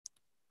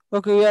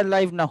Okay, we are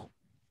live now.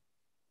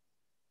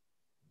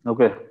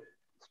 Okay,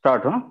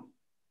 start, huh?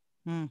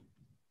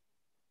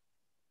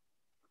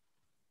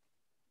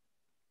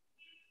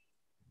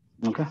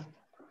 Okay.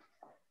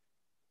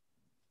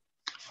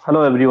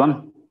 Hello,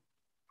 everyone.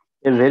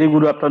 A very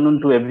good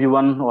afternoon to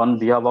everyone on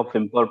behalf of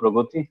Empower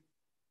Pragati.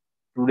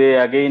 Today,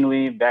 again,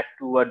 we back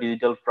to a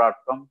digital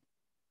platform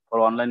for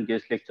online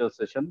guest lecture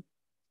session.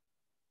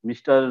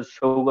 Mr.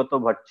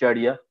 Sougata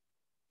Bhattacharya,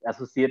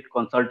 Associate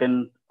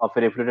Consultant of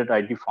a reputed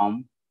IT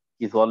firm,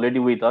 is already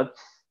with us.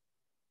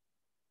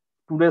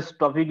 Today's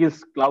topic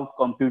is cloud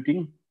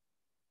computing.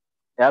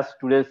 As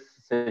today's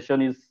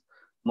session is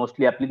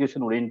mostly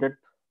application oriented,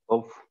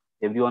 hope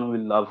everyone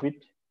will love it.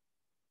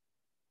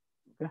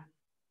 Okay.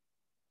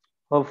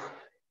 Hope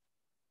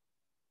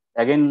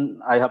again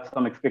I have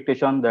some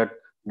expectation that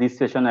this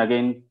session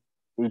again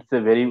it's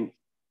a very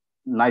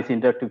nice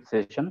interactive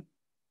session.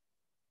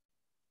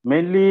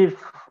 Mainly,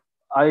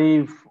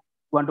 I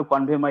want to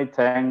convey my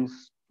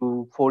thanks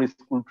to 4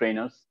 school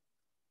trainers.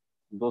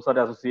 Those are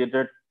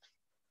associated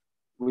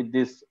with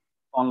this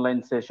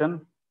online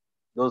session.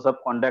 Those have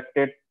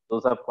contacted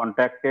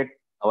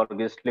our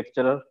guest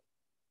lecturer,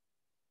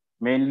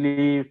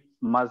 mainly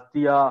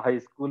Mazdia High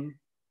School,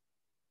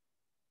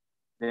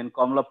 then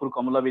Kamlapur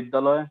Kamala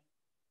Vidyalaya,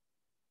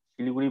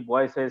 Siliguri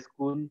Boys High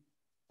School,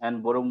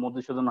 and Borong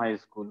Madhusudan High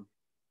School.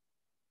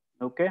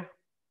 Okay.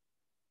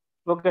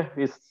 Okay,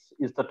 it's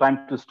the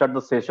time to start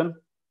the session.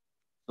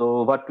 So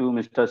over to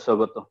Mr.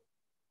 Sougata.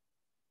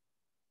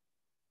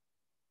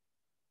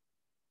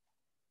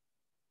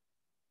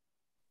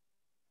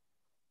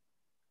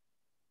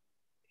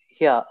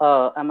 Yeah,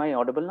 am I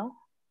audible now?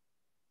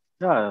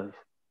 Yeah,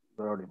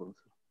 you're audible.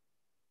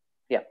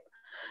 Yeah,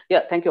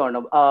 yeah. Thank you,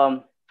 Arnab.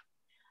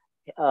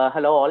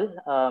 Hello all.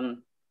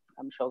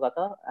 I'm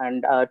Sougata,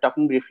 and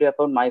talking briefly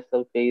about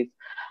myself is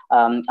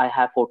I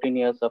have 14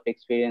 years of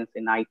experience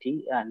in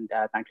IT and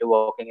currently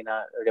working in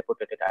a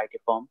reputed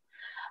IT firm.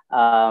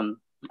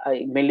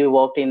 I mainly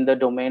worked in the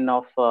domain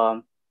of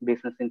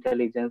business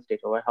intelligence,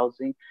 data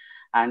warehousing,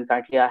 and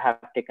currently I have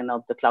taken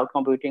up the cloud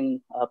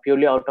computing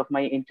purely out of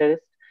my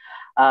interest.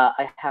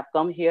 I have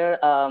come here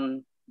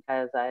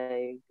as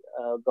I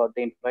got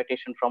the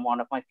invitation from one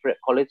of my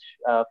college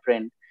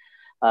friend,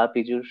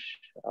 Piyush.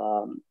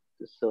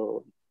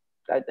 So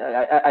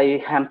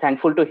I am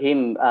thankful to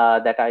him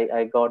that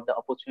I got the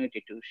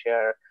opportunity to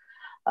share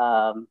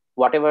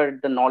whatever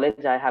the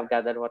knowledge I have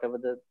gathered, whatever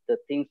the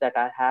things that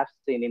I have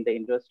seen in the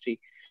industry.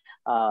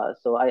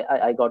 So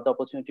I got the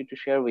opportunity to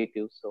share with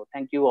you. So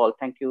thank you all.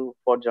 Thank you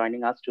for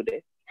joining us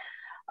today.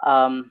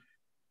 Um,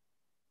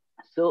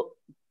 so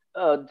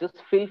just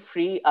feel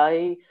free.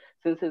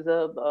 Since it's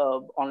a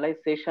online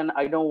session,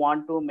 I don't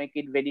want to make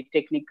it very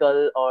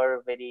technical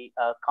or very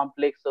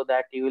complex so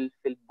that you will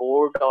feel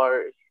bored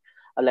or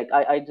like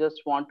I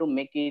just want to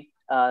make it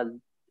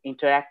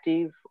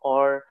interactive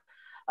or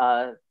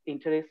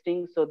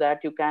interesting so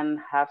that you can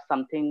have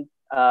something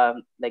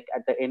like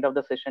at the end of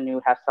the session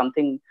you have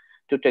something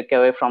to take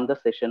away from the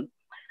session.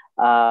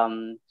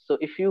 So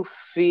if you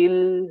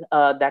feel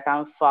that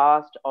I'm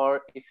fast,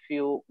 or if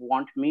you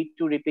want me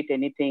to repeat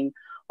anything,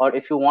 or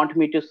if you want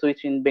me to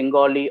switch in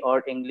Bengali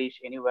or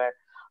English anywhere,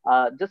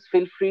 just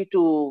feel free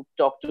to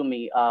talk to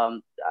me.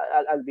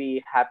 I'll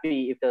be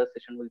happy if the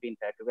session will be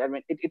interactive. I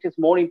mean, it is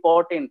more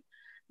important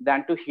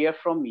than to hear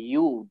from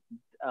you.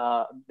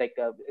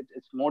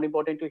 It's more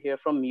important to hear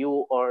from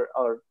you,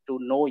 or to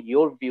know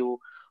your view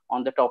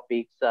on the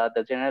topics,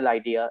 the general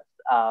ideas.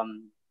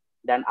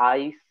 Than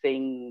I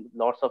saying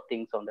lots of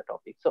things on the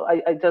topic. So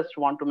I just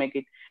want to make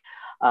it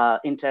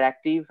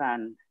interactive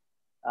and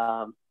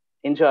um,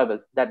 enjoyable.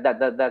 That's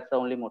the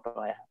only motto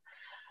I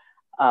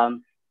have.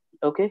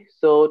 Okay,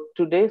 so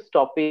today's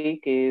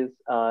topic is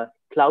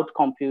cloud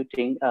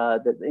computing,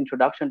 the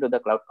introduction to the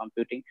cloud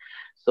computing.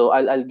 So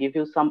I'll give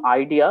you some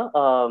idea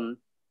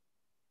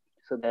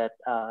so that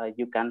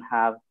you can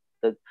have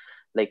the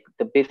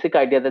basic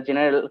idea, the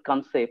general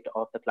concept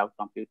of the cloud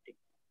computing.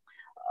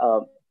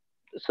 Uh,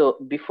 so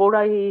before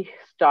I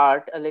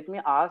start, let me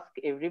ask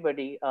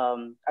everybody.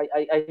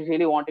 I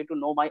really wanted to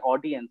know my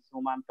audience,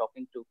 whom I'm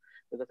talking to,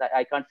 because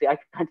I can't see. I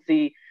can't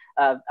see.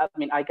 I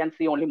mean, I can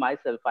see only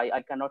myself.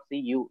 I cannot see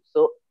you.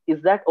 So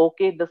is that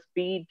okay? The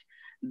speed,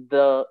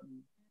 the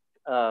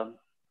um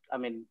I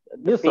mean,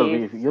 the Yes, sir.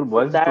 pace. Your Is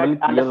voice is that totally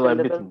clear.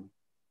 understandable? Everything.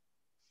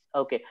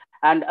 Okay.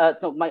 And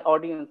no, my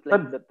audience,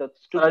 like Sir, the sir,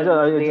 students,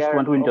 I they just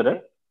want are to okay.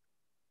 interrupt.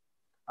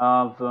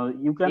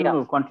 You Yeah.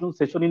 can continue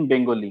session in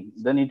Bengali.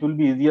 Then it will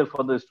be easier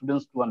for the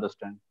students to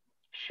understand.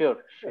 Sure,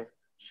 sure,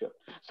 sure.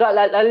 So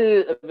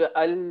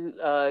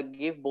I'll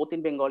give both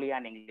in Bengali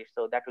and English,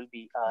 so that will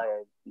be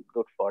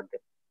good for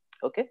them.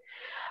 Okay.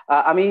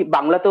 আমি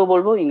বাংলাতেও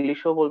বলবো,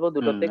 ইংলিশেও বলবো,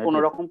 দুটোতে It কোনো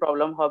is. রকম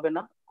problem হবে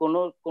না। কোনো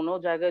কোনো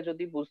জায়গায়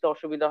যদি বুঝতে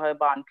অসুবিধা হয়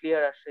বা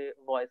আনক্লিয়ার আসে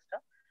ভয়েসটা,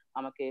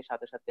 আমাকে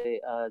সাথে সাথে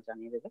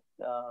জানিয়ে দেবে।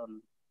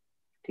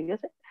 ঠিক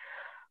আছে?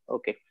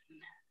 ওকে।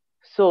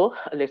 So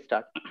let's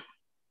start.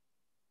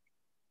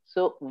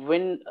 So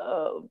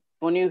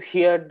when you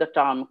hear the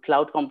term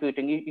cloud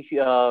computing,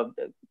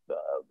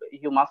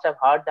 you must have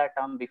heard that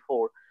term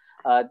before.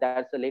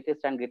 That's the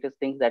latest and greatest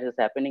things that is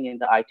happening in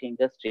the IT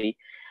industry.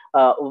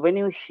 When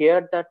you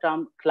hear the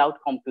term cloud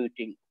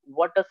computing,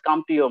 what does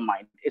come to your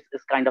mind?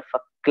 It's kind of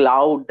a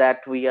cloud that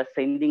we are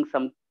sending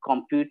some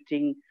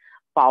computing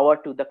power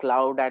to the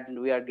cloud and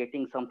we are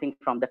getting something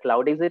from the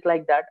cloud. Is it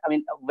like that? I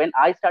mean, when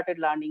I started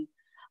learning,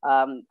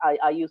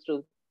 I used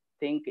to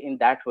think in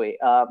that way.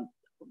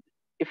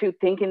 If you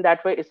think in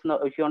that way, it's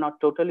not, if you're not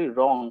totally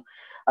wrong.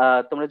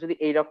 তোমরা যদি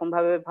এইরকম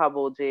ভাবে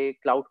ভাবো যে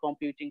cloud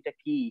কম্পিউটিংটা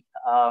কি,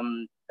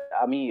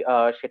 আমি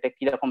সেটা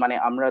কিরকম, মানে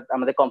আমরা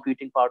আমাদের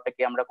কম্পিউটিং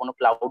পাওয়ারটাকে আমরা কোনো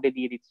ক্লাউডে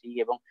দিয়ে দিচ্ছি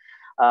এবং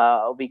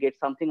we get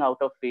something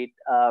out of it,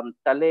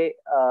 তাহলে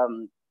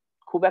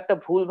খুব একটা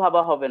ভুল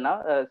ভাবা হবে না।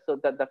 So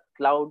the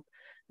cloud,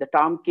 the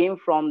term came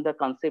from the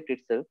concept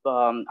itself.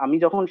 আমি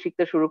যখন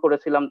শিখতে শুরু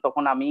করেছিলাম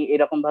তখন আমি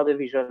এরকম ভাবে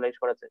ভিজুয়ালাইজ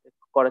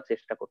করার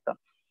চেষ্টা করতাম।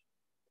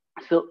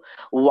 So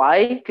why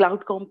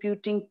cloud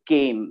computing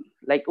came?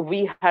 Like we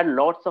had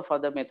lots of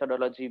other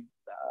methodology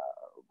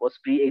was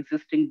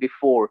pre-existing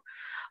before.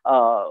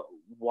 Uh,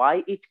 why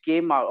it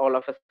came all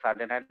of a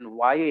sudden and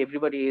why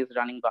everybody is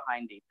running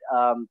behind it?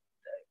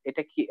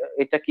 এটা কি,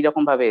 এটা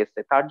কিরকম ভাবে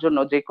এসেছে? তার জন্য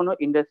যে কোনো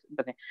ইন্ডাস্ট্রি,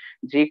 মানে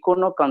যে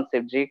কোনো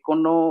কনসেপ্ট, যে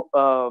কোনো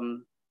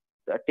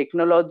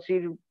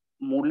টেকনোলজির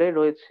মূলে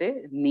রয়েছে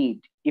need.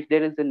 If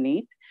there is a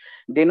need,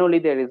 then only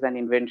there is an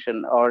invention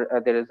or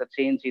there is a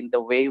change in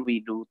the way we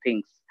do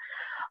things.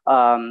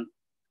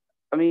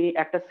 আমি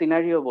একটা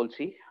সিনারিও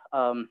বলছি।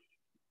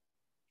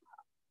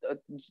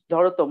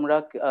 ধরো তোমরা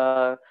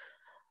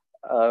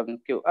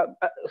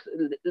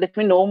let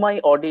me know my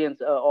audience,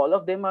 all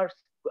of them are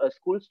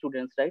school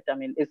students, right? I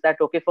mean, is that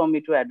okay for me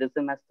to address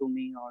them as to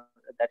me, or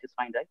that is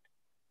fine, right?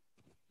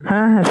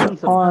 হ্যাঁ হ্যাঁ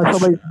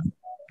সবাই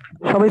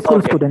সবাই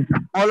school student,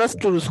 all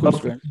school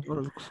student.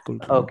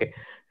 ওকে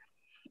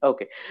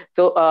ওকে।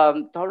 তো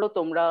ধরো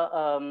তোমরা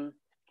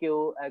কেউ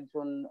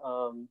একজন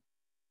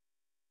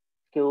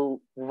কেউ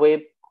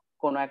ওয়েব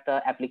কোনো একটা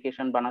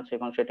অ্যাপ্লিকেশন বানাচ্ছে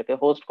এবং সেটাকে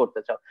হোস্ট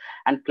করতে চাও,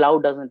 অ্যান্ড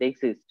ক্লাউড ডাজন্ট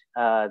এক্সিস্ট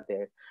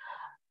দেয়ার।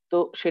 তো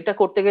সেটা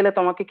করতে গেলে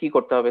তোমাকে কি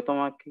করতে হবে?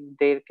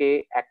 তোমাদেরকে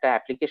একটা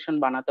অ্যাপ্লিকেশন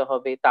বানাতে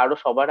হবে, তারও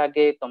সবার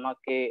আগে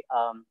তোমাকে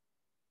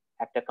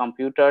একটা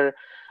কম্পিউটার,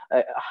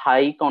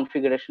 হাই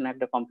কনফিগারেশন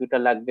একটা কম্পিউটার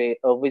লাগবে,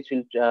 which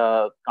will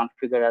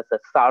configure as a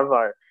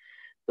server.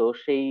 তো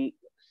সেই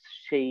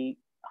সেই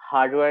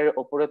হার্ডওয়্যার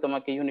ওপরে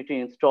তোমাকে you need to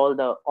install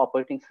the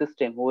operating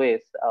system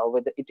OS,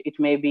 whether it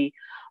may be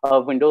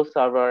Windows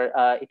server,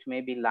 it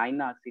may be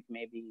Linux, it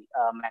may be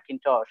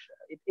Macintosh,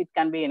 it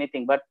can be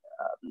anything, but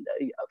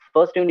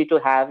first you need to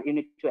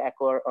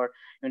acquire, or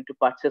you need to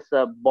purchase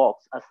a box,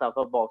 a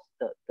server box,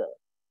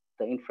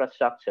 the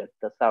infrastructure,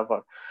 the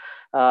server.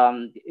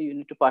 You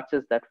need to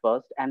purchase that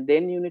first, and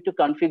then you need to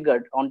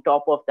configure on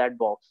top of that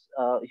box.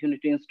 You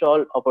need to install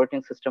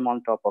operating system on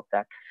top of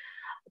that.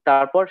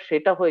 তারপর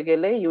সেটা হয়ে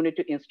গেলে you need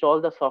to install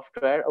the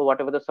software, or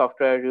whatever the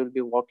software you'll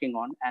be working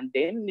on, and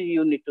then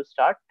you need to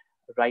start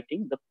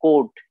writing the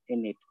code in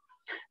it.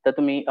 তা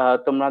তুমি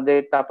তোমাদের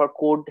তারপর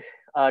code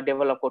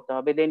develop করতে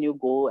হবে, then you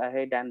go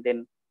ahead and then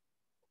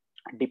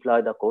deploy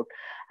the code,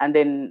 and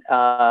then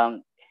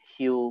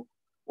you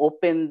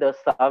open the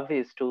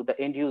service to the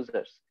end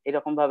users.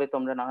 এরকম ভাবে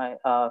তোমরা না হয়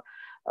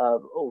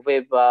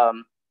ওয়েব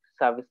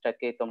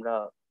সার্ভিসটাকে তোমরা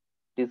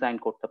ডিজাইন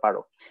করতে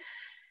পারো।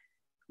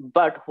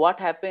 But what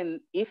happens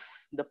if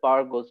the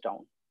power goes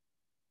down?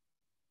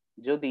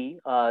 যদি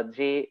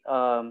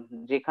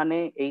যেখানে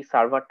এই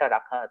সার্ভারটা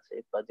রাখা আছে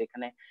বা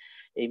যেখানে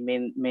এই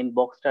মেন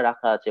বক্সটা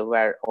রাখা আছে,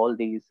 where all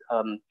these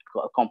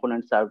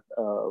components are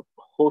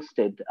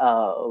hosted,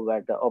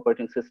 where the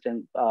operating system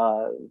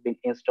been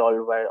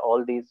installed, where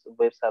all these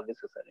web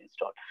services are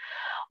installed,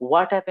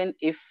 what happens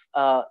if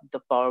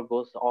the power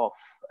goes off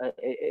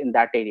in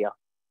that area?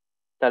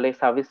 তাহলে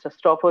সার্ভিসটা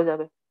স্টপ হয়ে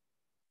যাবে।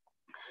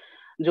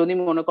 যদি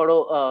মনে করো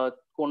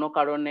কোনো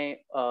কারণে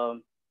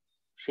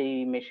সেই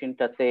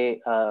মেশিনটাতে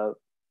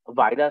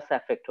ভাইরাস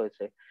এফেক্ট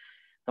হয়েছে,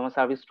 তোমার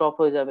সার্ভিস স্টপ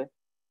হয়ে যাবে।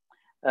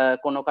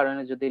 কোনো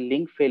কারণে যদি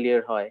লিঙ্ক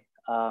ফেলিয়ার হয়,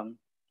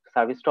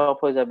 সার্ভিস স্টপ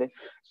হয়ে যাবে।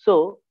 So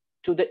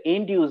to the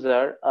end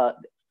user,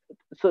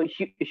 so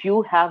you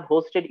have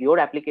hosted your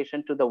application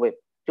to the web,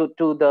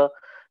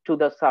 to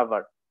the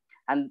server,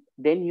 and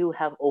then you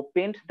have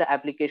opened the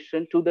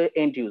application to the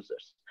end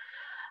users.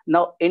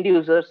 Now end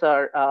users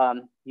are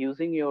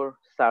using your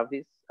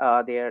service,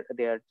 they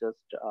are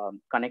just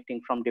connecting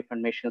from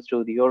different machines to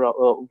your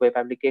web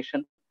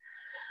application.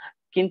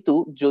 কিন্তু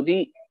যদি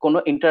কোনো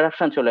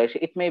interruption চলে আসে,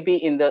 it may be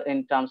in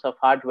terms of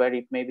hardware,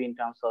 it may be in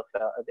terms of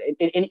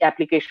any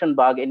application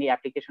bug, any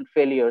application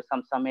failure,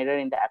 some error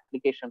in the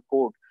application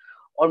code,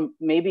 or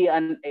maybe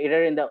an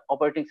error in the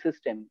operating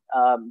system,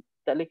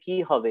 তাহলে কি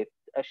হবে?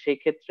 সেই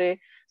ক্ষেত্রে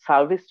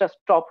সার্ভিসটা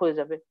stop হয়ে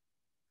যাবে,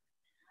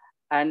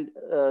 and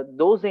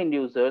those end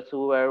users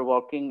who are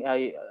working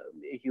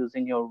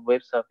using your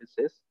web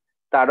services,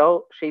 তারাও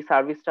সেই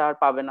সার্ভিসটা আর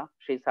পাবে না,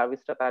 সেই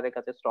সার্ভিসটা তাদের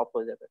কাছে স্টপ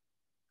হয়ে যাবে।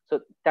 So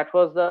that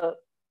was the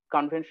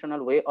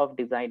conventional way of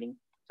designing.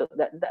 So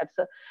that's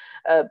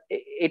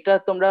এটা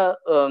তোমরা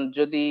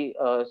যদি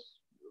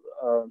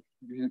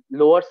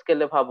লোয়ার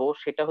স্কেলে ভাবো,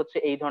 সেটা হচ্ছে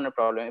এই ধরনের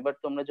প্রবলেম। এবার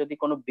তোমরা যদি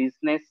কোনো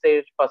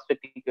বিজনেসের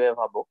পার্সপেক্টিভে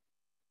ভাবো,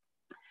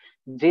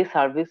 যে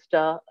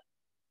সার্ভিসটা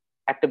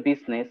একটা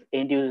বিজনেস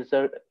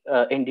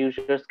এন্ড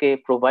ইউজার্সকে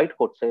প্রোভাইড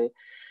করছে,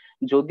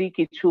 যদি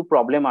কিছু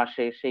প্রবলেম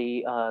আসে সেই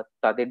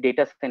তাদের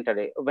ডেটা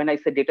সেন্টারে, when I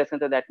say data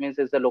center that means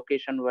is the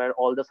location where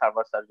all the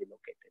servers are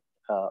relocated,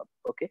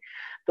 ওকে।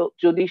 তো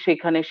যদি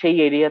সেখানে সেই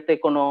এরিয়াতে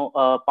কোনো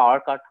পাওয়ার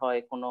কাট হয়,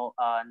 কোনো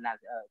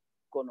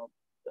কোনো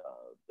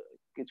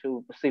কিছু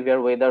সিভিয়ার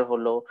ওয়েদার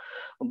হলো,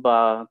 বা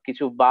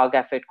কিছু বাগ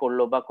এফেক্ট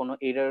করলো, বা কোনো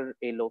এরর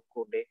এলো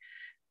কোডে,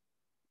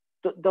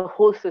 the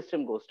whole system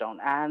goes down,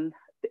 and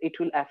it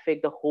will affect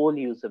the whole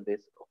user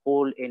base,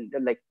 whole in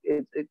like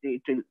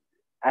it will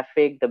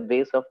affect the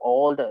base of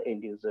all the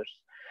end users.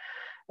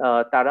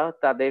 তারা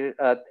তাদের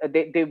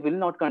they will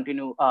not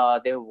continue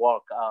their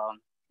work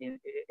in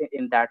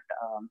in that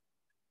um,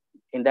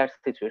 in that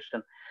situation.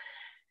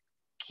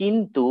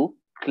 কিন্তু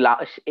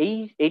এই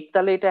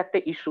তাহলে এটা একটা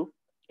issue.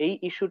 এই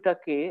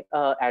ইস্যুটাকে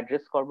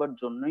address করবার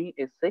জন্যই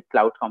এসে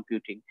cloud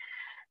computing.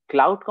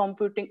 Cloud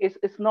computing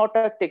is not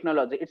a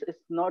technology,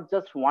 it's not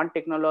just one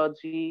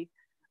technology,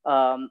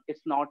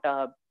 it's not a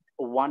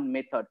one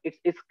method,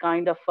 it's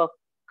kind of a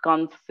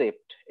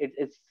concept,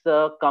 it's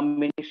a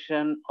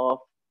combination of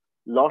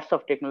lots of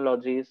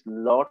technologies,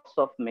 lots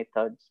of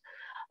methods,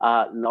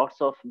 lots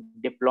of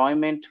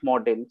deployment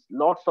models,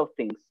 lots of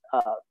things,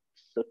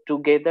 so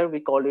together we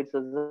call it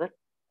as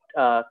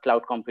a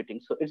cloud computing.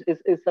 So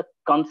it's a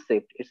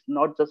concept, it's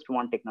not just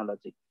one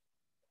technology.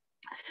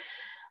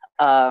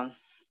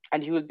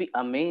 And you will be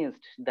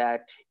amazed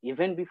that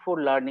even before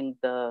learning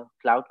the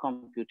cloud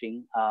computing,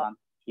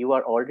 you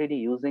are already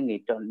using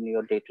it on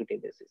your day-to-day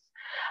basis.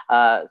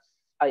 Uh,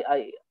 I,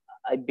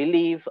 I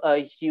believe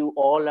you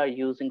all are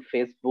using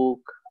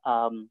Facebook,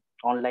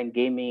 online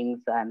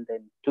gamings, and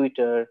then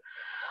Twitter,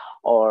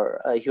 or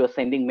you are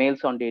sending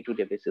mails on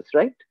day-to-day basis,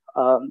 right?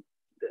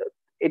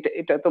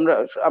 এটা তোমরা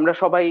আমরা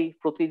সবাই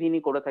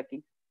প্রতিদিনই করে থাকি।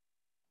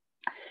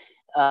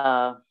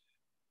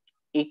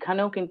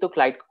 এখানেও কিন্তু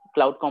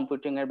cloud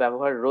computing এর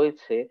ব্যবহার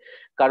রয়েছে,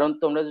 কারণ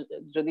তোমরা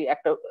যদি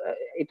একটা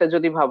এটা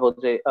যদি ভাবো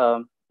যে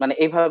মানে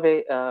এইভাবে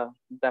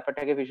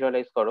ব্যাপারটাকে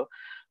ভিজুয়ালাইজ করো,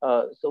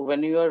 so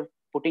when you are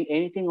putting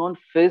anything on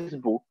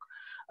Facebook,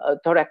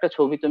 ধর একটা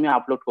ছবি তুমি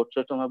আপলোড করছো,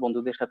 তোমার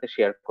বন্ধুদের সাথে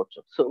শেয়ার করছো,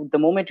 so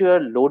the moment you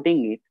are loading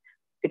it,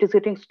 it is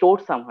getting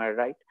stored somewhere,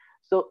 right?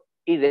 So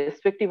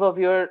irrespective of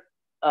your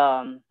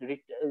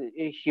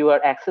you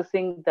are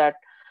accessing that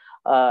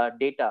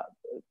data,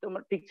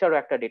 তোমার পিকচারও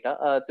একটা ডেটা,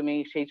 তুমি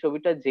সেই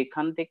ছবিটা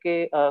যেখান থেকে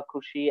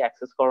খুশি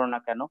অ্যাক্সেস করো না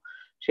কেন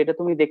সেটা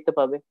তুমি দেখতে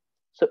পাবে।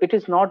 So it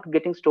is not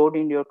getting stored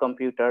in your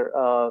computer,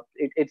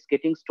 it's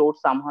getting stored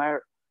somewhere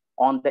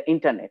on the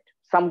internet,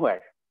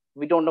 somewhere,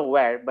 we don't know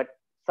where, but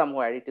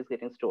somewhere it is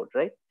getting stored,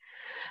 right?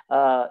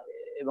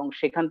 এবং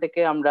সেখান থেকে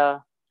আমরা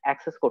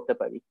অ্যাক্সেস করতে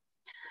পারি।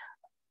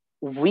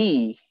 We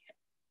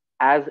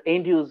as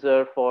end user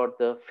for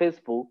the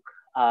Facebook,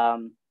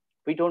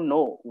 we don't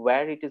know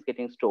where it is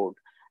getting stored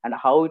and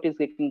how it is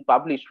getting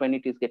published when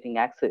it is getting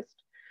accessed.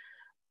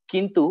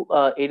 কিন্তু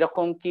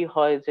এরকম কি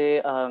হয় যে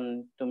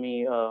তুমি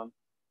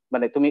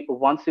মানে তুমি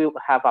once you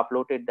have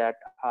uploaded that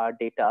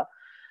data,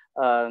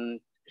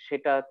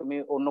 সেটা তুমি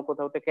অন্য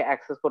কোথাও থেকে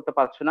অ্যাক্সেস করতে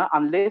পারছো না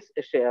unless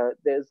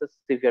there is a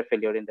severe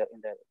failure in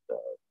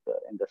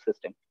the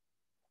system.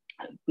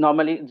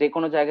 Normally যে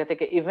কোনো জায়গা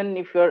থেকে, even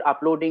if you're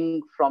uploading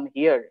from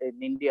here in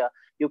India,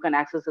 you can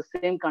access the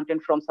same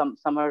content from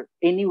somewhere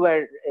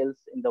anywhere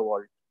else in the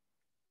world.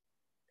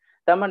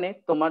 তার মানে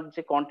তোমার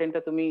যে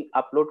কন্টেন্টটা তুমি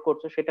আপলোড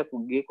করছো সেটা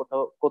গিয়ে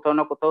কোথাও কোথাও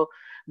না কোথাও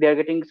they are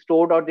getting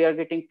stored or they are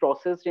getting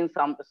processed in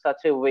some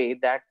such a way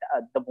that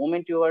the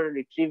moment you are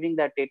retrieving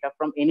that data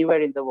from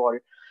anywhere in the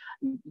world,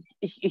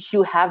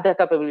 you have the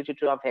capability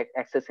to have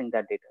accessing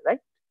that data,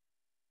 right?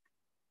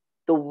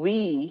 So we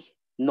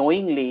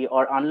knowingly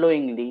or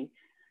unknowingly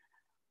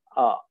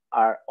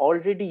are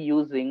already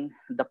using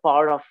the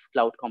power of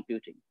cloud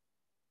computing.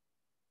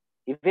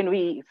 Even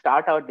we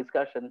start our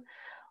discussion,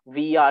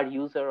 we are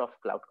user of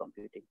cloud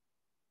computing.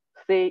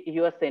 Say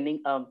you are sending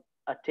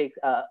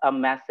a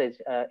message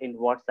in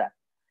WhatsApp,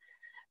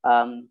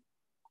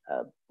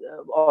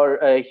 or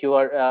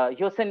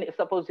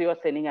suppose you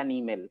are sending an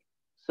email.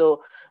 So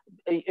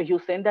you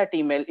send that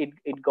email,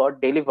 it got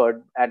delivered,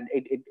 and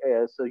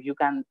so you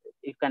can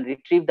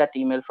retrieve that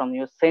email from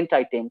your sent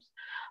items,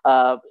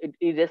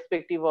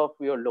 irrespective of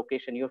your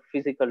location, your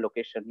physical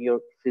location,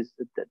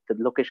 the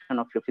location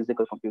of your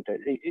physical computer.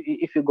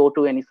 If you go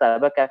to any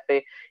cyber cafe,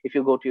 if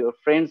you go to your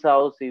friend's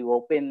house, you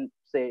open,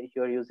 say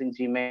you're using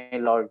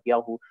Gmail or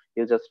Yahoo,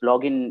 you just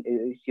log in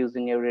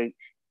using your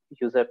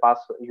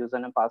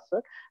username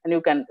password, and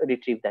you can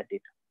retrieve that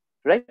data,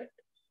 right?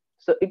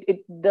 So it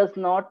does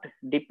not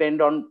depend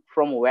on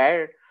from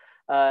where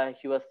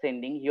you are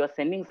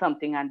sending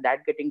something, and that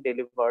getting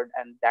delivered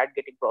and that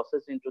getting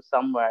processed into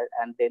somewhere,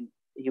 and then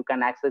you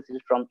can access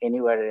it from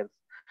anywhere else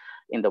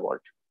in the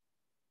world.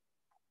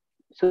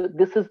 So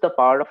this is the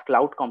power of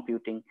cloud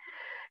computing.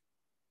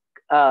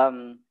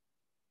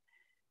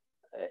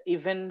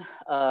 Even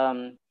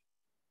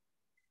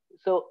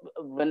so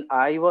when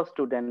I was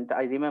student,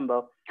 I remember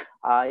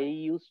I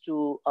used to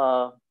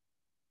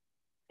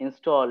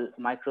install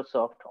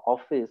Microsoft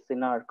Office in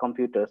our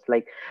computers,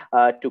 like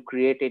to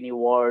create any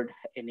Word,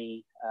 any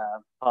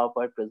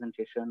PowerPoint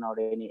presentation or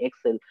any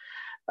Excel,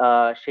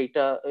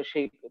 সেইটা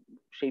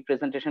সেই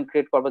presentation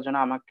create করবার জন্য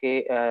আমাকে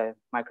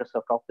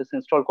Microsoft office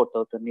install করতে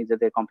হতো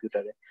নিজেদের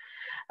কম্পিউটারে।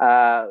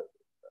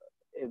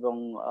 এবং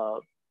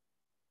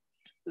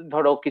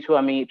ধরো কিছু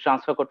আমি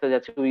ট্রান্সফার করতে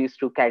যাচ্ছি, we used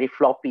to carry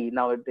floppy.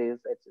 Nowadays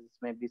it's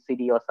maybe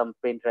CD or some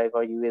pen drive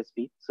or USB,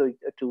 so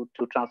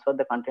to transfer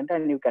the content,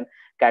 and you can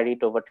carry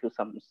it over to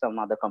some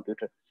other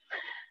computer.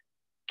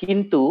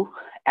 কিন্তু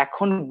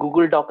এখন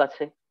Google doc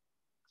আছে,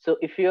 so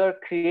if you are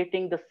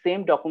creating the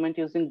same document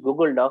using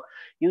Google Doc,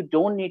 you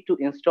don't need to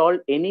install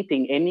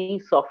anything, any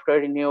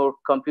software in your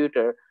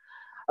computer.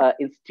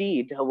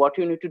 Instead, what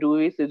you need to do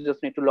is you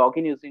just need to log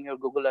in using your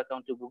Google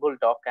account to Google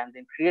Doc, and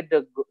then create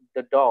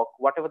the doc,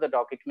 whatever the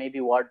doc. It may be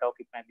Word doc,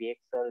 it may be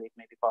Excel, it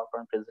may be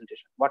PowerPoint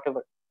presentation,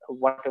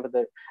 whatever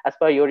the, as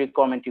per your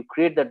requirement, you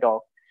create the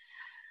doc,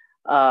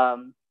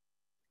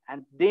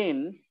 and then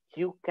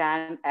you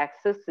can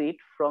access it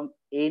from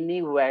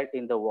anywhere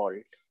in the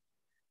world.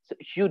 So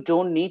you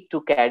don't need to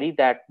carry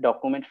that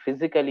document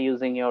physically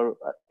using your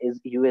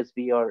USB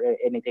or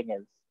anything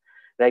else,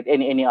 right?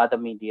 Any other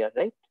media,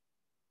 right?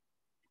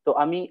 তো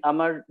আমি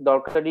আমার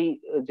দরকারি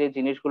যে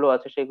জিনিসগুলো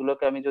আছে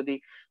সেগুলোকে আমি যদি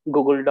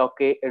গুগল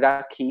ডকে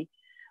রাখি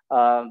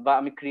বা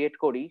আমি ক্রিয়েট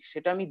করি,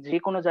 সেটা আমি যে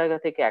কোনো জায়গা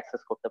থেকে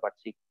অ্যাক্সেস করতে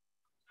পারছি।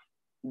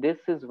 This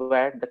is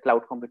wire the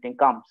cloud computing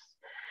comes.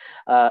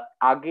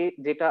 আগে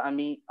যেটা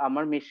আমি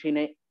আমার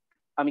মেশিনে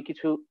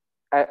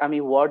আমি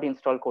ওয়ার্ড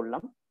ইনস্টল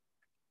করলাম,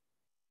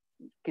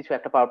 কিছু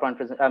একটা পাওয়ারপয়েন্ট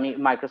আমি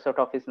মাইক্রোসফট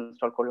অফিস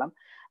ইনস্টল করলাম,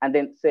 and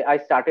then say I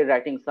started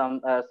writing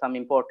some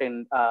important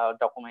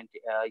document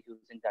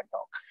using that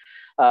doc,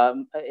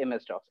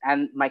 MS Docs,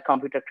 and my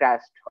computer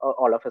crashed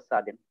all of a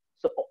sudden.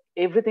 So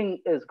everything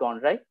is gone,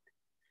 right?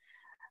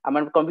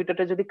 আমার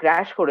কম্পিউটারটা যদি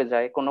crash করে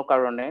যায় কোনো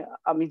কারণে,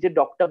 আমি যে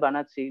ডকটা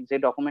বানাচ্ছি, যে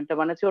ডকুমেন্টটা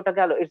বানাচ্ছি, ওটা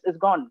গেল, it's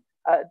gone.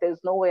 there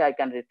is no way I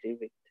can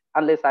retrieve it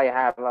unless I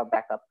have a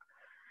backup.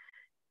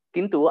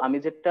 কিন্তু আমি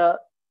যেটা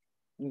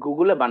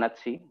গুগলে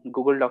বানাচ্ছি,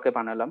 গুগল ডকে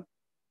বানালাম,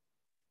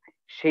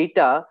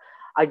 সেইটা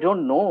I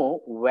don't know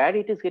where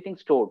it is getting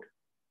stored,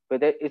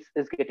 whether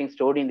it's getting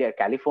stored in their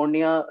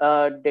California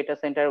data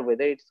center,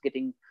 whether it's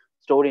getting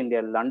stored in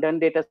their London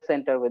data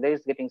center, whether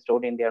it's getting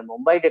stored in their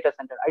Mumbai data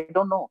center. I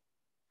don't know.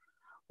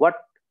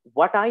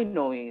 What I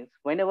know is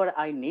whenever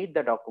I need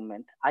the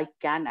document, I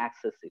can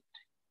access it.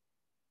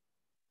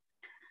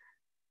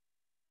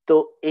 তো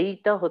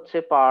এইটা হচ্ছে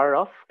power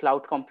of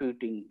cloud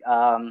computing.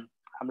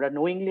 আমরা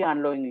knowingly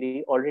unknowingly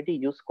already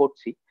use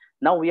করছি,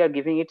 now we are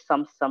giving it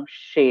some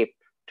shape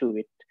to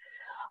it.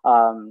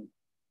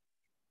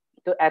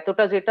 তো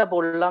এতটা যেটা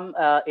বললাম,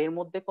 এর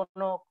মধ্যে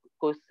কোনো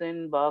কোয়েশ্চেন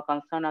বা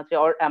কনসার্ন আছে,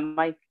 or am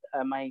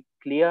I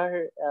clear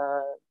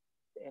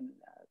in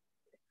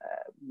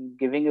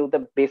giving you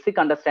the basic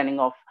understanding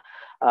of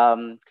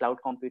cloud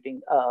computing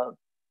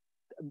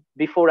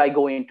before I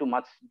go into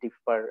much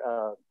deeper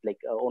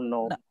like অন্য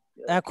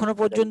এখনো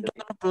পর্যন্ত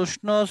কোনো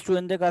প্রশ্ন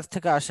স্টুডেন্টদের কাছ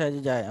থেকে আসা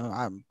যায়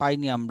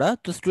পাইনি আমরা।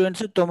 তো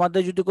স্টুডেন্টস,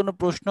 তোমাদের যদি কোনো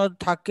প্রশ্ন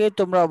থাকে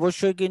তোমরা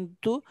অবশ্যই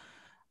কিন্তু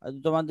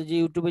তোমাদের যে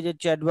ইউটিউবে যে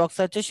চ্যাট বক্স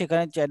আছে,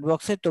 সেখানে চ্যাট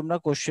বক্সে তোমরা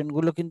কোশ্চেন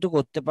গুলো কিন্তু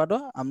করতে পারো,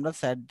 আমরা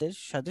স্যারদের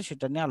সাথে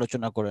সেটা নিয়ে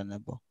আলোচনা করে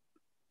নেব।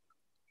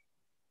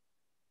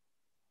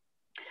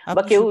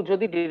 বা কেউ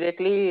যদি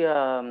ডিরেক্টলি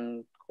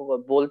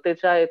বলতে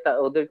চায়,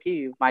 ওদের কি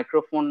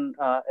মাইক্রোফোন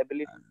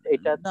এবিলিটি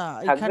এটা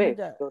থাকবে?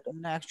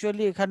 না,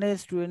 অ্যাকচুয়ালি এখানে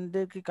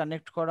স্টুডেন্টদেরকে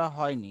কানেক্ট করা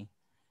হয়নি,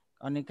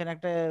 কারণ এখানে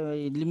একটা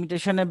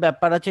লিমিটেশনের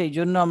ব্যাপার আছে, এই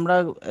জন্য আমরা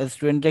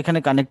স্টুডেন্ট এখানে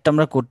কানেক্ট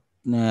আমরা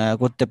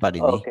করতে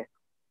পারিনি।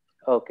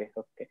 ওকে।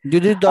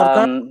 যদি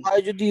দরকার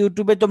হয়, যদি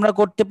ইউটিউবে তোমরা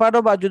করতে পারো,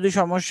 বা যদি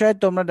সমস্যা হয়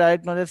তোমরা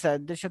ডাইরেক্ট আমাদের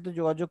স্যারদের সাথে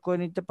যোগাযোগ করে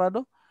নিতে পারো,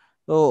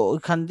 তো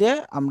ওইখান দিয়ে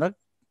আমরা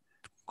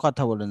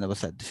কথা বলে নেবো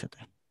স্যারদের সাথে।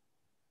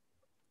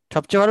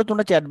 সবচেয়ে ভালো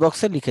তোমরা চ্যাট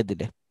বক্সে লিখে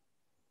দিলে।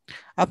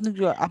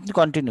 আপনি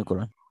কন্টিনিউ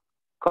করুন।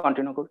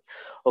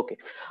 Okay.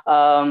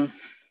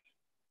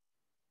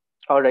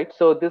 All right,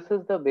 so this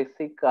is the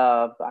basic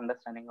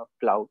understanding of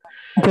cloud.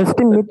 Just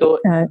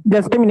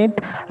a minute,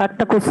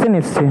 একটা কোশ্চেন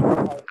এসেছে।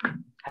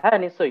 হ্যাঁ,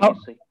 নিশ্চয়ই।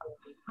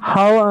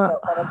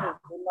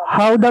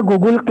 How the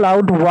Google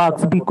Cloud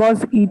works, because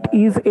it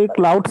is a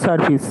cloud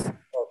service.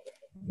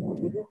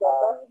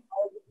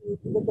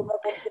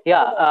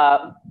 Yeah.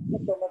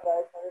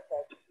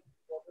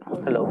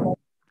 Hello.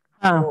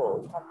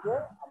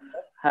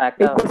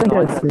 একটা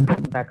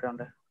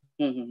ব্যাকগ্রাউন্ডে।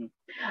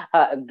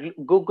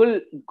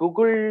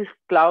 Google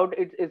Cloud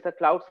is a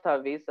cloud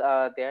service.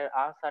 There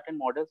are certain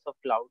models of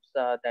clouds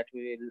that we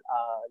will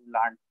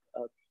learn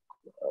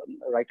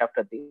right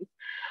after this.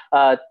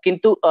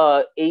 কিন্তু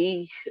এই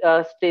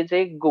স্টেজে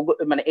Google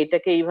মানে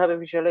এটাকে এইভাবে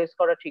visualise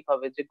করা ঠিক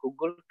হবে যে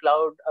Google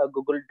cloud,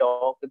 Google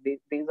doc,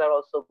 these are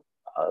also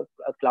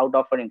a cloud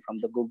offering from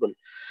the Google.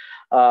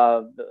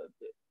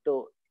 তো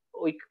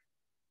ওই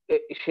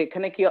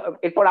সেখানে কি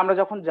এরপর আমরা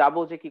যখন যাব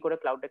যে কি করে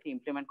ক্লাউডটাকে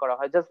ইমপ্লিমেন্ট করা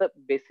হয়, জাস্ট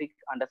বেসিক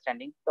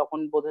আন্ডারস্ট্যান্ডিং, তখন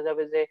বোঝা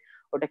যাবে যে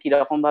ওটা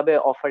কিরকম ভাবে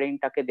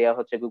অফারিংটাকে দেওয়া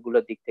হচ্ছে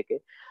গুগলের দিক থেকে।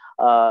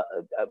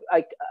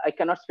 I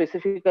cannot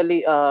specifically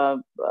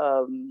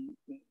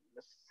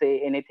say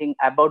anything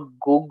about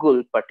Google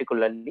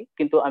particularly,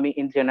 কিন্তু আমি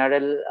in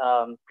general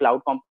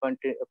ক্লাউড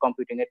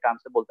কম্পিউটিং এর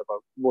টার্মসে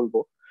বলবো,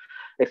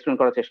 এক্সপ্লেন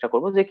করার চেষ্টা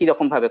করবো যে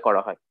কিরকম ভাবে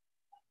করা হয়,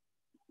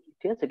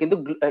 ঠিক আছে? কিন্তু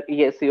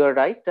yes, you are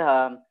right.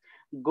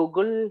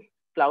 Google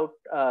Cloud,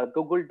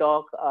 Google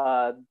Doc,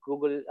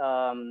 Google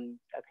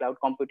Cloud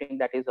Computing,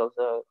 that is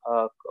also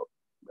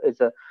is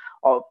a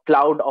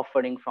cloud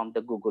offering from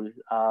the Google.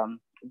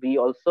 We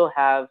also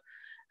have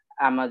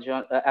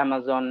Amazon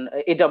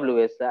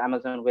AWS,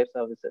 Amazon Web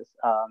Services,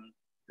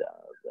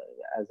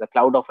 as a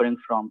cloud offering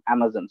from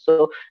Amazon. So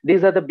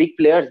these are the big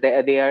players.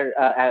 They are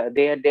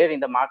there in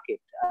the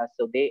market.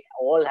 So they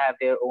all have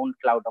their own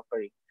cloud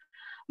offering.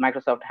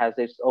 Microsoft has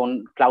its own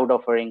cloud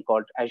offering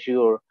called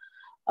Azure.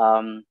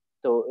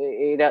 So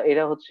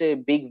era হচ্ছে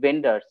big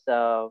vendors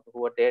who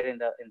are there in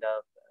the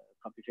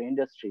computer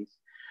industries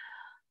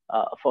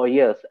for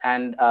years,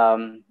 and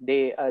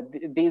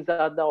these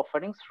are the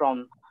offerings from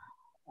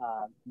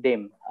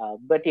them.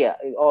 But yeah,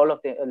 all of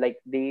them, like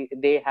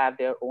they have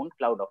their own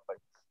cloud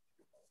offerings.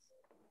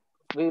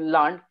 We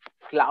learned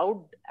cloud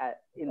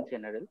in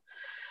general.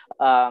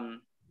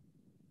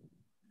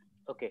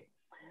 Okay,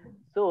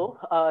 so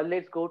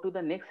let's go to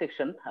the next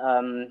section.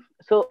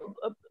 So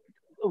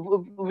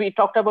we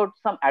talked about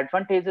some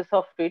advantages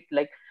of it,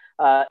 like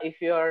if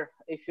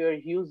you're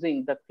using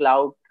the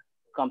cloud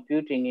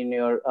computing in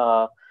your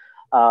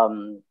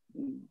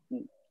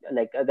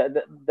like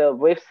the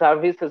web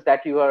services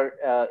that you are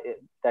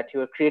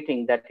creating,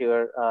 that you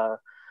are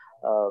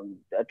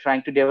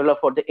trying to develop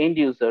for the end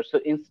user. So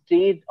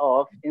instead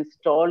of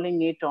installing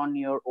it on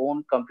your own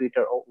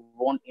computer or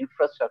own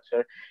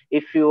infrastructure,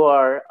 if you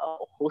are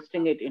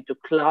hosting it into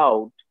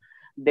cloud,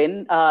 then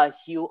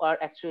you are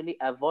actually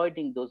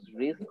avoiding those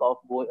risks of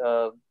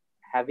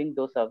having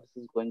those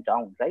services going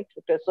down, right?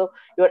 Okay, so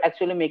you're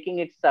actually making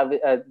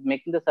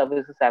making the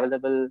services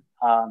available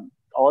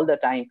all the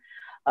time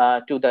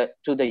to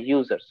the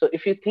user. So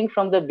if you think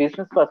from the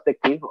business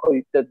perspective, or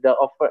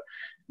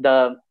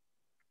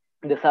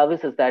the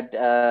services that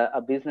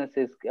a business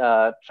is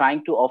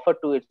trying to offer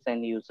to its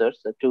end users,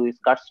 to its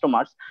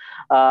customers,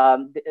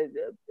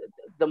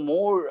 the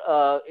more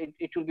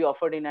it will be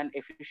offered in an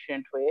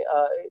efficient way,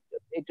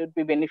 it would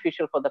be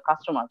beneficial for the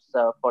customers,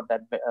 for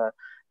that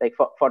like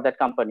for that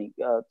company.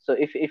 So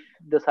if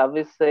the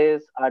services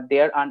are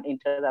there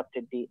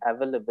uninterruptedly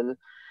available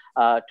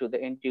to the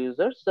end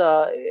users,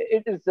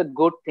 it is a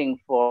good thing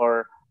for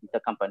the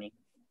company,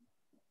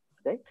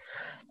 right?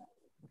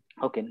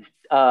 Okay,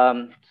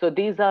 so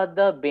these are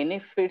the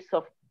benefits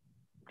of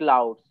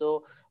cloud. So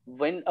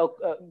when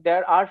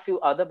there are few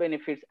other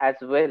benefits as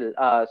well.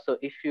 So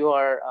if you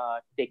are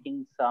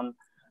taking some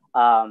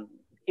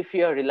if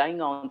you are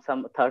relying on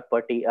some third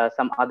party,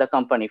 some other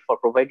company for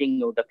providing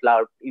you the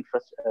cloud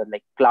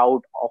like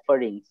cloud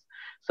offerings,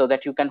 so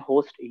that you can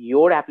host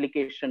your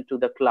application to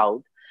the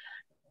cloud,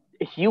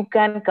 you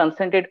can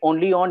concentrate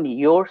only on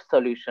your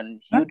solution.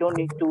 You don't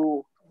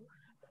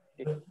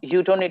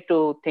need to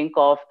think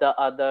of the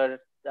other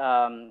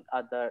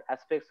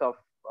aspects of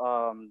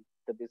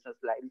the business,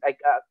 like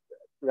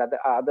rather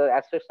other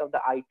aspects of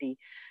the IT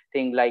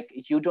thing. Like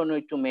you don't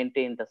need to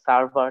maintain the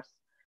servers.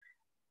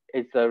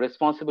 It's a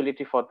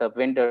responsibility for the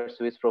vendors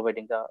who is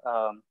providing the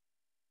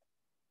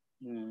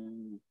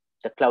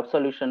cloud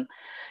solution.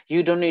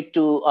 You don't need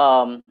to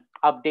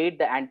update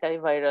the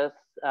antivirus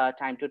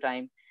time to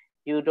time.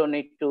 You don't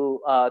need to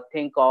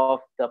think of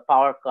the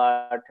power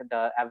cut,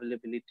 the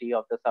availability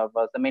of the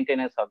servers, the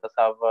maintenance of the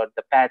server,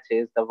 the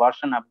patches, the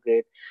version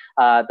upgrade,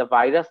 the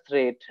virus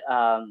threat.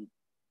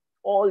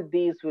 All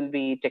these will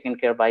be taken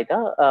care by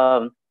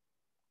the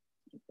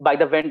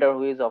vendor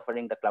who is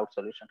offering the cloud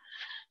solution.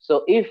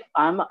 So if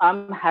I'm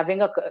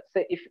having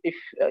say, if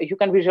you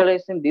can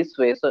visualize in this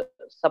way. So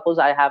suppose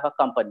I have a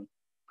company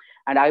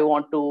and I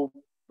want to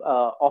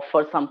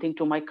offer something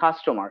to my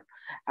customer,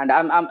 and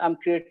I'm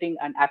creating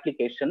an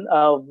application,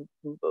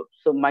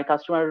 so my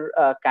customer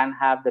can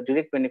have the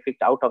direct benefit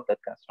out of that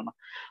customer.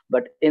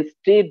 But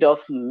instead of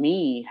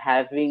me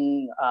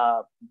having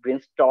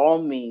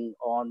brainstorming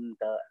on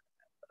the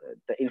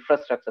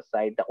infrastructure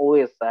side, the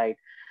OS side,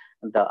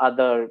 the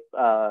other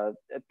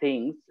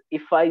things,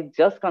 if I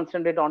just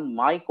concentrate on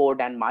my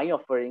code and my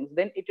offerings,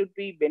 then it would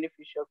be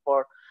beneficial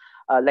for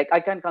like I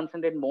can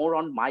concentrate more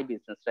on my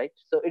business, right?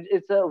 So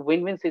it's a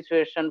win-win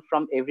situation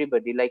from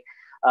everybody. Like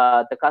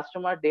the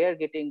customer, they are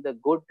getting the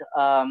good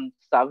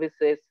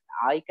services.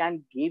 I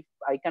can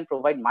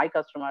provide my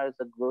customers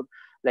a good,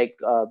 like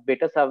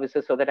better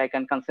services, so that I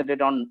can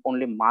concentrate on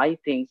only my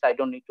things. I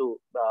don't need to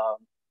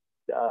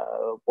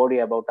worry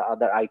about the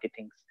other IT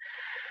things.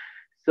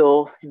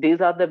 So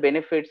these are the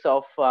benefits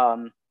of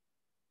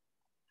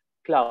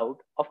cloud.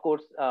 Of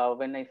course,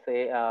 when I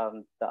say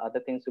the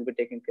other things will be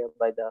taken care of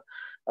by the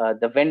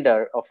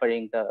vendor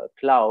offering the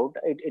cloud,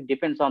 it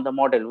depends on the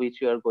model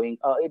which you are going.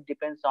 It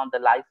depends on the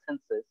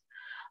licenses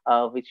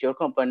which your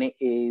company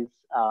is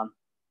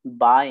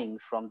buying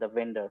from the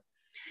vendor.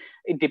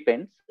 It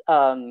depends.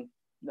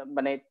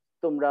 মানে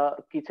তোমরা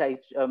কি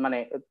চাইছো, মানে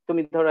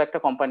তুমি ধরো একটা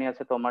company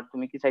আছে তোমার,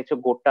 তুমি কি চাইছো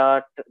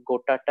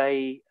গোটাটাই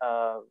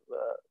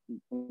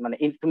মানে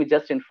তুমি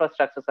জাস্ট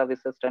ইনফ্রাস্ট্রাকচার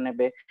সার্ভিসেসটা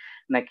নেবে,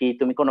 নাকি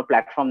তুমি কোনো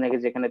প্ল্যাটফর্ম নেবে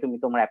যেখানে তুমি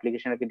তোমার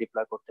অ্যাপ্লিকেশনকে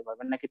ডিপ্লয় করতে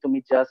পারবে, নাকি তুমি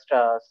জাস্ট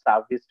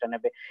সার্ভিসটা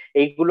নেবে?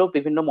 এইগুলো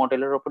বিভিন্ন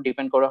মডেলের উপর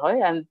ডিপেন্ড করা হয়।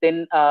 And then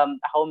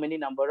how many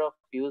number of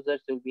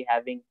users you will be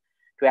having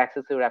to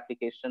access your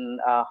application,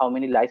 how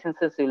many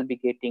licences you will be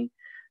getting.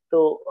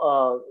 তো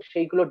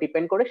সেইগুলো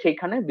ডিপেন্ড করে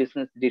সেইখানে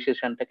বিজনেস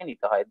ডিসিশনটাকে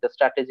নিতে হয়। The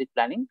strategic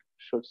planning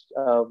should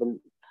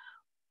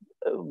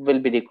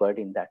will be required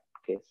in that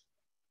case.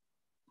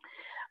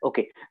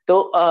 ওকে, তো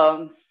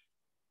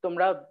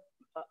তোমরা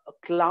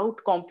cloud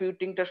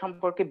কম্পিউটিংটা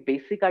সম্পর্কে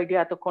basic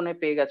idea এতক্ষণে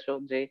পেয়ে গেছো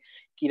যে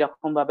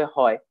কিরকম ভাবে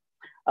হয়।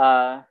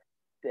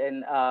 Then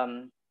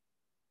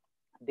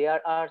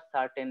there are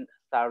certain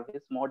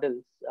service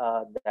models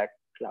that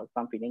cloud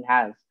computing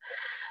has.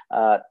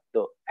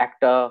 তো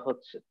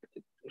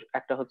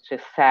একটা হচ্ছে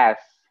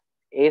SaaS,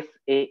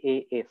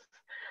 SaaS।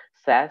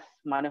 SaaS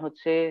মানে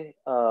হচ্ছে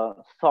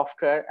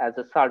software as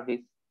a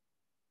service.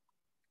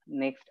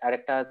 Next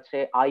আরেকটা হচ্ছে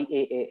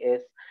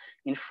IaaS,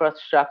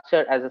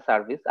 infrastructure as a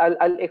service.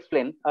 I'll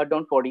explain.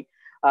 Don't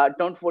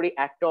worry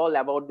at all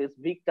about these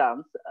big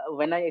terms.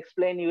 When I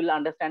explain, you will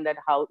understand that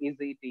how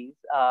easy it is.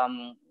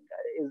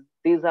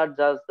 These are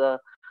just the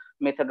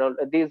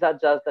these are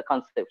just the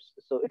concepts.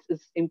 So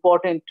it's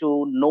important to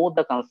know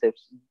the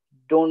concepts.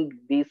 Don't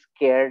be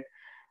scared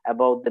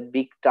about the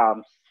big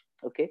terms.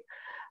 Okay.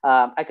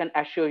 I can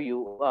assure you,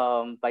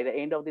 by the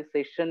end of this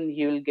session,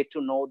 you will get to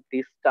know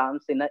these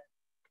terms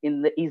in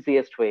the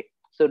easiest way.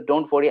 So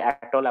don't worry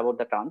at all about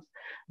the terms.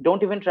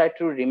 Don't even try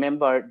to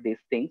remember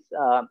these things.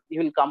 You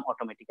will come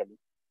automatically.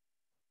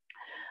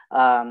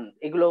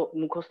 এগুলো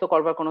মুখস্থ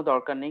করবার কোনো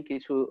দরকার নেই,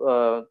 কিছু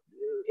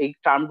এই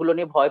টার্মগুলো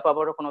নিয়ে ভয়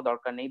পাবারও কোনো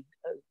দরকার নেই।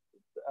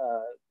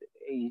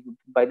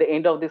 By the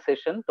end of this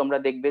session তোমরা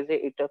দেখবে যে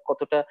এটা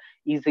কতটা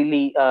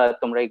ইজিলি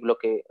তোমরা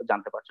এগুলোকে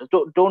জানতে পারছো।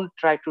 Don't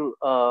try to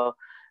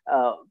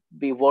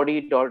be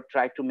worried or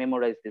try to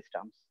memorize these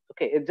terms.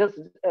 Okay, it just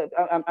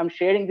I'm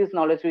sharing this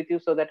knowledge with you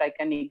so that I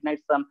can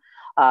ignite some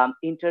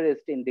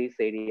interest in this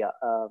area.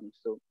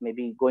 So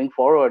maybe going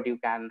forward you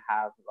can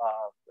have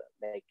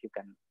like you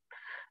can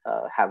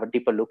have a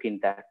deeper look in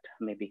that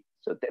maybe.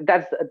 So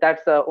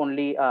that's the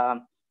only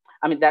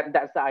I mean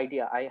that's the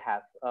idea I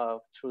have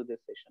through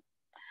this session.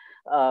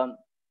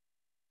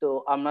 So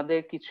আমাদের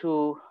কিছু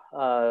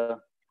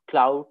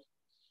cloud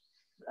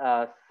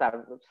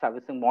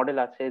servicing model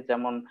আছে,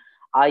 যেমন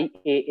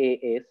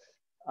IaaS,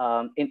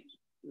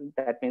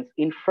 that means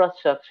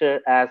infrastructure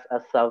as a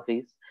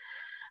service,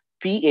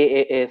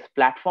 PaaS,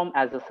 platform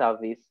as a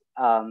service,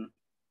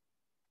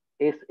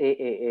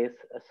 SaaS,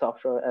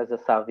 software as a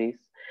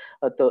service.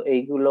 তো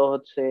এইগুলো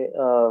হচ্ছে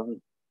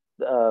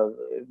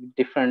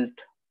different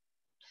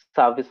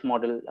service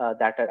model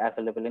that are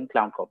available in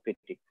cloud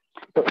computing.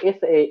 তো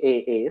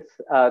SaaS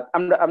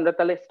আমরা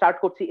তাহলে স্টার্ট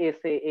করছি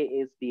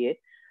SaaS দিয়ে।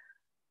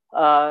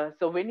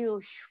 So when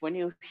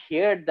you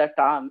hear the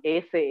term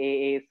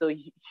SaaS, so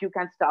you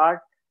can start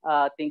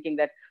thinking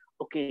that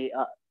okay,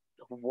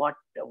 what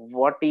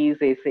is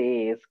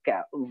SaaS?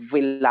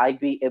 Will I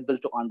be able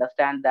to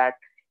understand that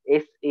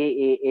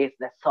SaaS,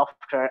 the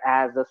software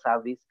as a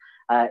service?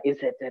 Is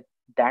it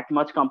that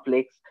much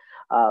complex?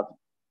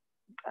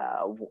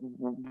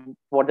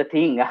 What the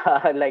thing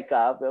like?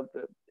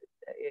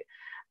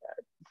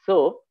 So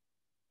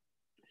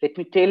let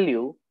me tell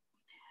you,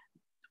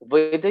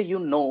 whether you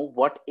know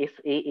what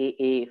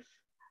SaaS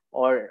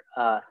or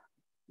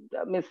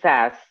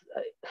SaaS,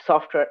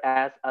 software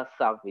as a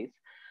service,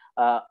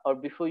 or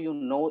before you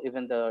know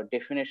even the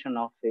definition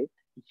of it,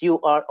 you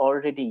are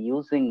already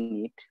using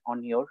it on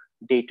your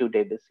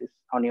day-to-day basis,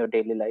 on your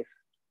daily life.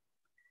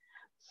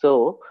 So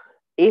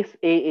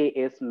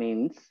SaaS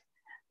means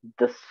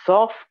the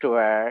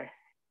software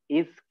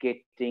is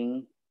getting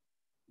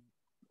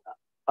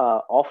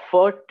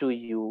offered to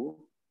you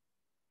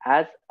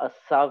as a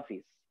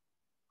service.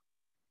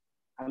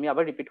 আমি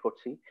আবার repeat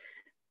করছি,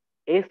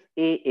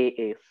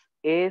 SaaS,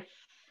 S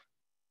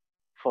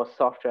for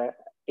software,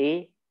 A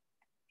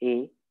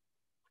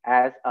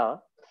as a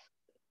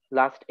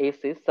last S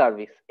is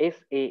service,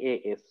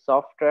 SaaS,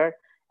 software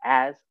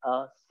as a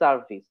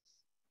service.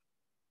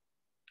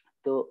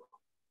 So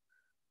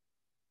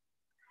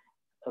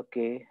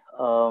okay,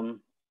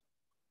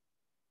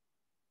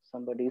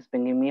 somebody is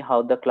pinging me how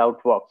the cloud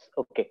works.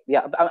 Okay,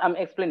 yeah, I'm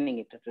explaining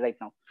it right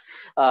now.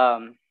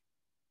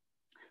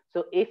 So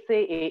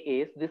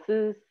SaaS, this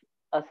is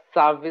a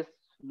service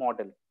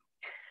model.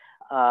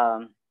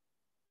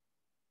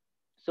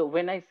 So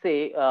when I say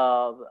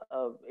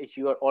if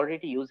you are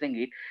already using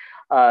it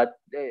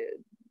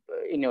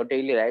in your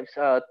daily lives,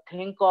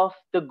 think of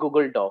the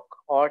Google Doc,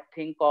 or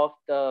think of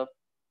the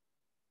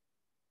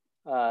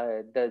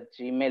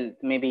Gmail,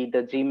 maybe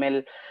the Gmail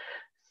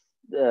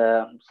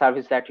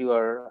service that you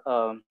are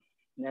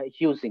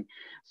using.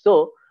 So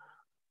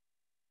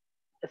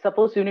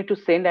suppose you need to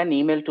send an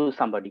email to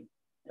somebody.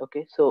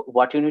 Okay, so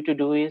what you need to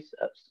do is,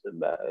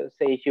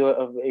 say if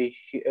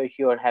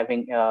you are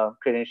having a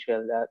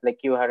credential, like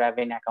you are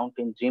having an account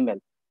in Gmail.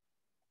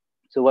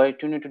 So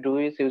what you need to do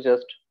is you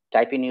just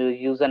type in your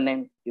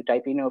username, you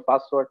type in your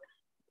password,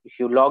 if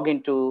you log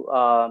into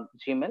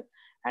Gmail,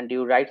 and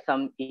you write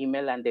some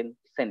email and then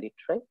send it,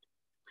 right?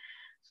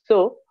 So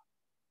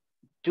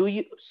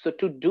to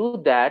do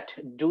that,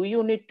 do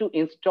you need to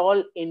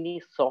install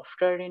any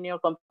software in your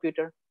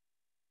computer?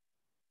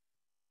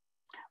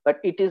 But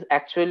it is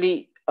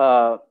actually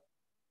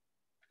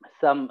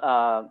some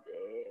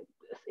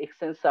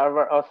Exchange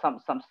server or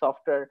some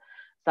software,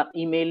 some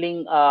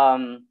emailing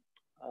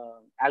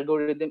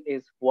algorithm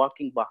is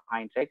working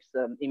behind, right?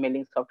 Some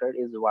emailing software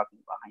is working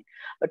behind,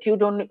 but you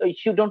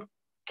don't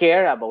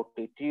care about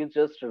it. You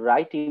just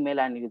write email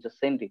and you just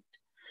send it.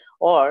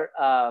 Or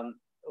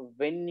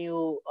when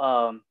you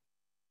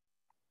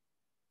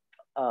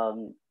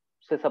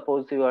say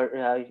suppose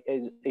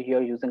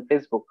you're using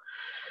Facebook,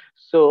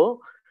 so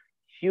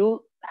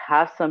you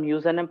have some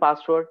username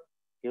password,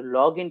 you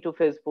log into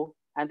Facebook,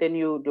 and then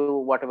you do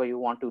whatever you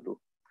want to do.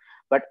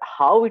 But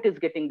how it is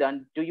getting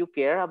done, do you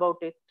care about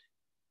it?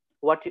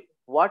 What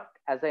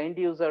as an end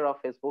user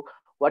of Facebook,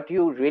 what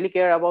you really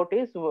care about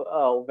is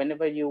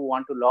whenever you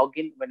want to log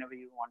in, whenever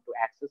you want to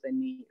access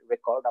any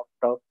record of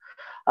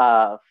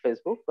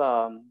Facebook,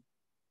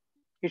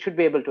 you should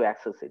be able to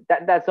access it.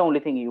 That's the only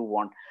thing you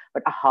want.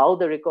 But how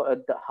the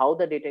record, how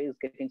the data is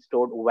getting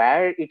stored,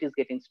 where it is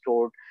getting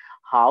stored,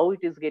 how it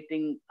is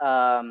getting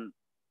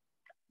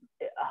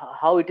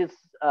how it is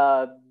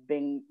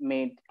being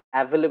made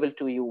available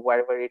to you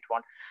wherever it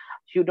wants,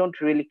 you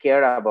don't really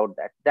care about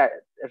that,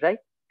 right?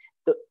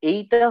 তো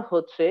এইটা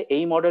হচ্ছে,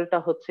 এই মডেলটা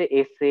হচ্ছে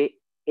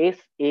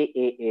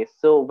SaaS.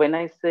 So when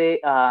I say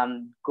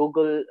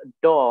Google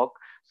Doc,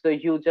 so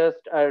you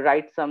just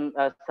write some,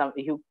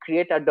 you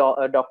create a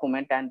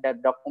document, and that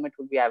document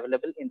will be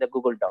available in the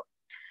Google Doc.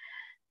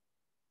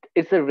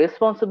 It's a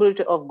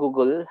responsibility of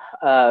Google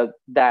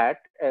that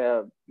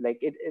like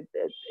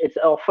it's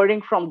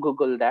offering from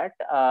Google that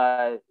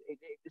it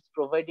is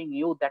providing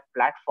you that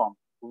platform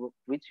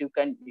which you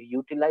can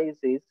utilize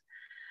is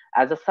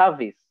as a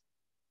service.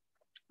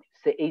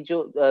 এই যে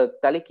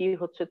তাহলে কি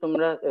হচ্ছে,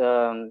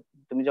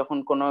 তুমি যখন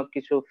কোনো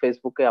কিছু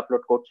ফেসবুকে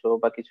আপলোড করছো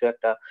বা কিছু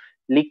একটা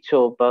লিখছো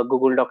বা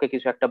গুগল ডকে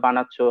কিছু একটা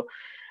বানাচ্ছো,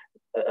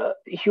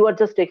 you R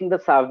just taking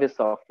the service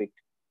of it.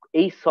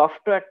 এই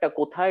সফটওয়্যারটা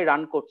কোথায়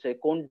রান করছে,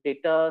 কোন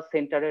ডেটা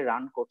সেন্টারে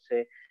রান করছে,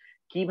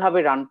 কিভাবে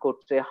রান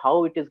করছে, how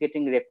it is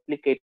getting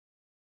replicated,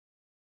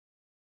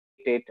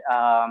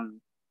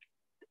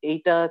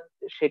 এইটা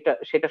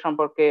সেটা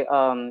সম্পর্কে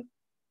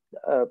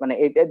মানে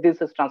this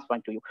is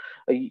transparent to you.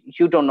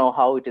 You don't know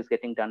how it is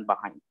getting done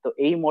behind. So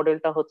এই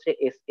মডেলটা হচ্ছে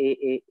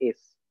SaaS,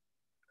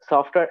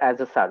 software as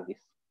a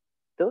service.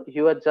 So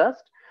you are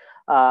just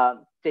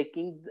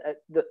taking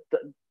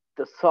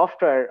the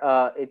software,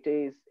 it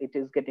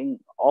is getting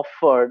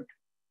offered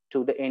to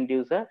the end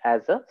user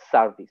as a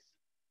service.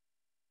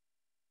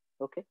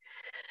 Okay,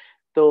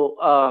 তো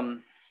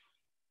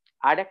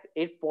আর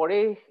এর পরে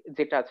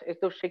যেটা আছে,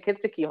 তো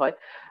সেক্ষেত্রে কি হয়,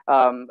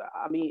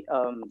 আমি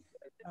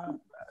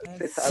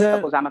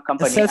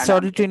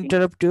সরি টু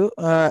ইন্টারাপ্ট ইউ,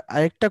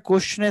 আরেকটা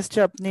কোশ্চেন এসছে,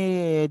 আপনি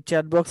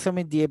চ্যাট বক্সে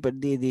আমি দিয়ে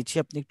দিয়েছি,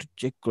 আপনি একটু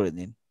চেক করে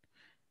দিন।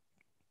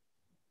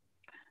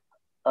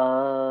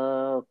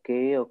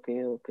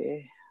 Okay.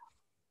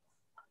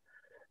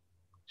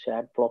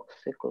 Chat box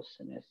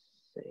question is,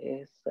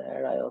 sir,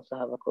 I also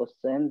have a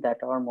question that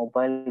our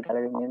mobile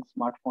gallery means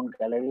smartphone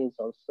gallery is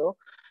also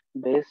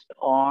based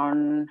on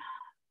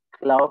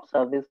cloud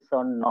service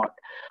or not.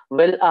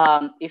 Well,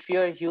 if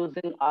you're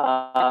using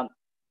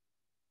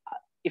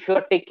if you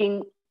are taking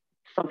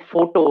some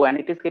photo and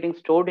it is getting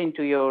stored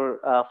into your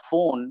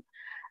phone,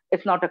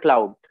 it's not a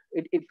cloud.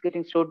 It's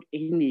getting stored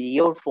in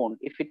your phone.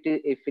 If it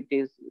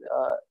is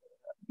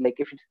like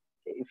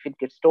if it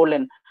gets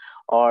stolen,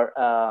 or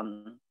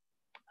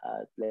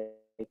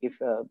like if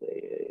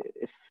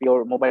your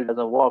mobile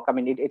doesn't work, I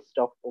mean it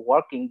stops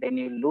working, then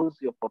you lose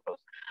your photos.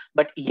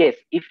 But yes,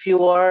 if you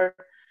are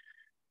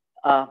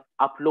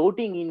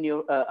uploading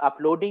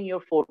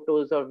your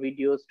photos or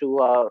videos to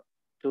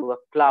a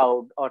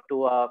cloud or to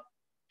a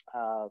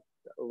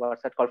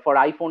what's that called, for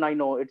iPhone I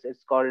know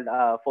it's called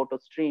photo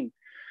stream.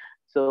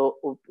 So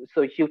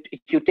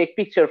you take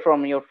picture from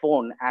your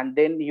phone, and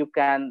then you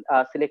can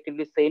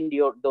selectively send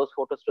those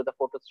photos to the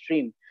photo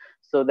stream,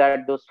 so that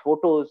those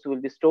photos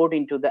will be stored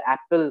into the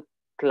Apple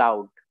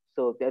cloud.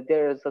 So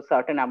there is a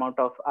certain amount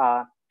of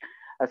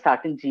a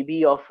certain GB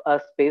of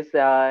space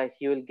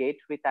you will get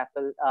with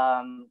Apple.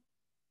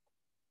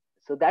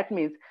 So that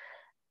means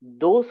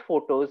those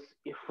photos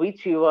which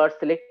you are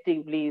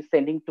selectively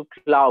sending to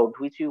cloud,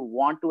 which you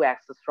want to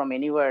access from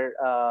anywhere,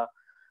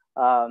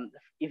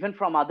 even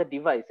from other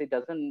device, it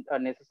doesn't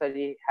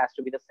necessarily has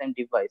to be the same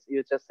device.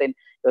 You're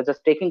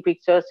just taking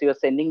pictures,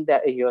 you're sending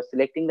that, you're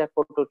selecting that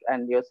photo,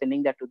 and you're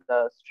sending that to the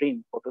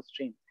photo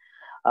stream.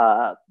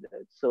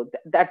 So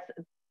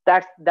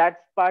that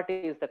part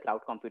is the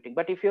cloud computing.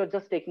 But if you're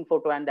just taking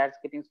photo and that's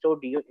getting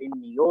stored in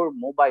your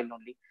mobile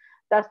only,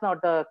 that's not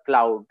the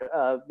cloud,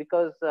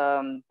 because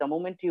the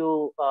moment you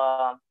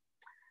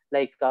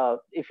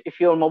if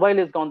your mobile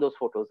is gone, those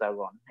photos are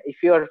gone. If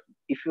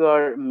you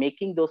are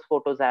making those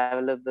photos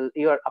available,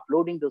 you are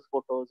uploading those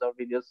photos or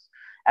videos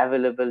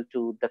available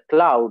to the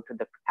cloud,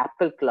 the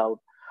Apple cloud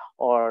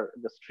or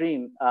the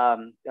stream,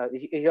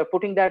 you're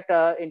putting that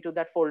into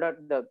that folder,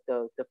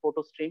 the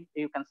photo stream.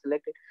 You can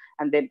select it,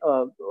 and then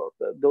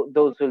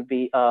those will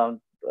be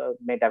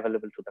made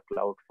available to the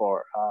cloud for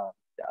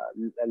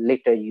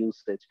later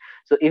usage.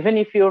 So even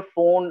if your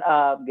phone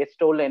gets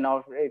stolen,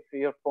 or if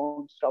your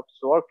phone stops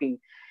working,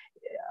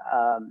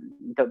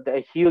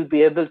 you'll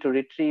be able to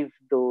retrieve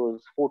those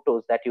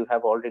photos that you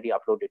have already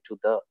uploaded to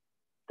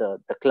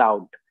the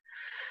cloud,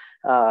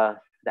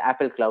 the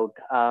Apple cloud.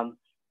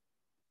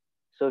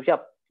 So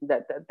yeah,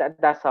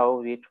 that's how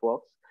it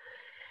works.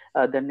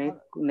 The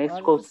next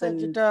question,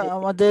 যেটা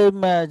আমাদের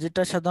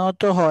যেটা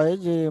সাধারণত হয়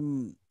যে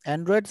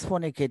Android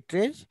ফোনের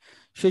ক্ষেত্রে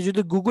সে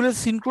যদি গুগলে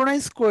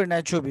সিনক্রোনাইজ করে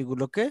নেয়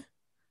ছবিগুলোকে,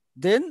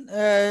 দেন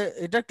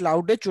এটা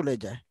ক্লাউডে চলে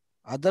যায়,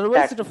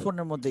 আদারওয়াইজ এটা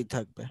ফোনের মধ্যেই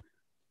থাকবে।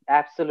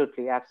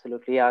 Absolutely,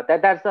 yeah,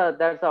 that's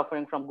the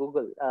offering from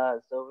Google.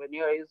 So when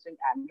you are using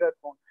Android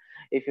phone,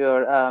 if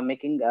you're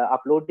making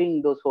uploading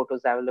those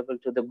photos available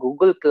to the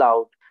Google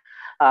cloud,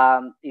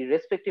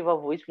 irrespective of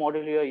which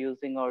model you are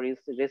using, or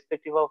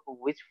irrespective of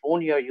which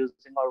phone you are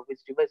using or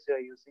which device you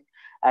are using,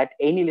 at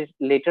any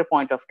later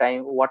point of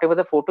time, whatever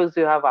the photos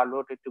you have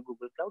uploaded to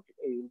Google cloud,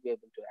 you will be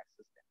able to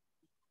access them.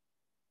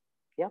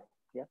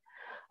 Yeah.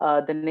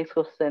 The next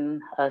question,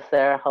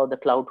 sir, how the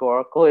cloud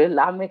work? Well,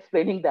 I'm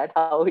explaining that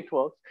how it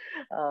works.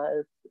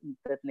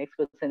 The next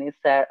question is,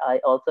 sir, I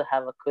also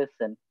have a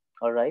question.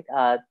 All right,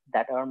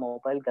 that our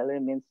mobile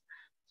gallery means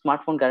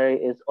smartphone gallery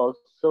is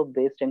also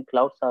based in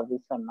cloud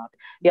service or not?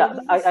 Yeah,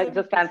 I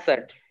just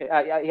answered.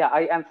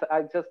 I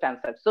just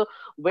answered. So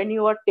when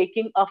you are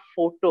taking a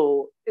photo,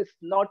 it's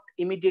not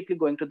immediately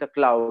going to the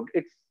cloud.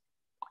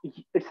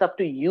 It's up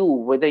to you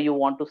whether you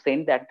want to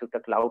send that to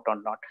the cloud or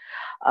not.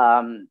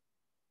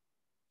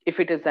 If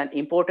it is an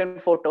important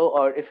photo,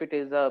 or if it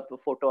is a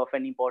photo of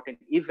an important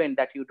event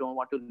that you don't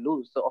want to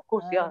lose, so of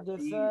course,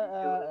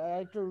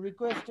 একটা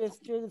request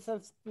এসছে sir,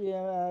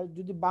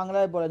 যদি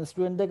বাংলায় বলেন,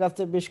 স্টুডেন্টদের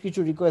কাছে বেশ কিছু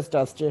request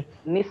আসছে।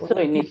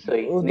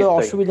 নিশ্চয়ই ওদের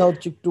অসুবিধা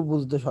হচ্ছে একটু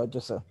বুঝতে হয়তো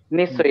স্যার।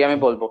 নিশ্চয়ই আমি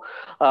বলবো,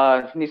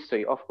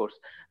 নিশ্চয়ই, অফকোর্স।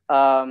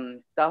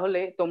 তাহলে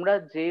তোমরা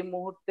যে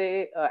মুহূর্তে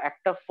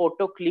একটা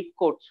ফটো ক্লিক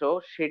করছো,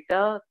 সেটা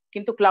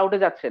কিন্তু ক্লাউডে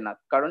যাচ্ছে না,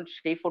 কারণ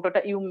সেই ফটোটা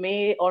you may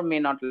or may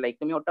not like,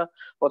 তুমি ওটা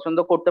পছন্দ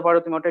করতে পারো,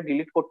 তুমি ওটা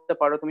ডিলিট করতে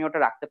পারো, তুমি ওটা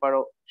রাখতে পারো,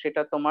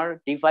 সেটা তোমার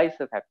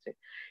ডিভাইসে থাকছে।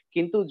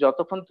 কিন্তু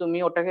যতক্ষণ তুমি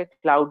ওটাকে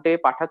ক্লাউডে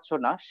পাঠাচ্ছ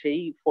না,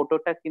 সেই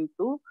ফটোটা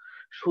কিন্তু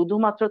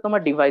শুধুমাত্র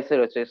তোমার ডিভাইসে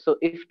রয়েছে। সো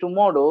ইফ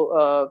টুমরো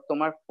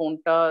তোমার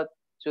ফোনটা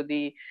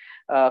যদি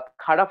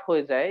খারাপ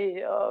হয়ে যায়,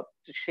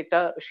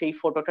 সেই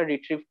ফটোটা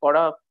রিট্রিভ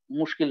করা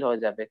মুশকিল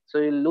হয়ে যাবে। So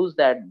you loose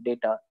that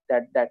data,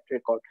 that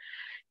record.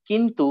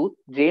 কিন্তু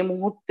যে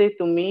মুহূর্তে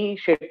তুমি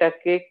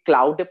সেটাকে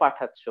ক্লাউডে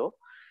পাঠাচ্ছ,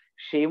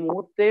 সেই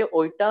মুহূর্তে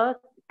ওইটা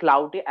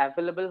ক্লাউডে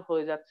অ্যাভেলেবল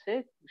হয়ে যাচ্ছে।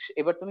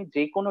 এবার তুমি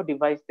যে কোনো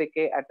ডিভাইস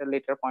থেকে at a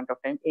letter point of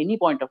time, any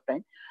point of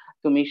time,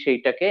 তুমি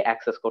সেইটাকে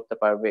অ্যাক্সেস করতে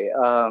পারবে।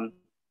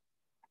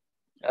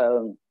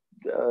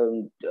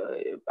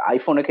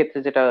 আইফোনের ক্ষেত্রে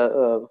যেটা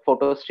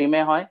ফটো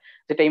স্ট্রিমে হয়,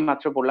 যেটা এই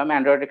মাত্র বললাম,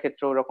 অ্যান্ড্রয়েডের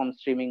ক্ষেত্রে ওরকম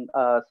স্ট্রিমিং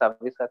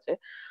সার্ভিস আছে।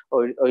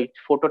 ওই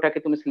ফটোটাকে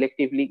তুমি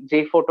সিলেক্টিভলি, যে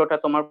ফটোটা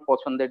তোমার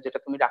পছন্দের, যেটা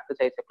তুমি রাখতে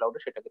চাইছো ক্লাউডে,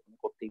 সেটাকে তুমি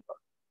করতেই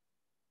পারো।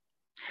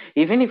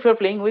 Even if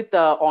you're playing with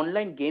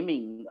online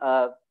gaming,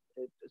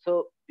 so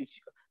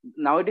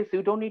nowadays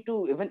you don't need to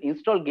even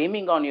install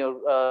gaming on your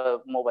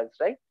mobiles,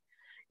 right?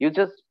 You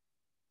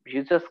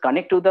just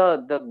connect to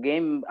the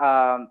game,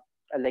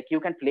 like you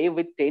can play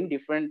with 10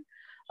 different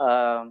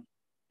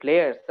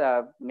players,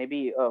 maybe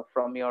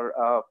from your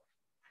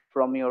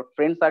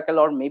friend circle,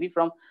 or maybe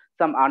from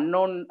some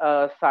unknown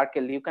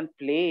circle. You can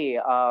play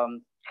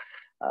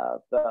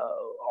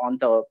on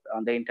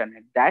the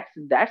internet.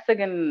 That's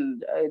again,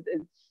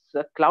 it's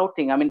a cloud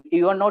thing. I mean,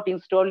 you are not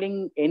installing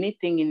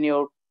anything in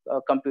your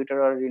computer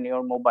or in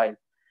your mobile,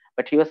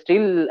 but you are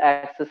still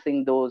accessing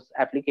those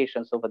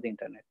applications over the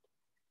internet,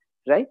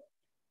 right?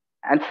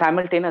 And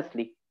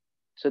simultaneously.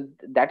 So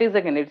that is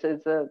again, it's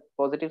a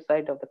positive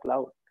side of the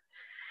cloud.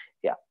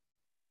 Yeah.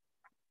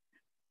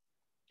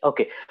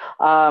 Okay.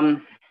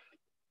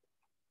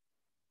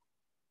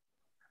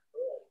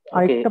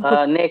 Okay.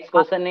 Next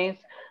question is,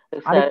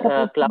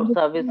 cloud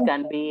service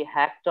can be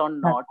hacked or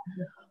not?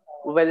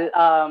 Well,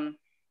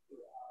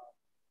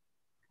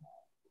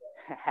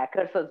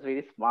 hackers are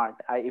very smart.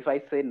 If I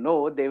say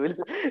no, they will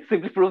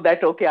simply prove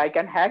that, okay, I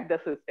can hack the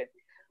system.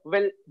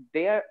 Well,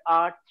 there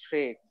are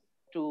threats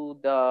to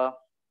the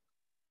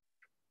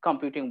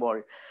computing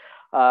world.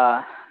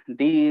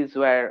 These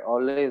were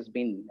always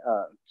been,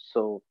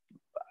 so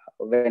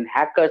when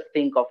hackers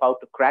think of how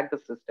to crack the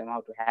system,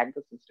 how to hack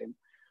the system,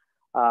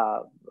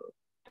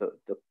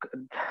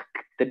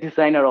 the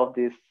designer of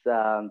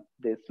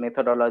this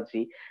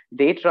methodology,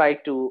 they try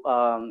to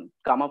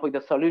come up with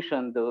a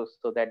solution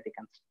so that they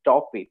can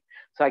stop it.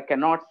 So I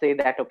cannot say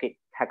that, okay,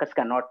 hackers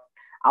cannot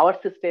our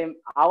system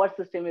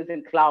is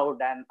in cloud,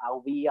 and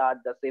we are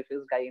the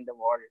safest guy in the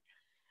world.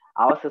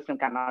 Our system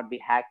cannot be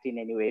hacked in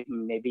any way.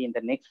 Maybe in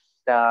the next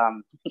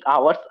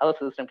our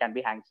system can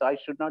be hacked. So I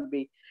should not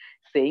be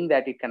saying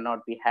that it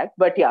cannot be hacked.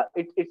 But yeah,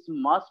 it's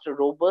most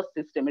robust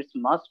system. It's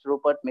most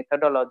robust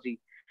methodology.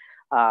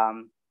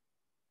 Um,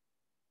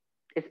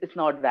 it's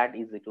not that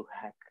easy to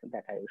hack.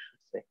 That I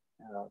should say.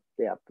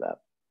 Yeah,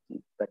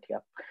 but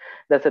yeah,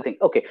 that's the thing.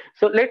 Okay,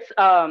 so let's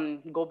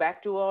go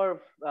back to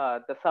our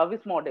the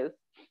service models.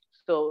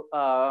 So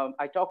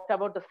I talked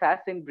about the SaaS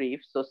in brief.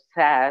 So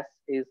SaaS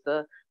is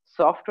the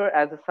software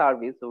as a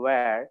service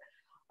where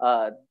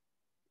uh,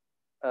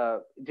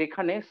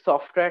 যেখানে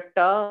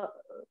সফটওয়্যারটা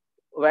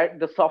where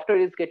the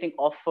software is getting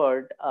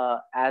offered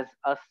as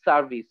a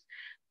service.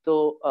 তো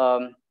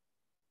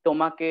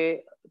তোমাকে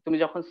তুমি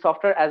যখন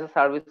software as a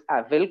service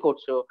avail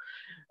করছো,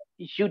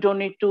 you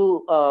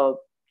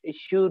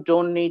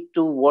don't need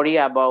to worry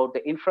about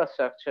the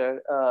infrastructure.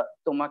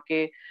 তোমাকে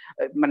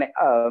মানে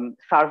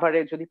সার্ভারে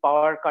যদি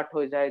পাওয়ার কাট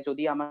হয়ে যায়,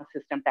 যদি আমার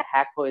সিস্টেমটা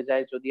হ্যাক হয়ে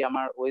যায়, যদি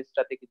আমার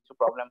ওএসটাতে কিছু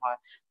প্রবলেম হয়,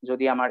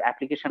 যদি আমার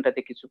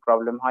অ্যাপ্লিকেশনটাতে কিছু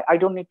প্রবলেম হয়, I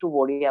don't need to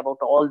worry about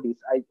all this.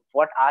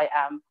 What I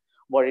am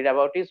worried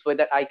about is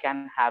whether I can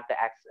have the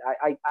access,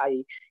 I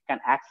can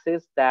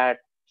access that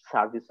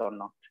service or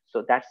not. So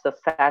that's the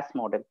SaaS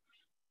model,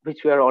 which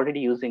we are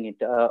already using it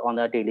on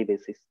a daily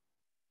basis.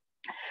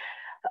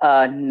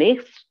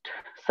 Next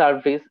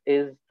service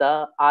is the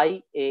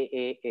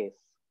IaaS.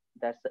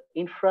 That's the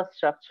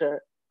infrastructure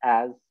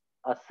as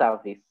a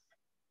service.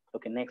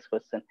 Okay, next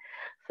question.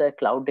 So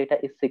cloud data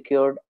is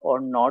secured or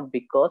not?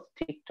 Because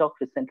TikTok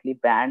recently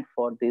banned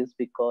for this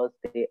because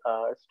they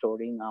are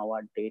storing our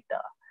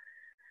data.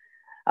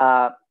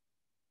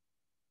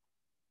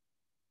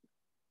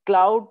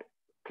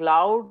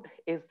 Cloud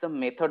is the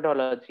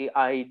methodology.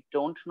 I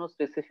don't know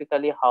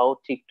specifically how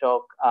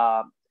TikTok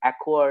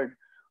acquired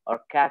or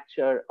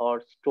capture or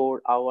store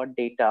our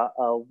data,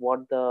 what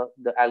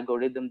the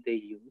algorithm they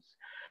use.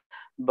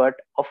 But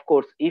of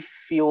course, if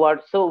you are,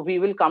 so we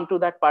will come to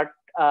that part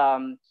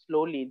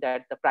slowly,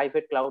 that the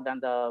private cloud and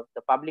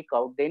the public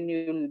cloud, then you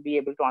will be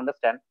able to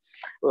understand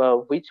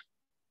which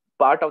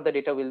part of the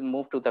data will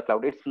move to the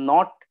cloud. It's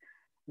not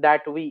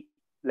that we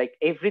like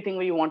everything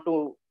we want to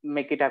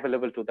make it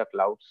available to the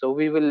cloud. So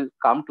we will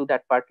come to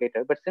that part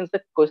later. But since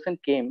the question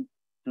came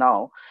now,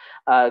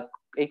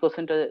 এই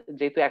কোশ্চেনটা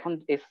যেহেতু এখন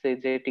এসছে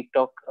যে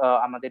TikTok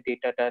আমাদের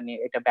ডেটাটা নিয়ে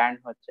এটা ban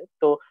হচ্ছে,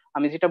 তো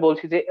আমি যেটা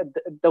বলছি যে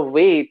the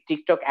way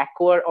TikTok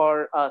acquire or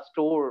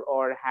store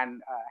or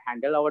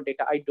handle our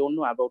data, I don't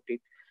know about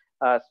it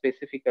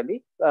specifically.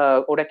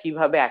 ওরা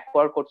কিভাবে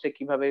acquire করছে,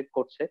 কিভাবে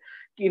করছে,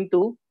 কিন্তু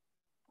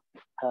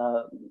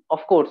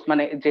of course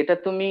মানে যেটা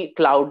তুমি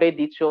ক্লাউডে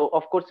দিচ্ছ,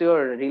 of course you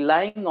are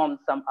relying on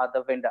some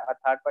other vendor, a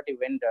third party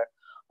vendor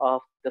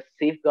of the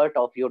safeguard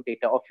of your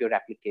data of your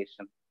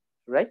application,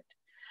 right?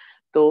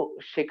 তো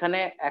সেখানে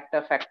একটা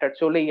ফ্যাক্টর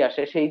চলেই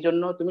আসে। সেই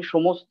জন্য তুমি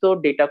সমস্ত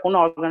ডেটা, কোনো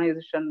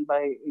অর্গানাইজেশন বা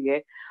ইয়ে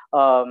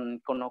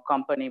কোনো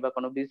কোম্পানি বা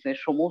কোনো বিজনেস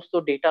সমস্ত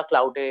ডেটা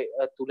ক্লাউডে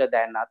তুলে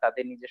দেয় না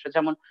তাদের নিজস্ব।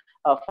 যেমন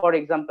ফর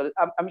এক্সাম্পল,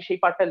 আমি সেই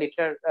পার্টটা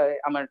লেটার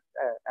আমার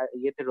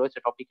ইয়েতে রয়েছে,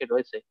 টপিকে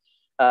রয়েছে।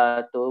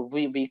 তো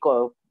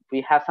we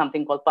have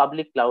something called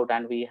public cloud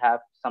and we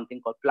have something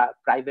called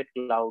private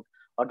cloud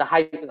or the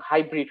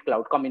hybrid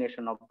cloud,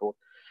 combination of both.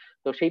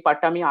 তো সেই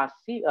পার্টটা আমি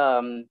আসছি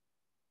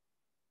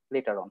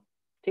লেটার অন,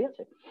 ঠিক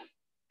আছে?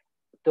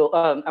 তো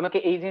আমাকে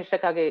এই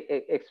জিনিসটাকে আগে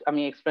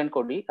আমি এক্সপ্লেন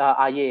করি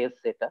IaaS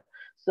যেটা।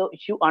 So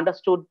you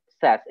understood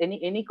SaaS.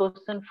 Any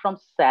question from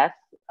SaaS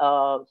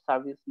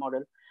service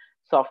model,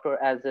 software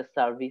as a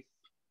service?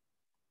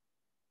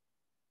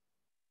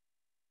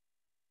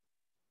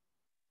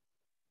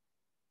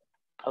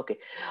 Okay,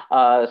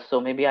 so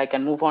maybe I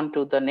can move on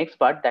to the next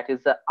part, that is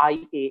the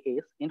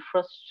IaaS,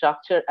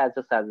 infrastructure as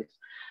a service.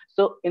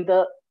 So in the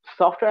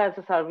software as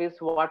a service,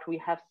 what we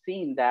have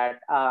seen that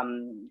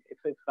if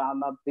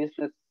I'm a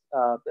business,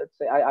 let's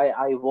say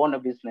I own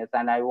a business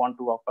and I want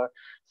to offer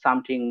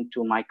something to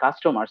my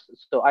customers.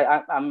 So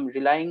I'm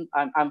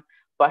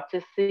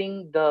purchasing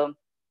the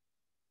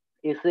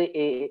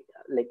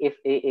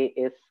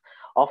SaaS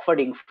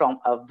offering from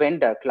a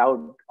vendor,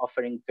 cloud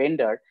offering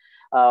vendor,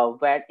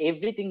 where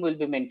everything will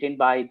be maintained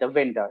by the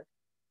vendor.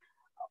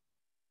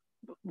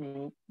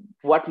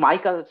 What my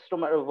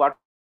customer, what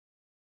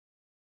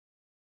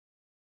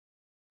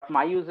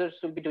my users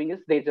will be doing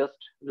is they just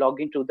log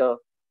into the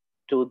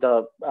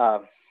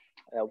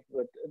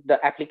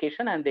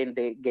application and then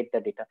they get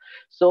the data.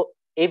 So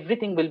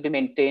everything will be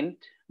maintained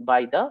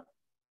by the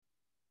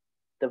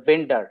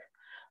vendor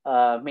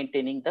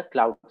maintaining the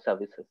cloud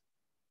services.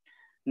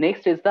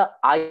 Next is the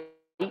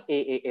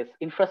IaaS,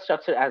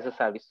 infrastructure as a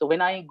service. So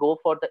when I go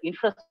for the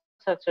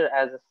infrastructure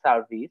as a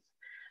service,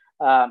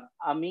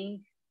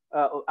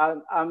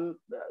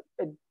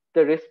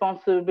 the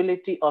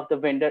responsibility of the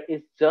vendor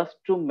is just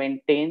to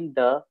maintain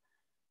the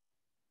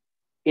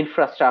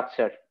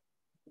infrastructure.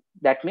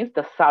 That means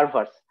the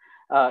servers.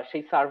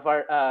 সেই server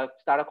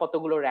তারা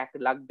কতগুলো rack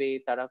লাগবে,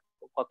 তারা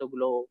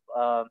কতগুলো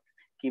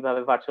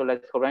কিভাবে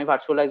virtualise করবে, আমি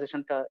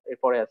ভার্চুয়ালাইজেশনটা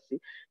এরপরে আসছি,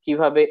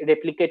 কিভাবে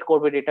রেপ্লিকেট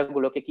করবে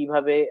ডেটাগুলোকে,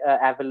 কিভাবে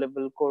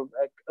অ্যাভেলেবল করবে,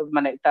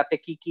 মানে তাতে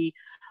কি কি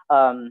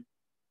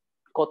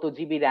কত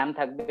জিবি র্যাম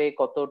থাকবে,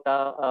 কতটা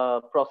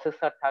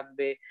প্রসেসর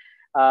থাকবে,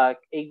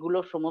 এইগুলো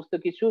সমস্ত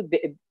কিছু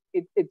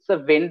it's a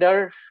vendor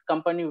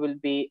company will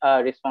be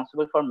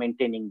responsible for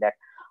maintaining that.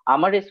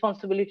 আমার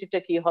রেসপন্সিবিলিটিটা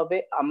কি হবে?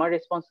 আমার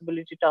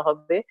রেসপন্সিবিলিটিটা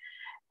হবে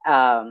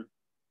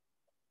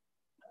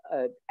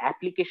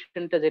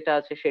অ্যাপ্লিকেশনটা যেটা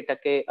আছে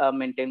সেটাকে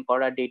মেনটেন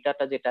করা,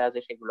 ডেটাটা যেটা আছে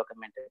সেগুলোকে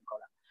মেনটেন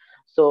করা।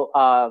 সো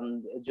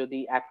যদি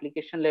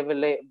অ্যাপ্লিকেশন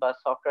লেভেলে বা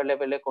সফটওয়্যার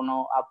লেভেলে কোনো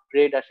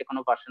আপগ্রেড আসে,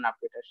 কোনো ভার্সন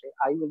আপডেট আসে,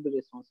 I will be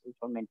responsible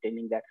for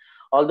maintaining that.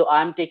 Although I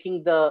am taking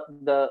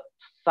the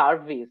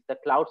service, the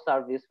cloud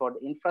service for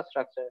the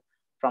infrastructure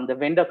from the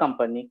vendor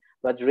company,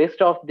 but rest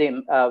of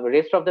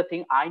the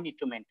thing I need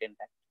to maintain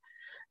that.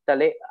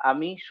 তাহলে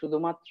আমি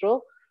শুধুমাত্র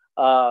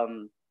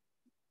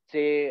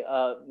যে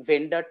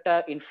ভেন্ডারটা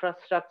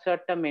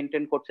ইনফ্রাস্ট্রাকচারটা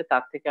maintain করছে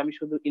তার থেকে আমি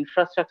শুধু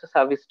infrastructure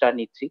সার্ভিসটা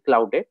নিচ্ছি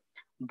ক্লাউডে,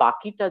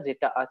 বাকিটা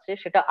যেটা আছে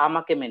সেটা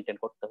আমাকে মেনটেন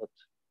করতে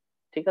হচ্ছে।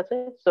 ঠিক আছে,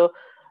 সো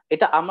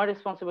এটা আমার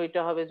রেসপন্সিবিলিটি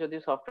হবে যদি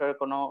সফটওয়্যার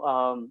কোনো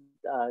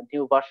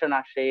নিউ ভার্সন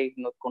আসে,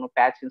 কোনো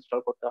প্যাচ ইনস্টল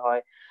করতে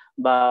হয়,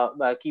 বা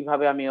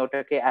কিভাবে আমি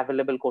ওটাকে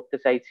অ্যাভেলেবল করতে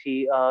চাইছি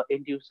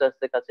এন্ড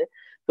ইউজার্সদের কাছে,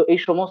 তো এই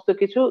সমস্ত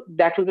কিছু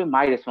that will be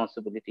my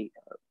responsibility.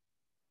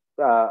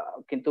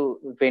 কিন্তু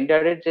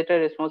ভেন্ডারের যেটা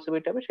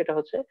রেসপন্সিবিলিটি হবে সেটা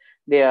হচ্ছে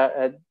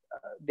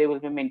they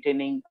will be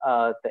maintaining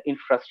the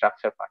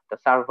infrastructure part, the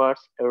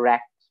servers,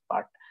 racks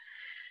part.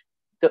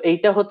 তো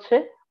এইটা হচ্ছে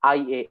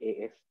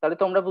IaaS। তাহলে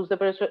তোমরা বুঝতে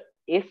পেরেছো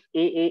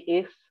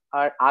SaaS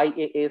আর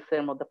IaaS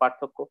এর মধ্যে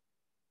পার্থক্য।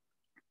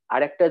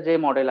 আরেকটা যে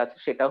মডেল আছে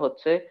সেটা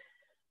হচ্ছে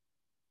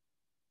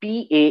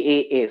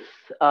PaaS,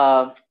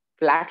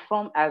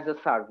 platform as a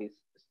service.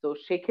 তো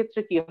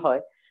সেক্ষেত্রে কি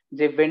হয়,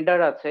 যে ভেন্ডার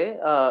আছে,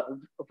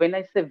 when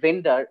I say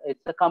vendor,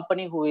 it's a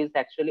company who is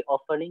actually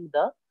offering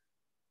the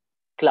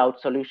cloud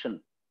solution.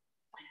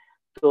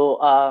 তো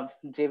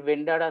যে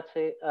ভেন্ডার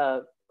আছে,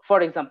 for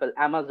example,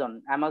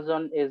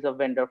 Amazon is a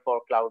vendor for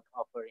cloud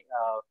offering,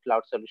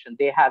 cloud solution.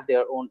 They have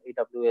their own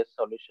AWS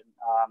solution.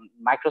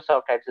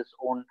 Microsoft has its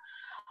own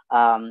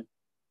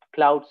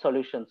cloud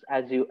solutions,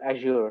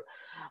 Azure.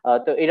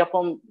 তো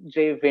এরকম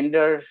যে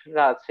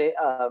ভেন্ডাররা আছে,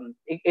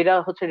 এরা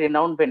হচ্ছে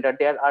renowned vendor.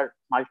 There R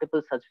multiple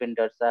such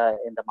vendors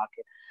in the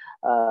market.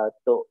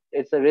 তো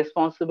it's a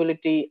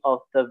responsibility of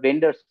the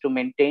vendors to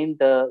maintain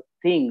the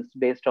things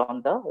based on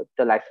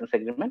the license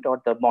agreement or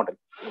the model.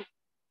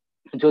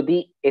 যদি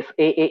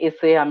SaaS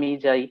এ আমি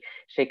যাই,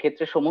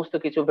 সেক্ষেত্রে সমস্ত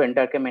কিছু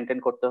ভেন্ডারকে মেনটেন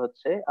করতে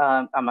হচ্ছে,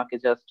 আমাকে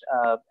জাস্ট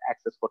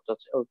অ্যাক্সেস করতে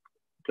হচ্ছে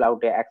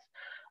ক্লাউডে,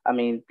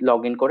 আমি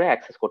লগ ইন করে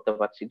অ্যাক্সেস করতে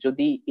পারছি।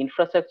 যদি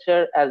ইনফ্রাস্ট্রাকচার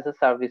অ্যাজ এ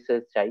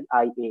সার্ভিসেস চাই,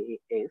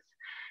 IaaS,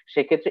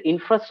 সেক্ষেত্রে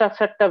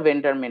ইনফ্রাস্ট্রাকচারটা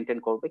ভেন্ডার মেনটেন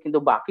করবে, কিন্তু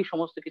বাকি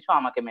সমস্ত কিছু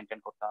আমাকে মেনটেন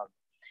করতে হবে।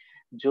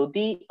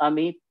 যদি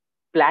আমি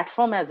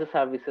প্ল্যাটফর্ম অ্যাজ এ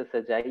সার্ভিসেস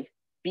এ যাই,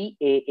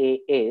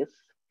 PaaS,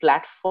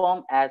 platform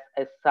as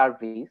a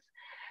service,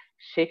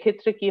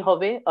 সেক্ষেত্রে কি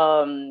হবে,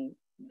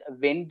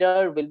 vendor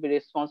will be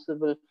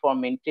responsible for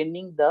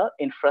maintaining the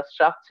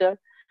infrastructure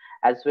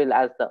as well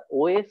as the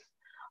OS.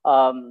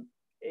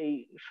 এই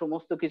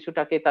সমস্ত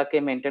কিছুটাকে তাকে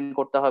মেনটেন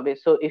করতে হবে।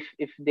 So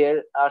if there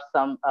are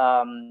some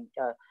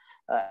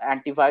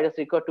antivirus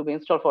required to be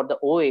installed for the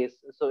OS,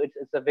 so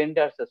it's a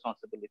vendor's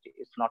responsibility,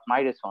 it's not my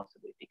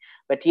responsibility.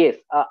 But yes,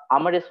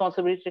 আমার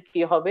responsibility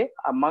কি হবে,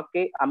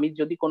 আমি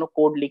যদি কোনো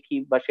কোড লিখি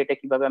বা সেটা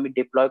কিভাবে আমি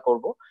ডিপ্লয়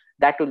করব,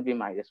 that will be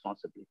my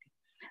responsibility.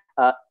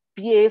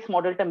 PaaS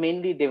মডেলটা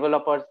মেইনলি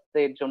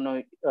ডেভেলপারদের জন্য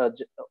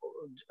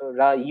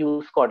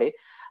ইউজ করে।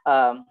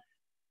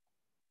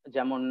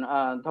 যেমন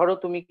ধরো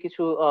তুমি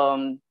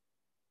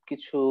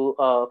কিছু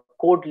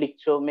কোড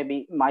লিখছো, maybe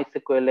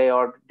MySQL a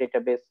or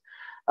database,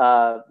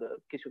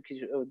 কিছু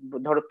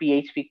ধরো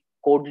PHP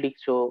কোড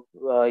লিখছো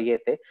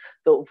ইয়েতে।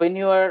 তো when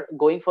you are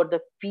going for the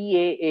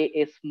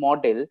PaaS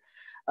model,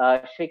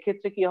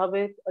 সেক্ষেত্রে কি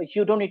হবে,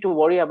 you don't need to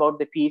worry about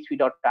the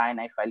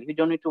php.ini file, you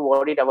don't need to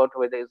worry about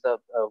whether it's a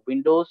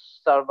Windows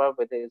server,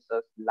 whether it's a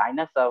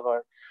Linux server.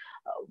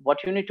 What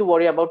you need to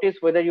worry about is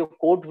whether your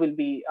code will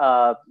be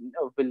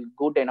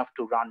good enough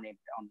to run it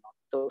or not.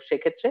 তো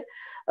সেক্ষেত্রে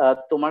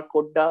তোমার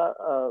কোডটা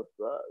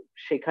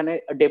সেখানে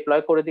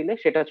deploy করে দিলে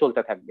সেটা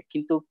চলতে থাকবে,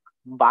 কিন্তু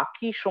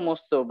বাকি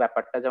সমস্ত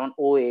ব্যাপারটা যেমন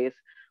OS,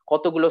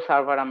 কতগুলো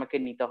সার্ভার আমাকে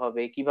নিতে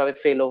হবে, কিভাবে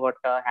ফেল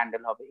ওভারটা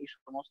হ্যান্ডেল হবে, এই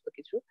সমস্ত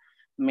কিছু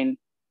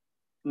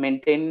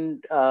মেনটেন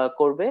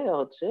করবে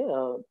হচ্ছে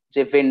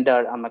যে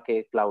ভেন্ডার আমাকে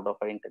ক্লাউড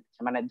অফারিংটা দিচ্ছে,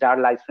 মানে যার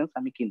লাইসেন্স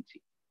আমি কিনছি।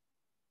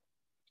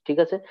 ঠিক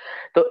আছে,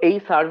 তো এই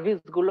সার্ভিস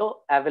গুলো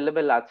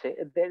অ্যাভেলেবেল আছে।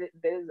 there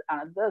is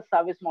another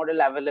service model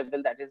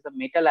available, that is the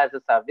metal as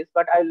a service,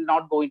 but I will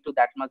not go into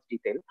that much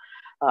detail.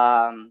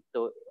 তো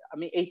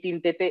আমি এই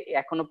তিনটেতে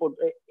এখনো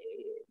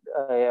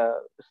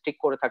স্টিক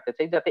করে থাকতে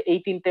চাই, যাতে এই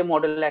তিনটে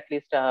মডেল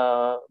অ্যাটলিস্ট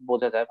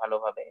বোঝা যায়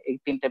ভালোভাবে, এই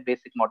তিনটে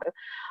basic model.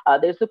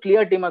 there is a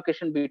clear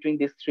demarcation between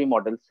these three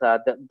models.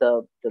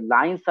 The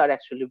lines are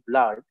actually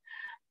blurred.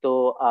 তো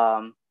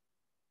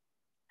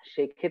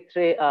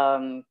সেক্ষেত্রে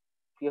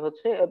কি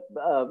হচ্ছে,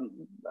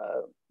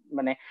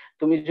 মানে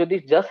তুমি যদি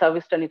জাস্ট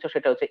সার্ভিসটা নিচ্ছ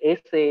সেটা হচ্ছে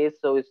SAS,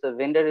 so it's the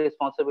vendor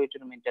responsibility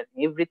to maintain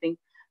everything.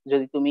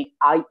 যদি তুমি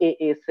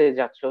IaaS এ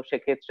যাচ্ছ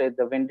সেক্ষেত্রে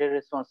the vendor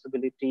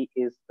responsibility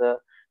is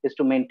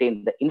to maintain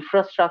the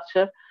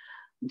infrastructure,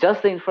 just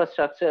the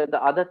infrastructure,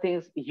 the other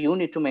things you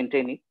need to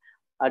maintain it.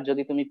 আর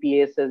যদি তুমি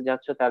PSS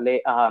যাচ্ছ তাহলে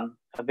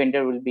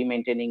vendor will be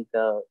maintaining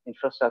the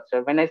infrastructure.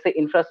 When I say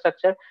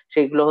infrastructure,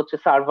 সেগুলো হচ্ছে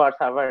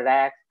server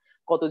rack,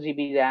 কত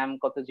GB RAM,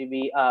 কত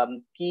GB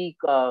কি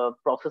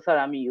processor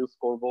আমি ইউজ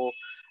করব,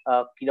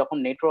 কিরকম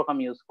নেটওয়ার্ক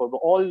আমি ইউজ করব,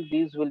 all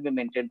these will be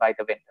maintained by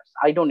the vendors.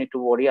 I don't need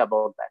to worry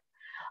about that.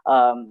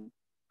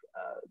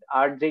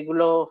 আর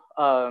যেগুলো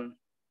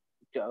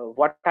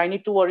what I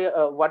need to worry,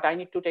 what I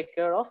need to take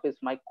care of is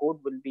my code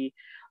will be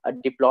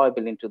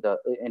deployable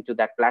into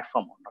that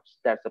platform or not.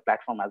 That's a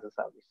platform as a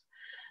service.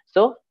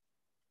 So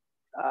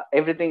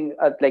everything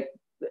like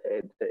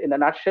in a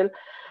nutshell,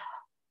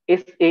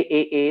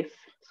 SaaS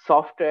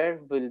software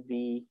will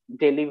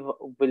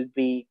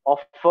be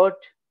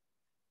offered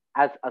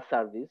as a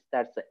service.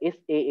 That's the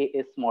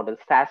SaaS model,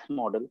 SaaS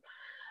model.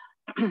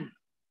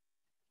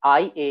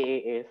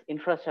 IaaS,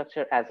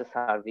 infrastructure as a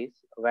service,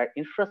 where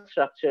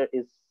infrastructure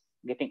is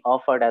getting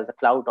offered as a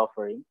cloud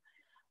offering.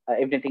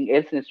 Everything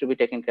else needs to be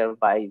taken care of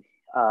by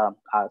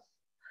us.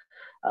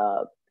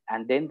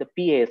 And then the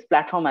PaaS,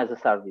 platform as a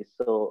service.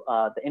 So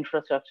the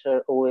infrastructure,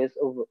 OS,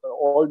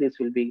 all this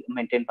will be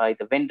maintained by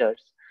the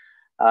vendors,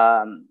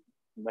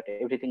 but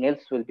everything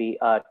else will be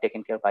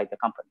taken care of by the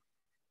company.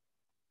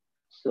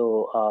 So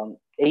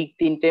এই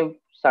তিনটে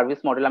service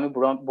model আমি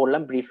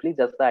বললাম briefly,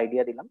 just the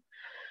idea দিলাম।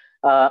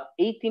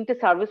 এই তিনটে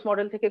service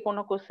model থেকে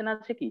কোনো question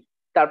আছে কি?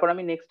 তারপর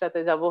আমি নেক্সটটাতে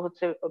যাব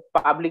হচ্ছে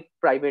পাবলিক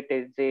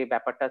প্রাইভেটের যে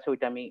ব্যাপারটা আছে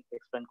ওইটা আমি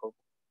এক্সপ্লেন করব।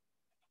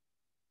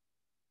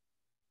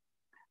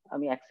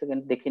 আমি এক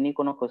সেকেন্ড দেখে নিই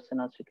কোনো কোশ্চেন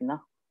আছে কিনা।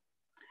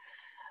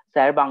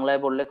 স্যার বাংলায়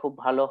বললে খুব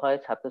ভালো হয়,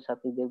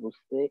 ছাত্রছাত্রীদের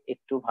বুঝতে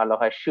একটু ভালো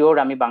হয়। শিওর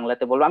আমি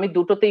বাংলাতে বলবো, আমি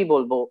দুটোতেই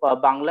বলবো,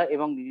 বাংলা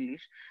এবং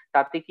ইংলিশ।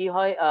 তাতে কি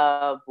হয়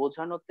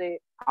বোঝানোতে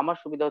আমার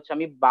সুবিধা হচ্ছে,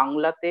 আমি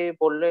বাংলাতে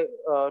বললে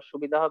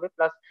সুবিধা হবে,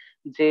 প্লাস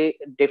যে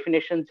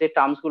ডেফিনেশন যে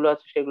টার্মস গুলো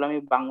আছে সেগুলো আমি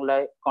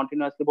বাংলায়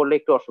কন্টিনিউয়াসলি বললে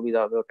একটু অসুবিধা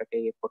হবে ওটাকে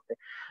ইয়ে করতে।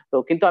 তো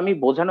কিন্তু আমি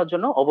বোঝানোর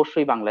জন্য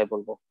অবশ্যই বাংলায়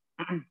বলবো।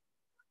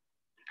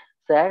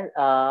 Sir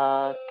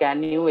can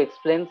you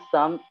explain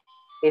some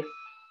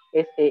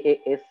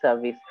SaaS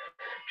service?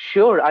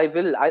 Sure, I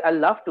will. I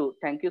love to.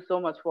 Thank you so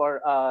much for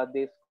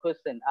this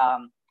question.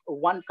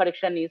 One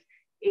correction is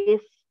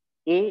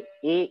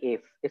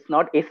SaaS. It's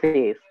not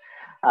SAS.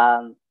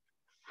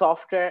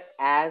 Software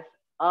as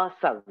a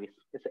service.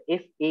 It's a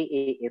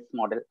SaaS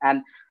model. And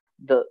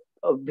the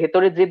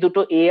ভেতরে যে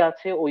দুটো A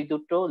আছে ওই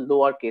দুটো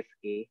lower case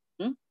A,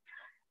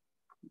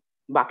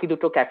 বাকি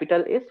দুটো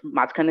capital S,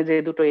 মাঝখানে যে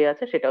দুটো A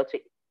আছে সেটা হচ্ছে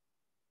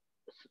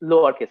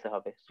লোয়ার কেসে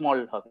হবে, স্মল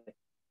হবে,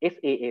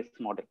 SaaS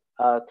model.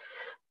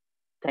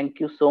 Thank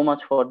you so much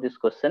for this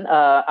question.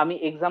 আমি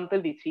এক্সাম্পল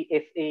দিচ্ছি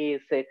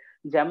SaaS এর।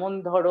 যেমন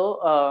ধরো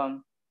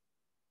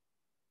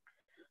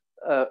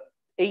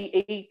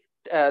এই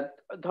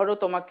ধরো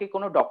তোমাকে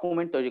কোনো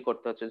ডকুমেন্ট তৈরি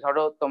করতে হচ্ছে,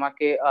 ধরো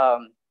তোমাকে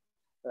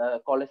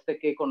কলেজ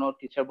থেকে কোনো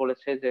টিচার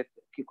বলেছে যে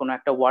কি কোনো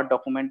একটা ওয়ার্ড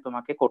ডকুমেন্ট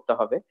তোমাকে করতে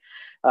হবে,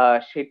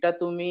 সেটা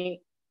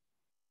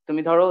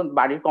তুমি ধরো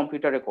বাড়ির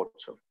কম্পিউটারে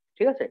করছো,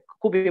 ঠিক আছে,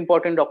 খুব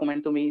ইম্পর্টেন্ট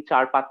ডকুমেন্ট, তুমি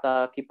 4 পাতা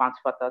কি 5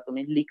 পাতা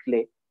তুমি লিখলে,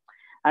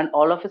 and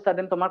all of a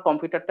sudden তোমার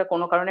কম্পিউটারটা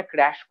কোনো কারণে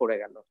ক্র্যাশ করে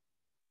গেল,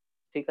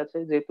 ঠিক আছে,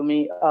 যে তুমি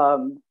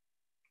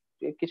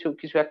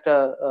কিছু একটা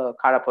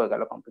খারাপ হয়ে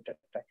গেল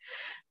কম্পিউটারটায়।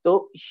 So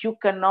you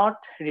cannot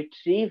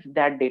retrieve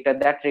that data,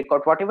 that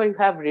record, whatever you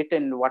have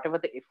written, whatever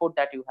the effort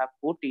that you have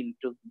put in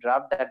to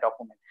draft that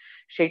document,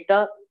 সেটা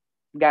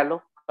গেল,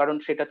 কারণ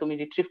সেটা তুমি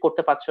রিট্রিভ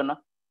করতে পারছো না।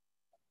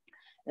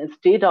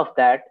 Instead of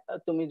that,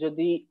 তুমি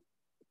যদি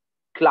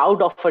ক্লাউড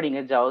অফারিং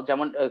এ যাও,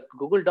 যেমন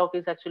Google doc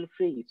is actually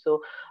free, so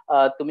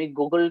তুমি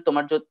গুগল,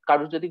 তোমার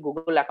কারোর যদি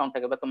গুগল অ্যাকাউন্ট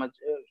থাকে বা তোমার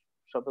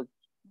সব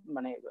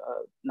মানে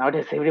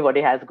nowadays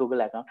everybody has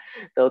Google account,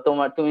 তো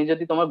তুমি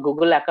যদি তোমার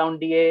গুগল অ্যাকাউন্ট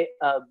দিয়ে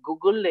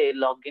গুগলে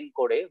লগ ইন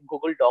করে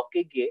গুগল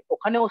ডকে গিয়ে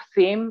ওখানেও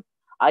সেম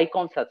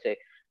আইকনস আছে,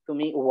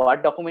 তুমি ওয়ার্ড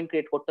ডকুমেন্ট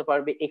ক্রিয়েট করতে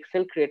পারবে,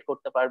 এক্সেল ক্রিয়েট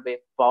করতে পারবে,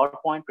 পাওয়ার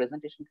পয়েন্ট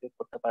প্রেজেন্টেশন ক্রিয়েট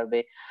করতে পারবে,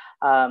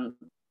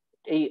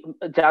 এই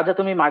যা যা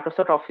তুমি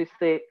মাইক্রোসফট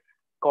অফিসে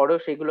করো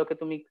সেগুলোকে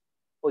তুমি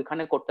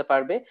ওইখানে করতে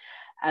পারবে,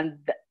 and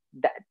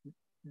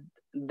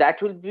that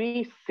will be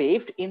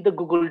saved in the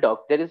Google Doc.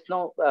 There is no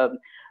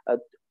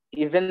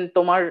even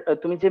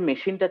তুমি যে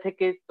মেশিনটা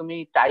থেকে তুমি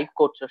টাইপ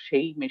করছো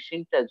সেই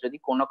মেশিনটা যদি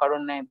কোনো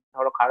কারণে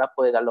ধরো খারাপ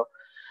হয়ে গেল,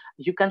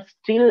 you can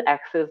still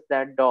access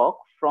that doc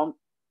from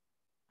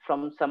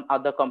some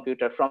other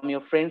computer, from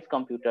your friend's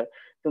computer.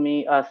 তুমি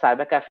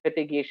সাইবার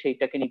ক্যাফেতে গিয়ে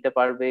সেইটাকে নিতে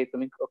পারবে,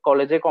 তুমি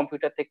কলেজের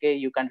কম্পিউটার থেকে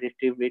you can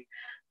retrieve it,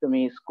 তুমি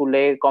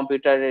স্কুলে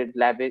কম্পিউটারের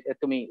ল্যাবে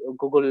তুমি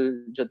গুগল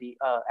যদি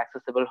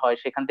অ্যাক্সেসিবল হয়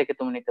সেখান থেকে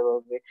তুমি নিতে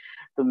পারবে,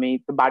 তুমি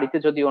বাড়িতে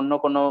যদি অন্য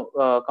কোনো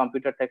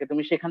কম্পিউটার থাকে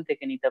তুমি সেখান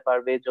থেকে নিতে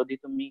পারবে, যদি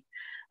তুমি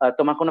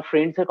তোমার কোনো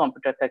ফ্রেন্ডস এর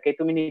কম্পিউটার থাকে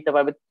তুমি নিতে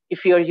পারবে। If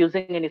you are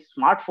using any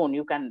smartphone,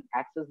 you can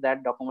access that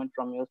document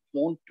from your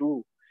phone too.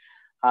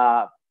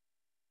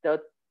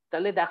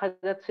 তাহলে দেখা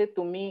যাচ্ছে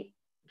তুমি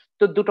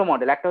তো দুটো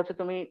মডেল, একটা হচ্ছে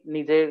তুমি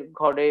নিজের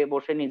ঘরে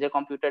বসে নিজের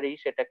কম্পিউটারেই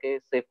সেটাকে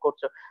সেভ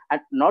করছো,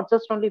 and not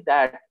just only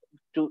that,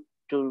 two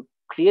to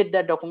create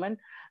that document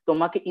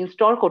তোমাকে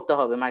ইনস্টল করতে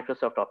হবে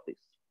Microsoft office.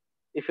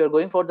 If you are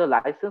going for the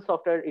licence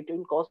software, it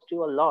will cost you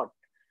আ লট।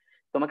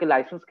 তোমাকে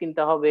লাইসেন্স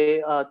কিনতে হবে,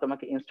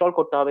 তোমাকে ইনস্টল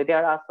করতে হবে।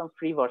 দেয়ার আর সাম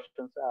free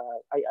versions,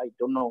 I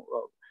don't know,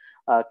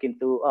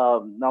 কিন্তু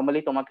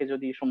নর্মালি তোমাকে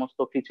যদি সমস্ত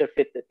ফিচার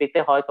পেতে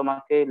হয়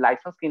তোমাকে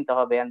লাইসেন্স কিনতে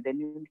হবে, and then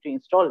you need to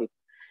install it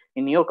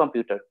in your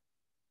computer.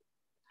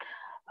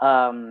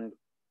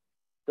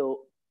 তো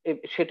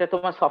সেটা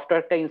তোমার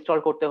সফটওয়্যারটা ইনস্টল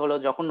করতে হলো,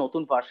 যখন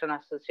নতুন ভার্সন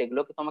আসছে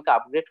সেগুলোকে তোমাকে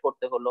আপগ্রেড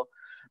করতে হলো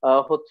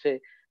হচ্ছে,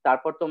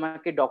 তারপর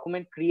তোমাকে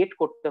ডকুমেন্ট ক্রিয়েট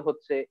করতে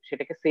হচ্ছে,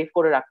 সেটাকে সেভ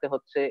করে রাখতে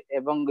হচ্ছে,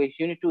 এবং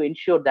you need to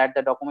ensure that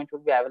the document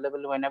will be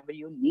available whenever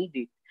you need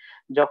it।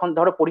 যখন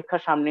ধরো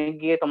পরীক্ষার সামনে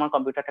গিয়ে তোমার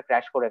কম্পিউটারটা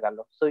ক্র্যাশ করে গেল,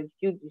 so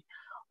you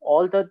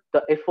all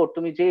the effort,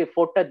 তুমি যে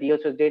এফোর্টটা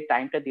দিয়েছো, যে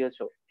টাইমটা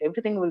দিয়েছো,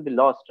 everything will be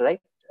lost,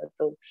 right?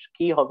 তো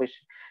কি হবে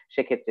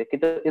সেক্ষেত্রে?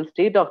 কিন্তু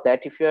instead of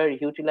that, if you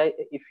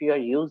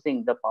are using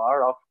the power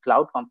of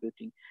cloud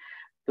computing,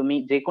 তুমি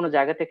যে কোনো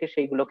জায়গা থেকে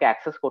সেইগুলোকে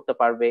অ্যাক্সেস করতে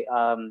পারবে,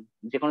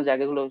 যে কোনো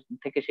জায়গাগুলো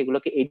থেকে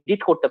সেগুলোকে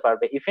এডিট করতে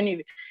পারবে। ইভেন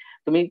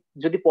তুমি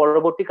যদি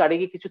পরবর্তীকালে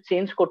গিয়ে কিছু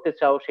চেঞ্জ করতে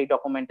চাও সেই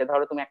ডকুমেন্টে,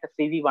 ধরো তুমি একটা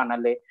সিভি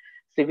বানালে,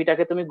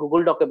 সিভিটাকে তুমি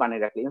গুগল ডকে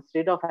বানিয়ে রাখলে,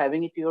 instead of having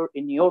it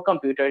in your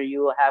computer,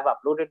 you have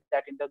uploaded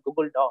that in the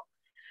Google doc.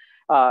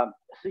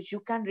 So you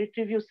can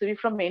retrieve your CV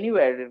from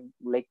anywhere,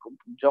 like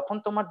যখন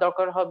তোমার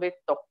দরকার হবে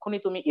তখনই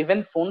তুমি ইভেন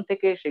ফোন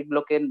থেকে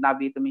সেগুলোকে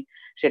নামিয়ে তুমি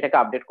সেটাকে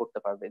আপডেট করতে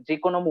পারবে, যে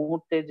কোনো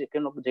মুহূর্তে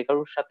যে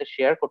কারোর সাথে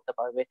শেয়ার করতে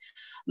পারবে,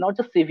 not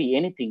just CV,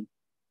 anything,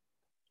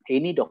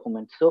 any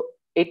document. So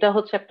এটা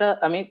হচ্ছে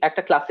আমি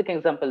একটা ক্লাসিক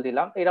এক্সাম্পল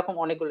দিলাম, এরকম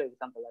অনেকগুলো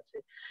এক্সাম্পল আছে।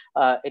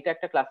 এটা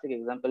একটা ক্লাসিক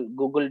এক্সাম্পল,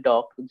 গুগল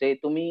ডক, যে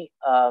তুমি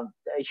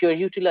you R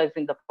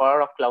utilising the power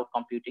of cloud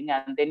computing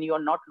and then you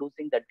are not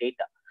losing the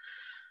data.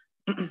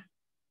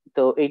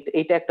 তো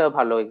এইটা একটা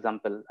ভালো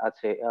এক্সাম্পল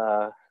আছে।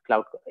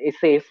 ক্লাউড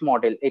এসএএস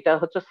মডেল, এটা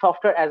হচ্ছে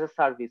সফটওয়্যার অ্যাজ এ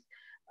সার্ভিস।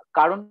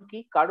 কারণ কি?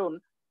 কারণ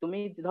তুমি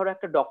ধরো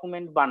একটা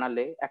ডকুমেন্ট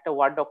বানালে, একটা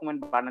ওয়ার্ড ডকুমেন্ট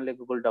বানালে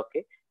Google ডকে,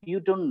 you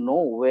don't know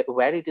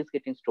wire it is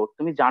getting store,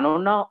 তুমি জানো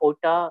না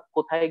ওটা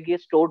কোথায় গিয়ে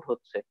স্টোরড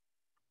হচ্ছে,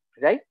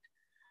 right?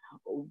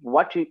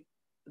 what you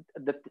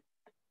the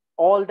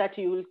all that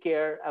you will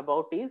care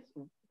about is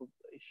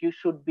you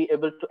should be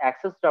able to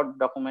access the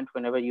document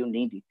whenever you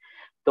need it।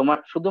 তোমার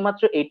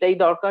শুধুমাত্র এটাই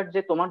দরকার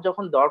যে তোমার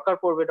যখন দরকার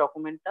পড়বে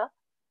ডকুমেন্টটা,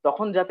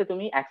 তখন যাতে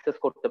তুমি অ্যাক্সেস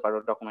করতে পারো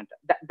ডকুমেন্টটা।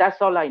 That's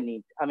all I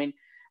need. I mean,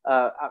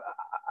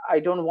 I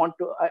don't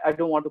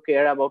want to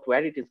care about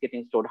where it is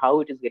getting stored, how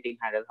it is getting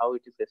handled, how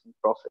it is getting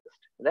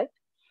processed, right?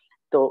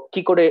 তো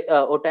কি করে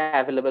ওটা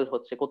অ্যাভেলেবল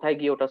হচ্ছে, কোথায়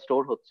গিয়ে ওটা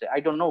স্টোর হচ্ছে, I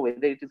don't know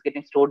whether it is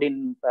getting stored in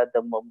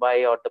the Mumbai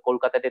or the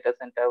Kolkata data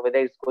center,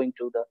 whether it's going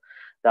to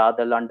the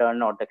other London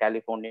or the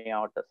California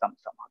or the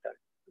some other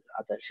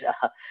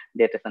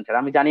data center,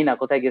 আমি জানি না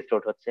কোথায় গিয়ে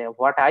store হচ্ছে।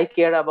 What eye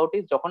care about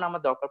is যখন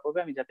আমার দরকার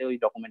পড়বে আমি যাতে ওই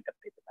ডকুমেন্টটা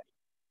পেতে পারি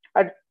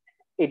আর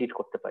এডিট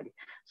করতে পারি।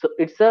 So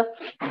it's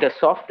the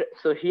software.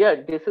 So here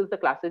this is the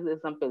classic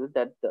example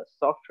that the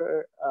software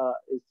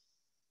is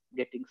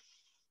getting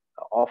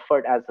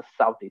offered as a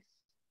service।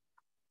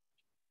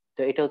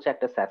 তো এটা হচ্ছে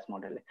একটা SaaS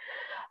মডেলে।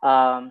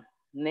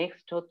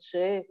 নেক্সট হচ্ছে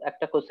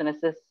একটা কোশ্চেন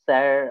আছে,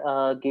 sir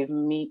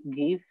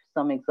give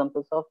some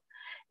examples of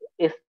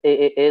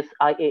SaaS,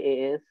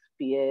 IaaS,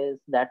 PaaS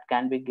that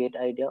can be get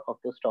idea of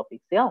those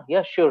topics.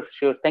 Yeah,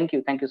 sure. Thank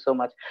you so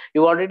much.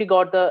 You already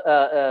got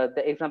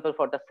the example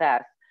for the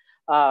SaaS.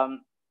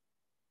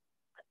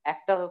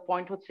 একটা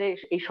point হচ্ছে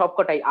এই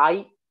সবকটাই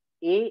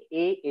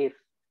IaaS,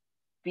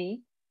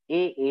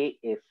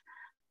 PaaS,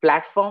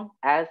 platform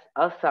as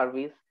a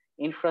service,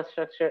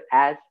 infrastructure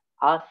as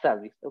a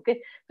service. ওকে,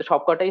 তো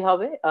সবকটাই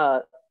হবে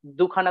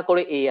দুখানা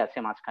করে এ আছে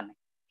মাঝখানে,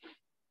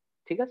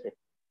 ঠিক আছে?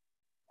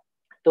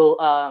 তো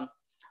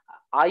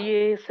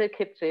আইএএস এর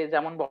ক্ষেত্রে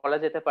যেমন বলা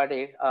যেতে পারে,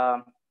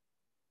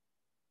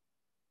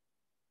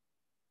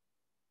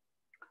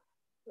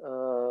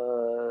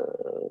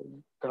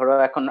 ধরো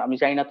এখন আমি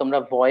জানি না তোমরা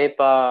ভয়েপ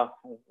বা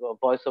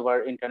voice over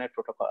internet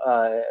protocol,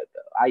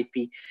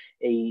 IP,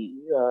 এই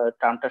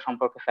টার্মটা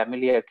সম্পর্কে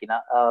ফ্যামিলিয়ার কিনা।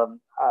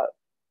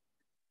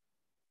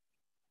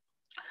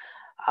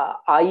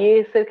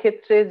 আইএএস এর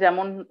ক্ষেত্রে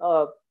যেমন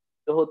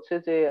হচ্ছে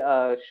যে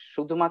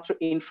শুধুমাত্র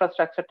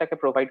ইনফ্রাস্ট্রাকচারটাকে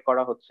প্রোভাইড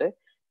করা হচ্ছে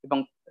এবং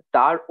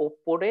তার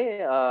উপরে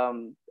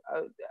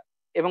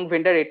এবং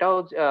ভেন্ডার এটাও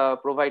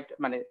প্রোভাইড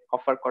মানে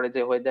অফার করে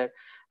যে ওয়েদার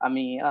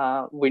আমি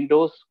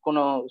উইন্ডোজ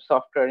কোনো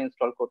সফটওয়্যার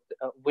ইনস্টল করতে,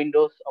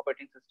 উইন্ডোজ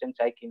অপারেটিং সিস্টেম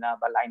চাই কিনা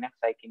বা লাইনাক্স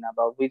চাই কিনা,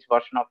 বা which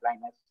version of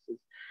Linux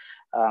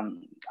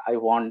I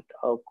want,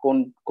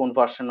 কোন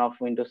version of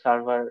Windows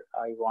server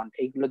I want,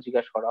 এইগুলো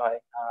জিজ্ঞাসা করা হয়।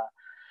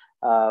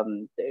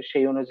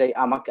 সেই অনুযায়ী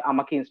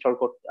আমাকে ইনস্টল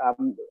করতে,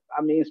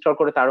 আমি ইনস্টল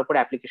করে তার উপরে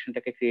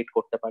অ্যাপ্লিকেশনটাকে ক্রিয়েট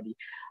করতে পারি।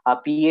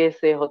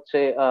 পিএসএ হচ্ছে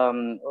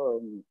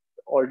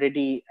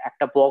অলরেডি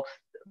একটা বক্স,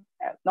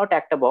 নট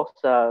একটা box,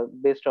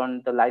 based on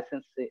the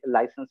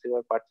licence you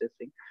R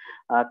purchasing,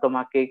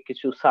 তোমাকে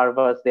কিছু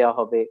সার্ভার দেওয়া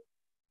হবে,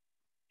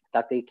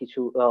 তাতে কিছু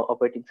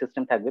অপারেটিং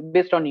সিস্টেম থাকবে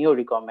বেসড অন ইউর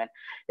রিকোয়ারমেন্ট,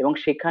 এবং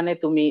সেখানে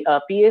তুমি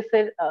পিএস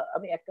এর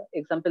আমি একটা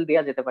এক্সাম্পল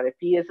দেওয়া যেতে পারে।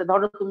 পিএস এ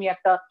ধরো তুমি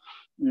একটা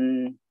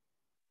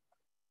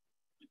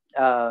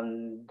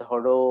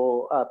ধরো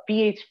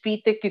পিএইচপি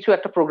তে কিছু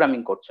একটা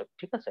প্রোগ্রামিং করছো,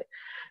 ঠিক আছে,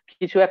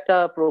 কিছু একটা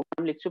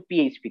প্রোগ্রাম লিখছো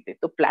পিএইচপি তে।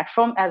 তো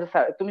প্ল্যাটফর্ম অ্যাজ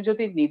তুমি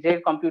যদি নিজের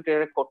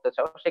কম্পিউটারে করতে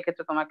চাও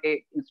সেক্ষেত্রে তোমাকে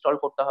ইনস্টল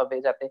করতে হবে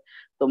যাতে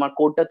তোমার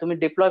কোডটা তুমি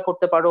ডিপ্লয়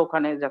করতে পারো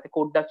ওখানে, যাতে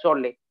কোডটা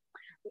চলে।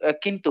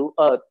 কিন্তু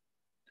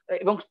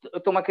এবং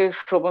তোমাকে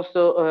সমস্ত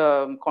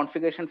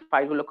কনফিগারেশন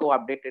ফাইলগুলোকেও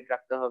আপডেটেড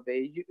রাখতে হবে।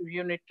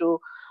 You need to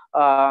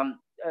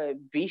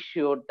be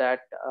sure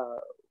that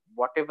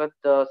whatever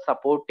the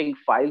supporting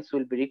files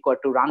will be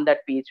required to run that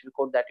PHP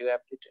code that you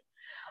have written,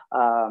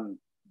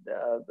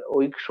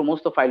 ওই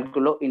সমস্ত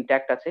ফাইলগুলো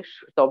ইন্ট্যাক্ট আছে,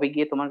 তবে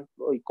গিয়ে তোমার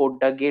ওই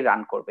কোডটা গিয়ে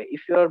রান করবে।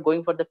 If you are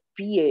going for the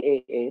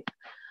PaaS,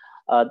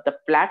 the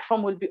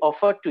platform will be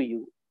offered to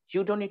you.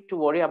 You don't need to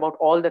worry about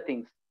all the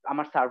things.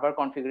 আমার সার্ভার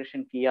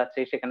কনফিগারেশন কি আছে,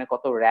 সেখানে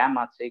কত র্যাম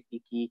আছে, কি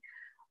কি,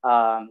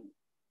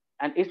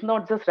 and it's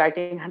not just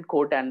writing and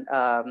code and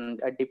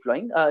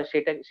deploying,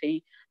 সেটা সেই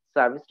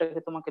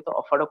সার্ভিসটাকে তোমাকে তো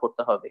অফারও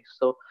করতে হবে।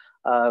 সো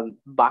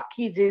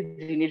বাকি যে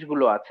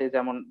জিনিসগুলো আছে,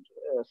 যেমন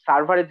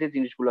সার্ভারের যে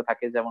জিনিসগুলো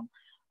থাকে, যেমন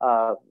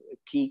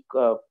কি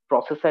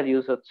প্রসেসর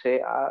ইউজ হচ্ছে,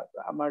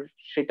 আমার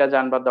সেটা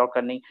জানবার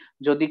দরকার নেই।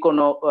 যদি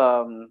কোনো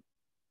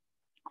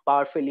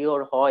পাওয়ার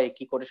ফেলিওর হয়,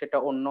 কি করে সেটা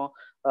অন্য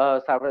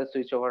সার্ভারে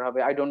সুইচ ওভার হবে,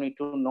 I don't need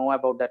to know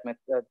about that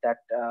method, that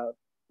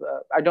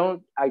I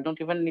don't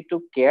even need to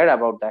care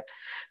about that,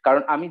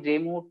 কারণ আমি যে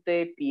মুহূর্তে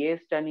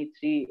পিএসটা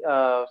নিচ্ছি,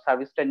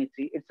 সার্ভিসটা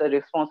নিচ্ছি, it's a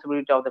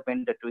responsibility of the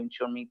vendor to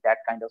ensure me that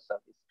kind of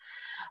service.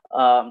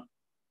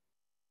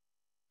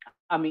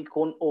 আমি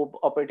কোন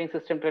অপারেটিং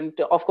সিস্টেমটা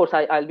নিতে, of course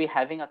I'll be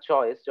having a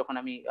choice যখন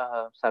আমি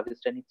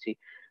সার্ভিসটা নিচ্ছি,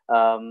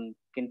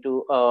 কিন্তু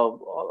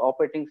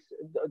অপারেটিং,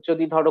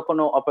 যদি ধরো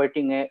কোনো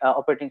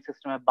অপারেটিং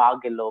সিস্টেমে বাগ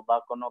এলো বা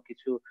কোনো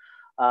কিছু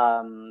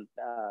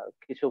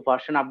কিছু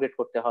ভার্সন আপডেট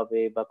করতে হবে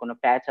বা কোনো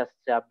প্যাচ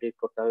আসছে আপডেট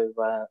করতে হবে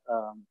বা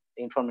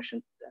ইনফরমেশন,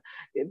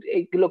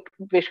 এইগুলো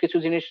বেশ কিছু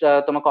জিনিস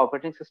তোমাকে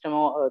operating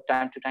সিস্টেমও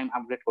time to time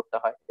upgrade করতে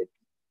হয়।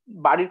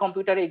 বাড়ির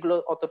কম্পিউটারে এগুলো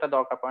অতটা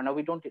দরকার পড়ে না,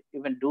 we don't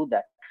even do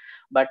that.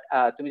 But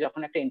তুমি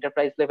যখন একটা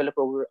এন্টারপ্রাইজ লেভেলে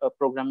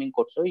প্রোগ্রামিং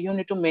করছো, you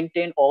need to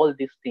maintain all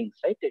this things,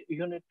 right?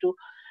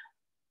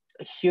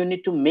 you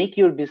need to make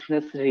your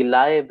business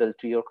reliable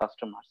to your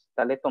customers,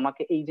 তাহলে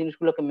তোমাকে এই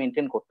জিনিসগুলোকে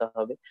মেনটেন করতে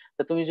হবে।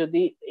 তো তুমি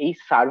যদি এই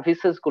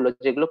সার্ভিসেস গুলো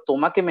যেগুলো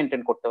তোমাকে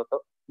মেনটেন করতে হতো,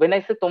 when I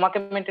say তোমাকে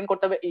মেনটেন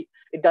করতে হবে,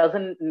 it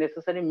doesn't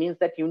necessarily means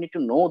that you need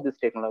to know these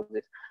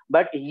technologies,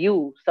 but you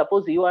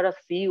suppose you are a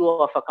CEO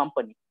of a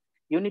company,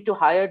 you need to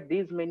hire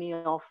these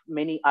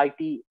many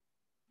IT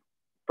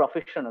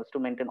professionals to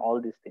maintain all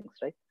these things,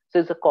 right? So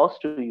it's a cost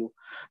to you.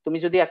 তুমি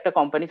যদি একটা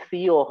company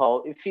CEO হও,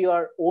 if you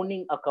are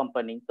owning a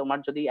company, তোমার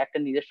যদি একটা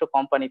নিজস্ব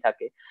company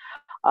থাকে,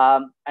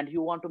 and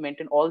you want to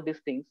maintain all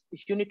these things,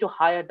 you need to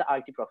hire the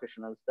IT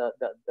professionals,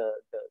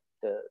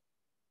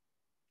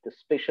 the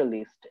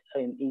specialist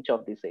in each of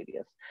these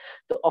areas.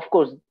 So of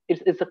course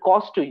it's a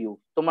cost to you,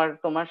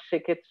 তোমার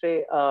সেক্ষেত্রে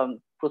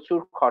প্রচুর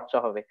খরচা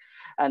হবে,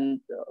 and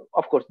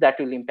of course that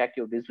will impact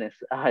your business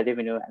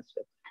revenue as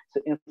well. So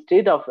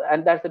instead of, and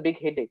that's a big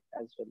headache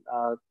as well,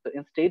 so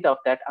instead of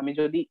that, আমি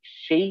যদি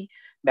সেই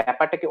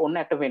ব্যাপারটাকে অন্য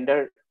একটা ভেন্ডার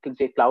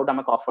যে ক্লাউড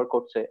আমাকে অফার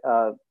করছে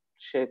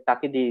সে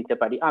তাকে দিয়ে দিতে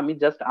পারি, আমি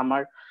জাস্ট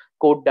আমার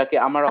কোডটাকে,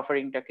 আমার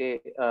অফারিংটাকে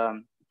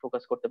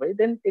focus করতে পারি,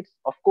 then it's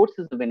of course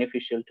is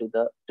beneficial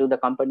to the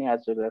company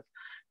as well as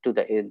to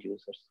the end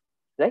users,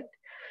 right?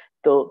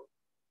 তো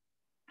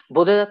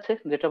বোঝা যাচ্ছে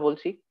যেটা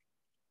বলছি?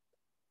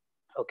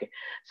 ওকে,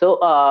 সো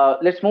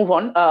লেটস মুভ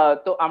অন।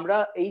 তো আমরা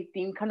এই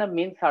তিনখানা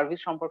মেন সার্ভিস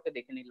সম্পর্কে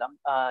দেখে নিলাম,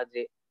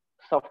 যে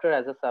software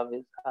as a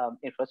service,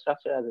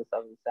 infrastructure as a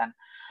service and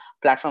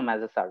platform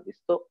as a service.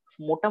 তো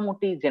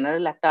মোটামুটি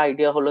জেনারেল একটা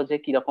আইডিয়া হলো যে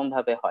কিরকম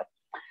ভাবে হয়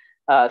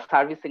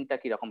সার্ভিসিংটা,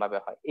 কিরকম ভাবে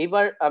হয়।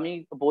 এবার আমি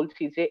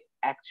বলছি যে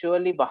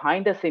অ্যাকচুয়ালি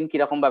বিহাইন্ড দ্য সিন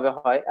কিরকম ভাবে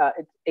হয়।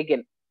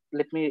 এগেন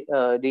লেট মি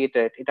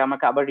রিইটারেট, এটা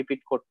আমাকে আবার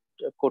রিপিট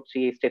করছি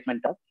এই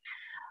স্টেটমেন্টটা।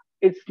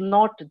 It's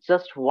not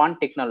just one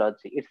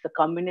technology, it's a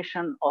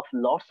combination of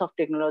lots of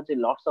technology,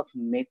 lots of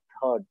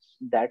methods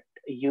that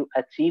you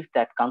achieve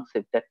that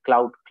concept, that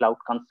cloud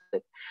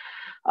concept.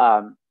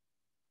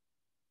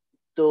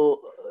 তো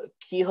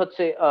কি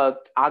হচ্ছে,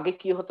 আগে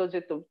কি হতো যে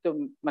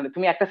মানে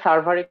তুমি একটা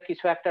সার্ভারে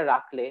কিছু একটা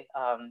রাখলে,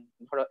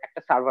 ধরো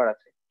একটা সার্ভার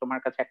আছে, তোমার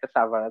কাছে একটা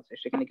সার্ভার আছে,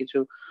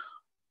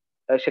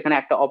 সেখানে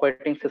একটা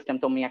অপারেটিং সিস্টেম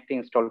তুমি একটা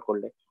ইনস্টল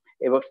করলে,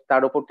 এবার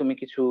তার উপর তুমি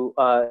কিছু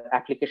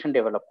অ্যাপ্লিকেশন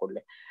ডেভেলপ করলে,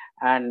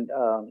 অ্যান্ড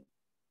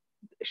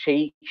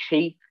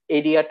সেই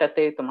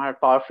এরিয়াটাতে তোমার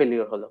পাওয়ার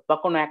ফেলিওর হলো বা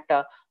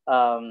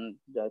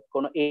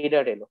কোনো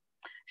এরার এলো,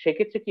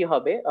 সেক্ষেত্রে কি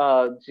হবে,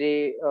 যে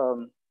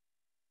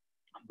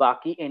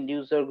বাকি এন্ড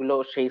ইউজার গুলো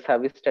সেই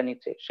সার্ভিসটা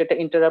নিচ্ছে সেটা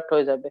ইন্টারাপ্ট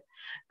হয়ে যাবে।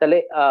 তাহলে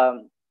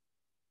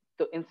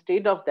তো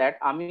ইনস্টেড অফ দ্যাট,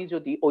 আমি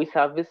যদি ওই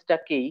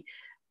সার্ভিসটাকেই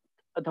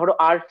ধরো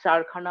আর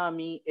চারখানা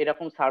আমি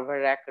এরকম সার্ভার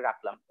র্যাক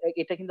রাখলাম,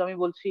 এটা কিন্তু আমি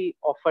বলছি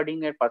অফারিং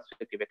এর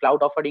পার্সপেক্টিভে,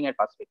 ক্লাউড অফারিং এর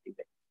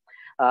পার্সপেক্টিভে।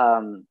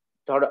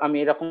 ধরো আমি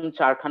এরকম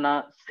চারখানা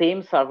সেম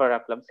সার্ভার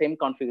রাখলাম, সেম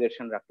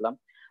কনফিগারেশন রাখলাম,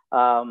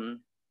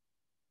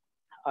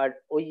 আর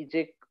ওই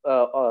যে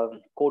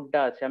কোডটা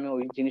আছে আমি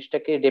ওই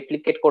জিনিসটাকে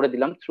রেপ্লিকেট করে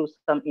দিলাম থ্রু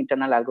সাম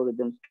ইন্টারনাল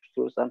অ্যালগোরিদম,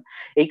 থ্রু সাম,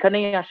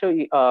 এইখানেই আসে ওই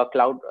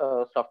ক্লাউড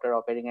সফটওয়্যার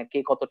অপারেটিং এর কে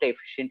কতটা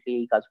এফিসিয়েন্টলি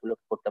এই কাজগুলো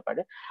করতে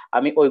পারে,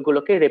 আমি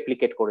ওইগুলোকে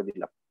রেপ্লিকেট করে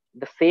দিলাম।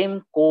 The same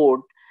code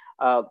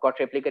got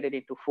replicated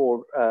into 4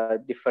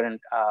 different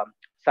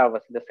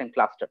servers in the same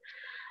cluster.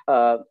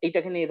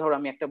 এইটাকে নিয়ে ধরো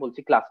আমি একটা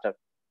বলছি ক্লাস্টার,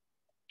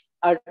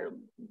 আর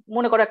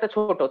মনে করো একটা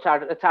ছোট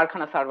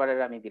চারখানা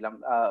সার্ভারের আমি দিলাম।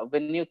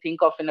 when you think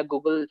of in a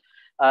Google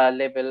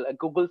level, a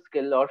Google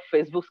scale or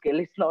Facebook scale,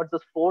 it's not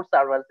just 4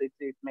 servers,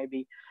 it may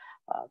be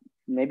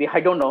maybe I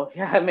don't know,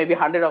 yeah, maybe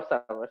 100 of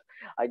servers.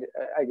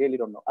 I really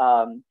don't know.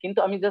 কিন্তু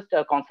আমি just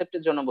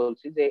কনসেপ্টের জন্য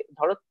বলছি যে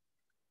ধরো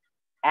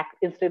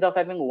instead of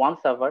having one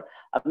server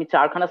আমি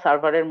চারখানা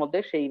সার্ভারের মধ্যে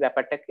সেই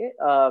ব্যাপারটাকে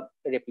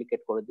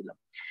রেপ্লিকেট করে দিলাম।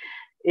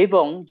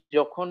 এবং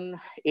যখন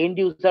এন্ড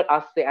ইউজার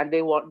আসছে and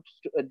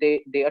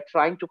they are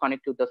trying to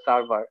connect to the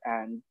server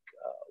and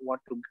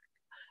want to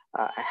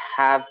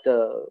have the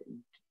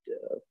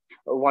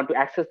want to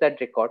access that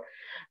record,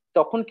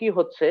 তখন কি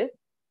হচ্ছে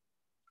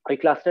ওই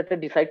ক্লাস্টারটা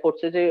ডিসাইড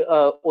করছে যে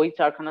ওই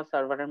চারখানা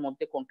সার্ভারের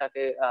মধ্যে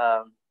কোনটাকে,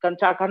 কারণ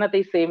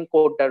চারখানাতেই সেম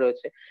কোডটা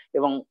রয়েছে,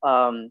 এবং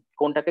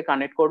কোনটাকে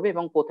কানেক্ট করবে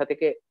এবং কোথা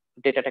থেকে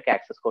ডেটাটাকে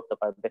অ্যাক্সেস করতে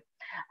পারবে।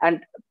 অ্যান্ড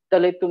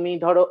তাহলে তুমি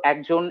ধরো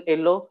একজন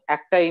এলো,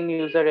 একটা ইন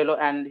ইউজার এলো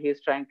and he is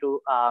trying to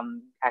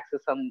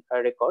access some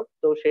record,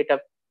 তো সেটা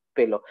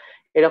পেলো।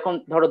 এরকম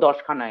ধরো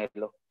 10খানা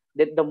এলো,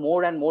 the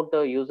more and more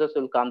the users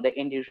will come, the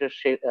end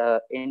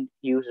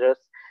users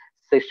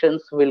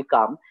sessions will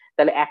come,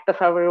 তাহলে একটা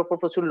সার্ভারের উপর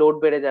প্রচুর লোড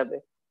বেড়ে যাবে।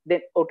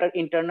 দেন ওটার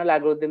ইন্টারনাল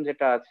অ্যালগোরিদম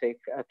যেটা আছে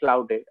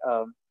ক্লাউডে,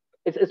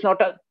 it's not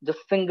a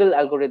just single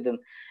algorithm,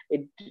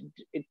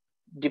 it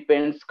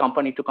depends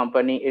company to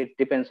company, it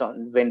depends on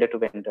vendor to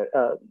vendor.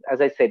 As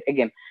I said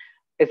again,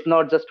 it's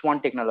not just one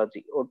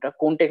technology, ওটা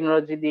কোন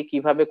টেকনোলজি দিয়ে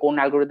কিভাবে কোন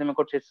অ্যালগোরিদমে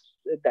করছে,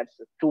 that's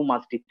too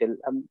much detail.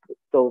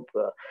 তো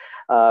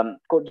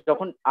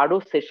যখন আরো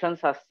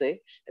sessions আসছে,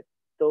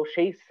 তো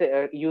সেই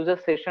ইউজার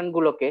সেশন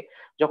গুলোকে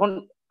যখন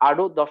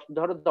আরো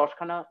ধরো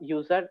 10খানা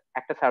ইউজার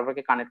একটা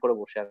সার্ভারকে কানেক্ট করে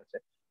বসে আছে,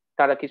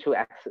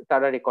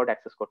 তারা রেকর্ড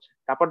অ্যাক্সেস করছে,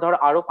 তারপর ধরো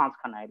আরো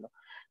 5খানা এলো,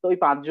 তো ওই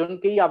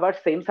 5জনকেই আবার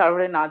সেম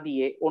সার্ভারে না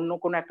দিয়ে অন্য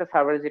কোনো একটা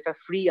সার্ভারে যেটা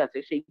ফ্রি আছে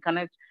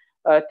সেইখানে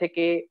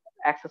থেকে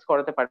অ্যাক্সেস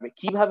করাতে পারবে।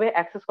 কিভাবে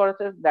অ্যাক্সেস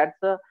করাতে,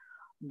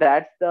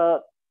 that's the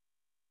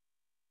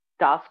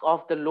task of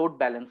the load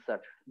balancer.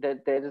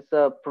 There is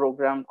a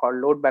program called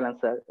load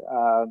balancer.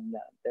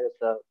 There's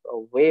a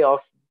way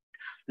of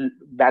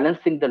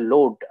balancing the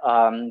load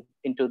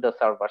into the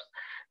servers.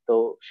 তো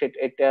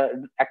এটা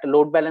একটা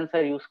লোড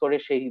ব্যালেন্সার ইউজ করে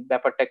সেই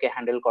ব্যাপারটাকে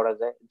হ্যান্ডেল করা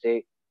যায়, যে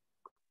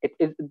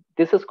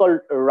this is called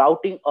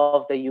routing of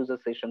the user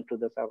session to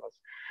the servers.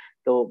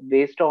 So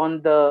based on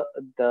the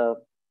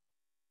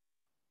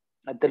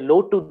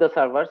load to the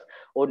servers,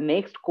 or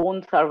next কোন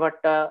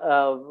সার্ভারটা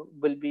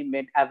will be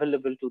made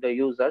available to the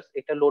users,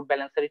 এটা load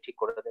ব্যালেন্সারই ঠিক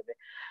করে দেবে।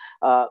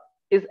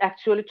 is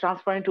actually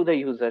transparent to the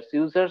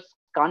users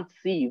can't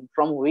see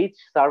from which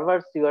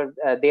servers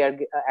they are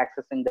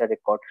accessing the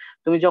record.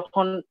 তুমি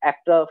যখন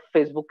একটা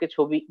ফেসবুকে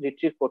ছবি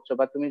রিট্রিভ করছো,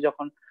 বা তুমি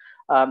যখন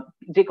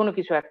যে কোনো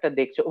কিছু একটা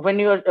দেখছো,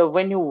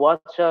 when you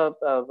watch a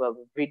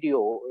video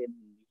in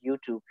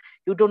YouTube,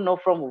 you don't know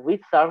from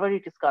which server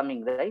it is coming,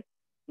 right?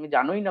 তুমি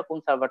জানোই না কোন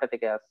সার্ভারটা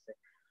থেকে আসছে,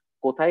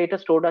 কোথায় এটা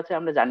স্টোরড আছে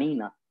আমরা জানিই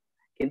না,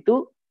 কিন্তু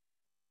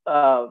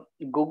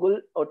গুগল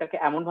ওটাকে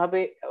এমন ভাবে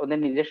ওদের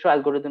নিজস্ব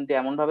অ্যালগোরিদম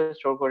দিয়ে এমন ভাবে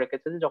স্টোর করে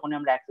রেখেছে যে যখন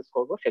আমরা অ্যাক্সেস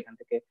করব সেখান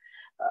থেকে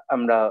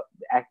আমরা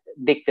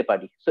দেখতে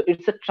পারি। So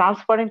it's a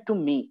transparent to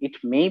me, it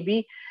may be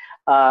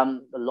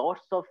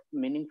lots of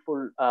meaningful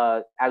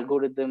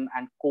algorithm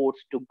and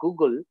codes to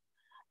Google.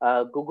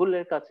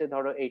 গুগলের কাছে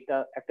ধরো এটা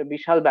একটা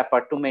বিশাল ব্যাপার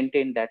to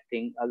maintain that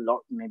thing, a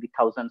lot, maybe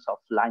thousands of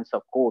lines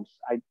of codes.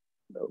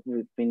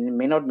 We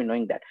may not be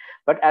knowing that,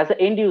 but as an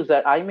end user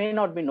I may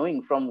not be knowing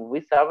from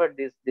which server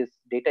this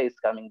data is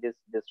coming,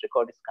 this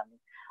record is coming.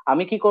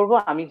 আমি কি করব,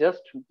 আমি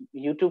just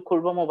YouTube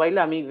খুলবো মোবাইলে,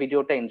 আমি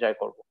ভিডিওটা enjoy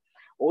করব,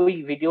 ওই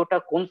ভিডিওটা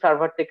কোন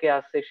সার্ভার থেকে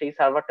আসছে, সেই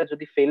সার্ভারটা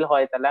যদি ফেল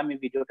হয় তাহলে আমি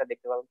ভিডিওটা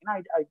দেখতে পাবো কিনা,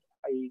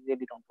 I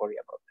really don't worry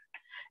about it.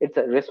 It's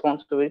a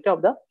responsibility of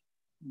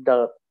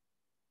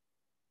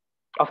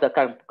the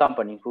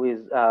company who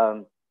is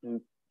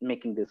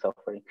making this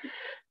offering.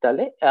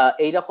 তাহলে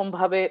এইরকম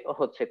ভাবে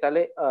হচ্ছে।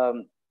 তাহলে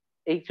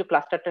এই যে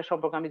ক্লাস্টারটা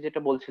সম্পর্কে আমি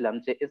যেটা বলছিলাম,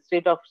 যে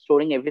instead of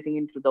storing everything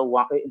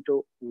into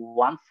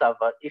one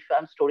server, if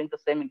I'm storing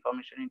the same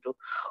information into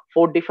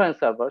 4 different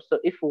servers, so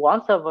if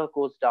one server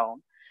goes down,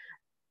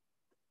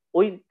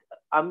 ওই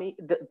আমি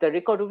the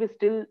record will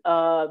still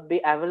be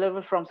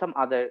available from some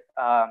other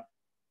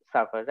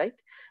server, right?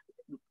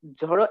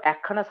 ধরো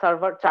একখানা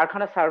server,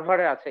 চারখানা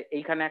সার্ভারে আছে,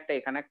 এইখানে একটা,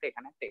 এখানে একটা,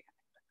 এখানে একটা, এখানে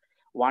একটা,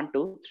 1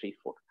 2 3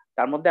 4,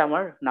 তার মধ্যে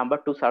আমার নাম্বার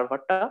 2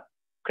 সার্ভারটা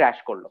ক্র্যাশ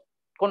করলো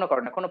কোনো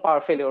কারণে, কোনো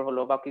পাওয়ার ফেলিওর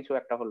হলো বা কিছু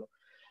একটা হলো,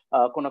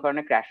 কোনো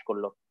কারণে ক্র্যাশ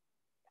করলো,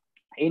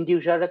 এন্ড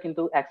ইউজাররা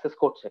কিন্তু অ্যাক্সেস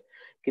করছে,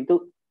 কিন্তু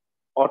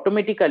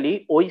অটোমেটিক্যালি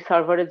ওই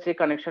সার্ভারের যে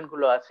কানেকশন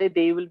গুলো আছে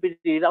they will be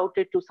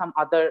রিরাউটেড to some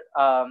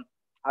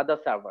other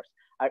servers,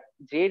 আর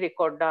যে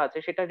রেকর্ডটা আছে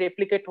সেটা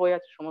রেপ্লিকেট হয়ে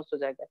আছে সমস্ত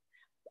জায়গায়।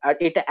 আর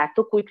এটা এত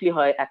কুইকলি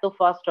হয়, এত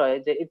ফাস্ট হয়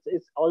যে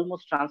it's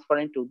almost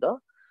transparent to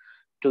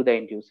the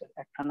end user.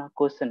 একটা না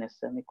কোয়েশ্চেন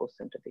এসছে, আমি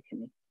কোয়েশ্চেনটা দেখে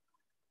নিই।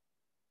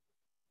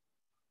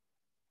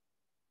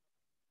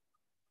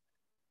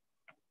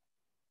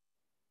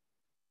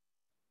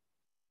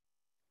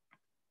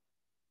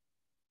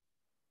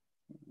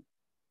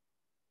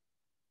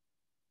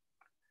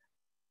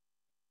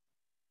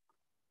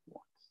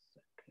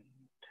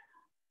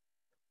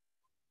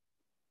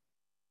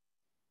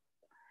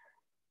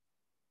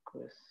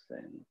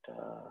 কোয়েশ্চেনটা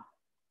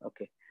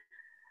ওকে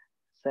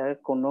স্যার,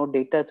 কোনো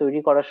ডেটা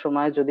তৈরি করার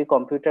সময় যদি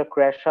কম্পিউটার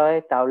ক্র্যাশ হয়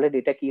তাহলে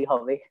ডেটা কি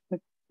হবে?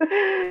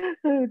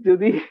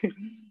 যদি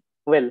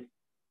ওয়েল,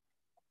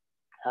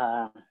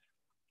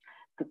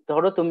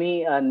 ধরো তুমি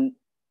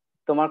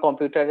তোমার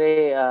কম্পিউটারে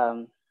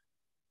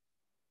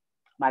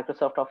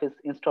মাইক্রোসফট অফিস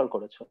ইনস্টল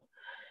করেছো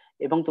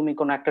এবং তুমি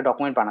কোনো একটা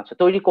ডকুমেন্ট বানাচ্ছো,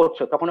 তৈরি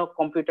করছো, তখন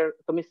কম্পিউটার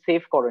তুমি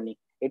সেভ করোনি।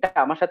 এটা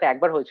আমার সাথে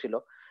একবার হয়েছিল,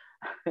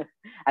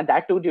 and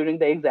that too during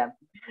the exam.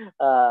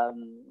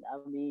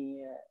 আমি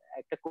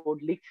একটা code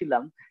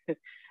লিখছিলাম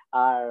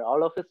R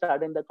all of a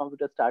sudden the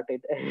computer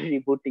started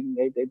rebooting.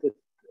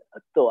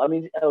 তো আমি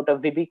ওটা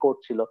ভিবি কোড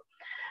ছিল,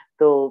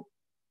 তো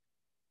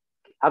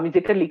আমি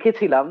যেটা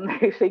লিখেছিলাম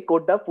সেই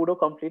কোডটা পুরো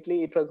কমপ্লিটলি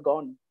ইট ওয়াজ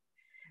গন।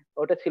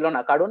 ওটা ছিল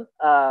না, কারণ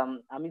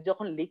আমি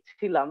যখন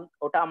লিখছিলাম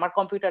ওটা আমার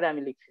কম্পিউটারে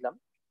আমি লিখছিলাম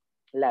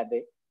ল্যাবে,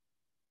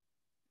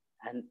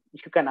 and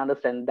you can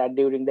understand that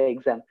during the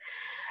exam.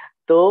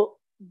 তো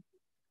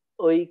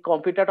ওই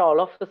কম্পিউটারটা অল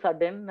অফ দ্য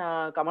সাডেন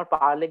আমার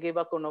পা লেগে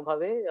বা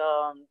কোনোভাবে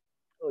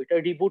ওইটা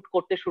রিবুট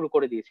করতে শুরু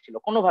করে দিয়েছিল,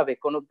 কোনোভাবে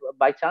কোনো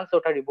বাই চান্স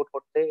ওটা রিবুট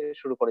করতে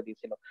শুরু করে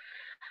দিয়েছিল,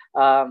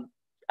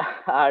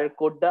 আর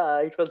কোডটা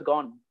ইট ওয়াজ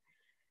গন।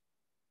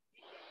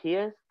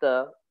 Here's the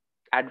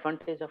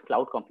advantage of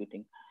cloud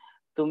computing.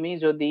 তুমি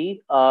যদি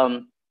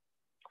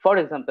ফর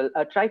এক্সাম্পল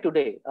ট্রাই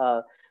টুডে,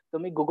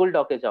 তুমি গুগল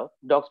ডকে যাও,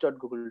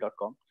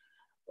 docs.google.com,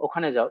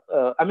 ওখানে যাও।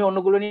 আমি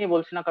অন্যগুলো নিয়ে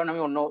বলছি না, কারণ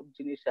আমি অন্য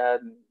জিনিস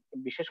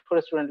বিশেষ করে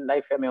স্টুডেন্ট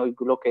লাইফে আমি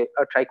ওইগুলোকে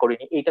ট্রাই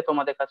করিনি, এইটা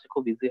তোমাদের কাছে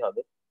খুব ইজি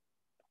হবে।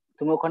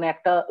 তুমি ওখানে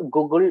একটা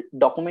গুগল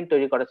ডকুমেন্ট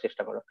তৈরি করার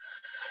চেষ্টা করো।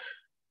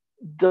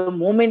 The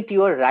moment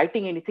you are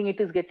writing anything, it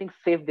is getting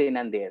saved then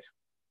and there.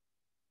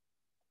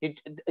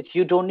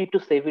 You don't need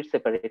to save it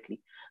separately.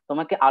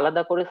 তোমাকে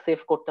আলাদা করে সেভ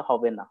করতে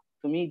হবে না।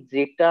 তুমি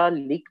যেটা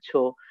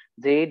লিখছো,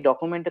 যে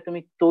ডকুমেন্টটা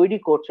তুমি তৈরি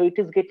করছো, it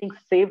is getting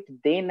saved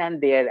then and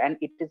there, and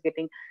it is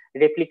getting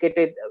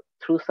replicated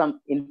through some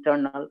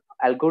internal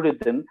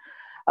algorithm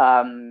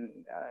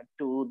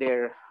to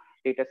their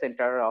data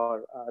center, or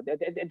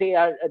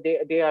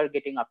they are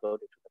getting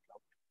uploaded to the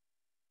cloud.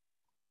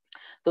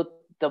 So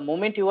the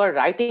moment you are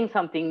writing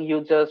something, you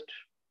just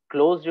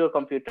close your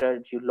computer,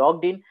 you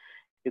logged in,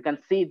 you can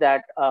see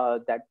that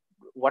that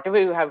whatever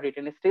you have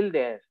written is still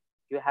there.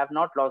 You have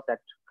not lost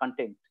that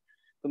content.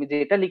 তুমি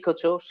যেটা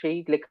লিখেছো সেই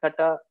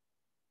লেখাটা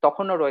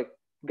তখনও রয়ে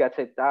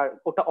গেছে, তার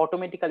ওটা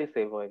অটোমেটিক্যালি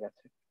সেভ হয়ে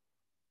গেছে।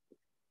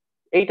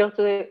 এইটা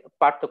হচ্ছে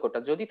পার্থক্যটা।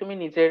 যদি তুমি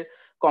নিজের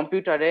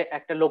কম্পিউটারে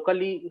একটা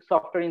লোকালি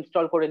সফটওয়্যার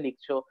ইনস্টল করে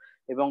লিখছো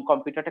এবং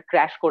কম্পিউটারটা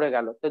ক্র্যাশ করে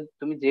গেল, তো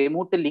তুমি যে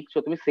মুহূর্তে লিখছো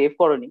তুমি সেভ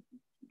করোনি,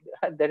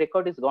 দ্য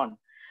রেকর্ড ইজ গন।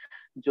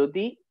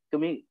 যদি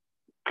তুমি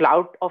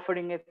ক্লাউড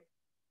অফারিং এ,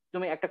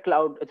 তুমি একটা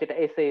ক্লাউড যেটা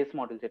SAS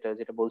মডেল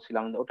যেটা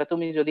বলছিলাম, ওটা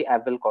তুমি যদি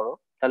অ্যাভেল করো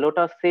তাহলে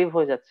ওটা সেভ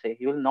হয়ে যাচ্ছে।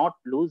 You will not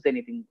lose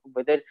anything.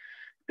 Weather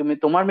তুমি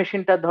তোমার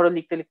মেশিনটা ধরো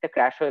লিখতে লিখতে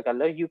ক্র্যাশ হয়ে গেল,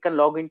 you can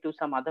log in to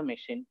some other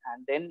machine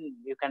and then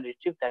you can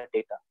retrieve that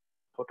data.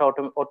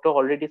 ওটা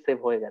অলরেডি সেভ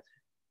হয়ে গেছে।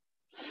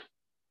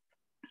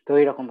 তো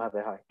এইরকম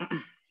ভাবে হয়।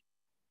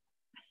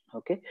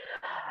 ওকে,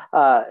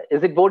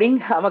 is it boring?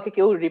 আমাকে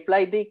কেউ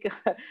রিপ্লাই দিক,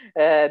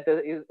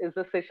 is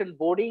the session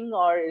boring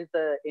or is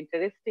the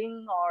interesting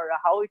or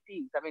how it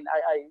is? I mean,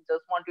 I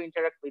just want to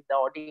interact with the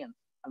audience.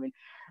 I mean,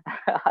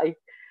 I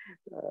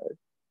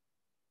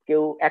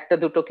কেউ একটা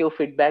দুটো কেউ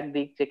ফিডব্যাক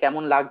দিক যে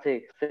কেমন লাগছে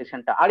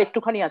সেশনটা। আর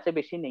একটুখানি আছে,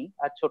 বেশি নেই,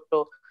 আর ছোট্ট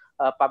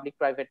পাবলিক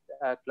প্রাইভেট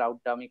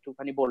ক্লাউডটা আমি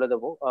একটুখানি বলে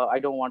দেবো। I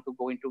don't want to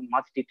go into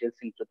much details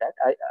into that.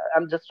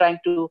 I'm just trying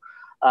to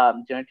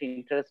generate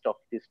interest of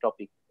this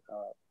topic.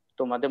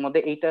 তোমাদের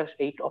মধ্যে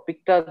এই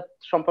টপিকটা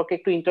সম্পর্কে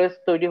একটু ইন্টারেস্ট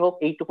তৈরি হোক,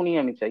 এইটুকুনি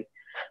আমি চাই।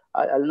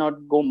 I'll not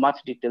go much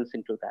details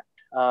into that.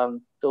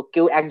 তো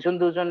কেউ একজন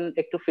দুজন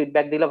একটু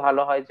ফিডব্যাক দিলে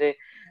ভালো হয় যে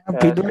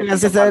ফিডব্যাক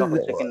আছে স্যার,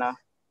 কিনা।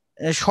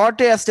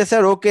 শর্টে আসছে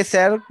স্যার, ওকে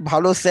স্যার,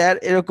 ভালো স্যার,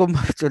 এরকম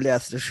ভাবে চলে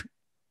আসছে।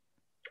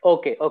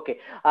 ওকে ওকে,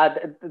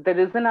 the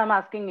reason I'm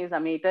asking is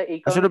আমি এটা এই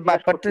কারণে আসলে জিজ্ঞাসা করছি,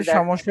 ব্যাপারটার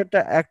সমস্যাটা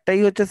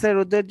একটাই হচ্ছে স্যার,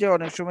 ওদের যে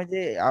অনেক সময়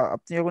যে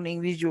আপনি যখন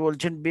ইংলিশ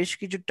বলছেন বেশ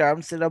কিছু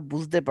টার্মস এরা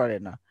বুঝতে পারে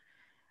না,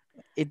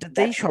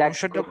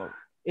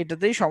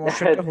 এটাতেই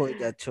সমস্যাটা হয়ে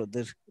যাচ্ছে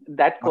ওদের।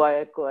 দ্যাট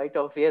কোয়াইট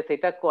অবভিয়াস,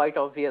 এটা কোয়াইট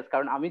অবভিয়াস,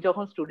 কারণ আমি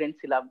যখন স্টুডেন্ট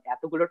ছিলাম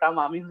এতগুলো টার্ম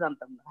আমিও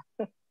জানতাম না।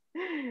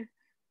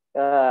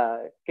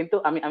 কিন্তু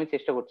আমি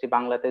চেষ্টা করছি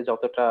বাংলাতে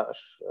যতটা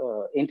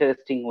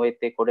ইন্টারেস্টিং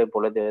ওয়েতে করে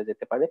বলে দেওয়া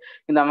যেতে পারে।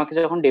 কিন্তু আমাকে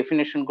যখন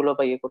ডেফিনেশন গুলো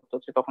বা ইয়ে করতে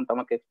হচ্ছে তখন তো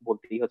আমাকে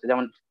বলতেই হচ্ছে,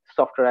 যেমন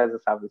software as a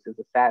service,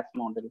 SaaS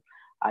model,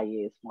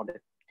 IaaS model,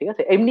 ঠিক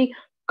আছে। এমনি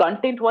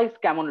কন্টেন্ট ওয়াইজ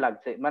কেমন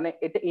লাগছে, মানে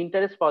এতে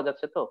ইন্টারেস্ট পাওয়া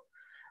যাচ্ছে তো?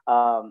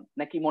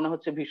 নাকি মনে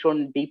হচ্ছে ভীষণ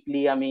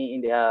ডিপলি আমি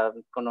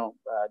কোনো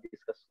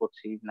ডিসকাস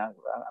করছি না,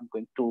 I am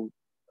going too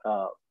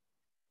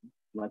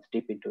much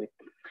deep into ইট,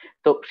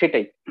 তো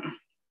সেটাই।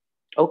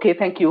 ওকে,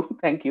 থ্যাংক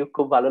ইউ,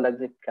 খুব ভালো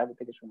লাগছে কারো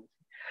থেকে শুনেছি,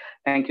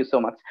 থ্যাংক ইউ সো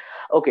মাচ।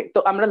 ওকে, তো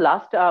আমরা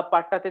লাস্ট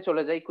পার্টটাতে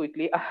চলে যাই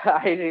quickly.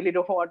 I really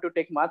don't want to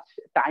take much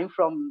time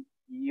from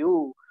you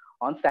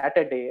on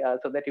Saturday,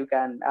 so that you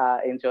can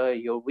enjoy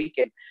your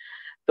weekend.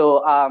 So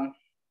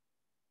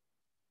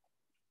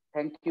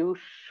thank you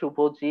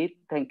Shubhajit,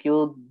 thank you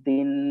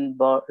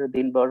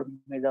Dinbar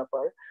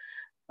Mirzapur,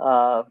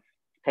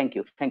 thank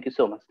you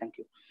so much, thank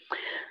you.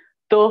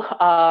 তো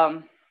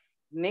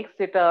next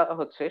যেটা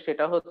হচ্ছে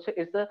সেটা হচ্ছে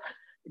is the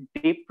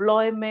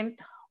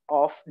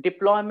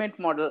deployment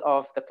model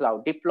of the cloud,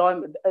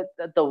 deployment,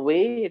 the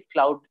way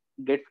cloud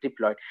gets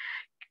deployed,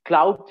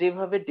 cloud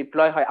যেভাবে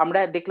deploy হয়। আমরা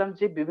দেখলাম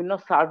যে বিভিন্ন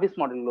সার্ভিস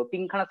মডেল গুলো,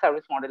 তিনখানা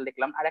সার্ভিস মডেল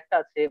দেখলাম, আর একটা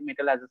আছে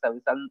metal as a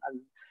service,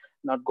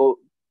 not go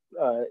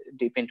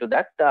deep into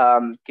that,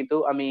 কিন্তু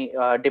আমি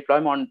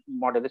ডিপ্লয়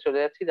মডেলে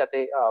চলে যাচ্ছি যাতে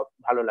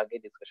ভালো লাগে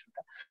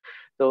ডিসকাশনটা।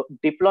 তো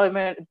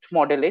ডিপ্লয়মেন্ট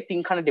মডেলে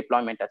তিনখানা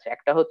ডিপ্লয়মেন্ট আছে,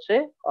 একটা হচ্ছে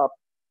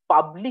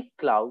পাবলিক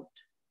ক্লাউড,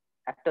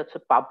 একটা হচ্ছে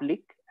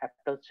পাবলিক,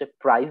 একটা হচ্ছে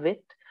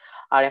প্রাইভেট,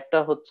 আর একটা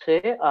হচ্ছে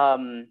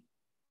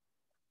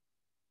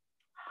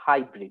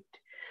হাইব্রিড।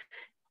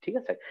 ঠিক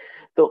আছে,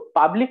 তো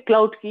পাবলিক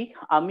ক্লাউড কি,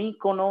 আমি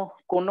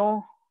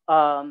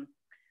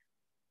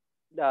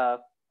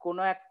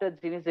কোনো একটা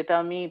জিনিস যেটা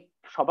আমি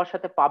সবার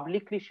সাথে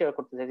পাবলিকলি শেয়ার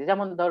করতে চাইছি,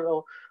 যেমন ধরো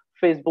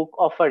ফেসবুক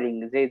অফারিং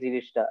যে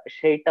জিনিসটা,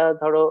 সেইটা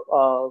ধরো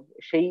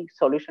সেই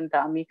সলিউশনটা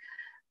আমি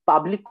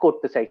পাবলিক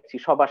করতে চাইছি,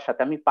 সবার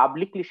সাথে আমি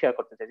পাবলিকলি শেয়ার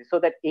করতে চাইছি, so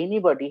that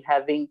anybody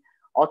having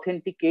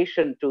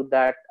authentication to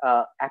that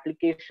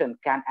application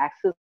can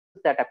access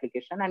that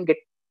application and get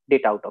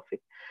data out of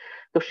it.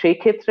 তো সেই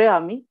ক্ষেত্রে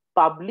আমি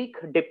পাবলিক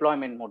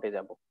ডিপ্লয়মেন্ট মোডে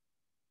যাব।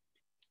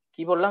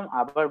 কি বললাম,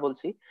 আবার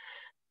বলছি,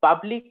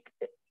 public,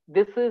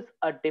 this is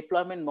a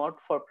deployment mode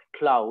for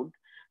cloud,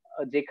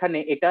 যেখানে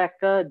এটা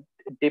একটা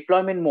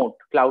ডিপ্লয়মেন্ট মোড,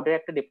 ক্লাউডের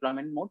একটা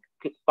deployment mode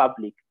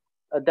public.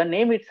 The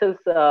name itself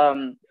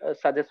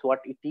suggest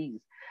what it is,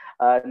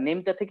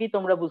 নেমটা থেকেই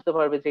তোমরা বুঝতে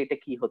পারবে যে এটা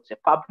কি হচ্ছে।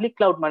 পাবলিক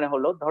ক্লাউড মানে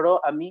হলো, ধরো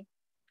আমি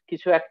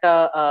কিছু একটা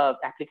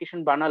অ্যাপ্লিকেশন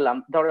বানালাম,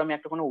 ধরো আমি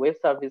একটা কোনো ওয়েব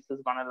সার্ভিসেস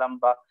বানালাম,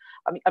 বা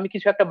আমি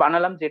কিছু একটা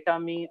বানালাম যেটা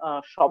আমি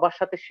সবার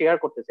সাথে শেয়ার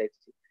করতে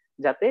চাইছি,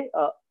 যাতে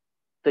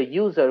the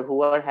user who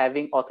are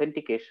having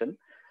authentication,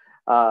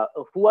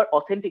 who are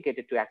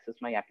authenticated to access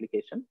my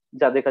application,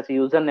 যাদের কাছে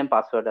ইউজার নেম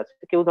পাসওয়ার্ড আছে,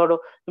 কেউ ধরো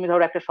তুমি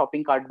ধরো একটা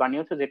শপিং কার্ট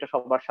বানিয়েছো যেটা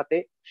সবার সাথে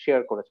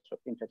শেয়ার করেছো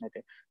ইন্টারনেটে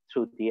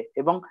থ্রু দিয়ে,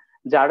 এবং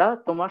যারা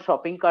তোমার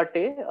শপিং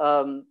কার্টে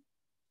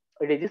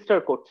রেজিস্টার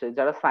করছে,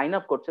 যারা সাইন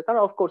আপ করছে, তারা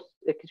অফকোর্স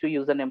কিছু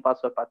ইউজার নেম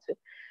পাসওয়ার্ড পাচ্ছে,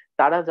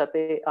 তারা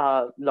যাতে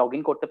লগ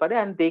ইন করতে পারে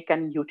and they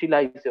can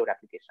utilize your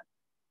application.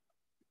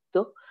 তো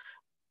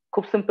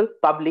খুব simple,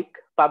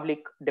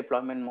 public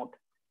deployment mode.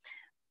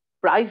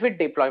 Private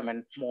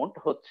deployment mode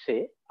হচ্ছে,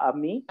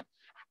 আমি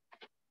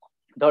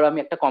ধরো আমি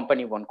একটা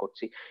কোম্পানি ওয়ান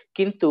করছি,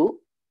 কিন্তু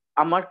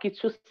আমার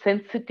কিছু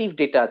সেন্সিটিভ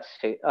ডেটা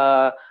আছে,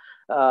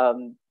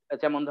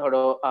 যেমন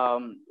ধরো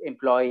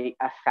employee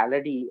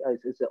salary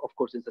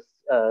of course is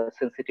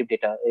sensitive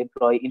data,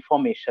 employee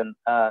information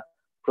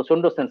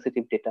প্রচন্ড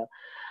সেন্সিটিভ ডেটা,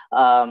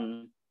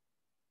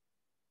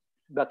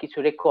 বা কিছু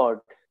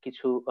রেকর্ড,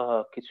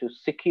 কিছু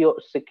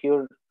সিকিউর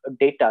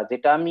ডেটা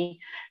যেটা আমি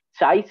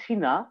চাইছি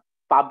না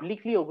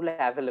পাবলিকলি ওগুলো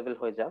অ্যাভেলেবল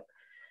হয়ে যাক,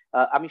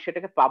 আমি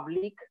সেটাকে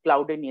পাবলিক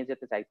ক্লাউডে নিয়ে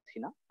যেতে চাইছি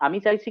না, আমি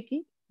চাইছি কি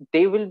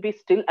they will be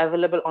still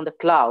available on the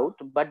cloud,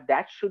 but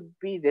that should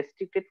be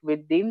restricted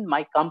within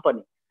my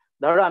company.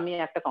 ধরো আমি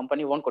একটা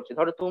কোম্পানি ওন করছি,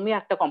 ধরো তুমি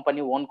একটা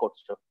কোম্পানি ওন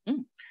করছো,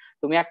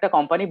 তুমি একটা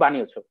কোম্পানি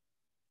বানিয়েছো,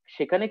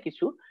 সেখানে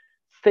কিছু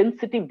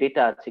সেন্সিটিভ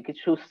ডেটা আছে,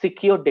 কিছু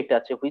সিকিউর ডেটা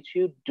আছে which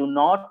you do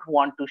not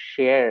want to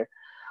share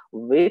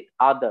with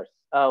others,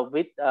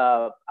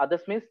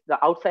 others means the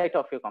outside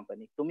of your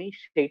company, তুমি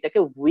সেইটাকে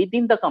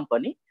within the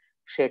company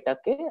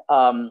সেটাকে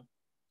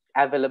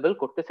অ্যাভেলেবল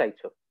করতে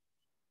চাইছো।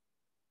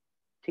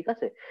 ঠিক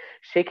আছে,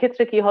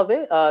 সেক্ষেত্রে কি হবে,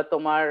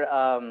 তোমার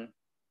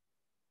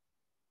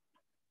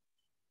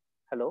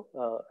hello,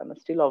 I am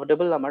still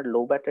audible, আমার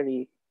লো ব্যাটারি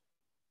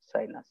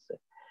সাইন আসছে।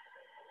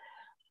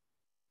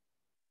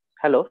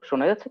 হ্যালো,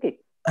 শোনা যাচ্ছে কি?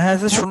 হ্যাঁ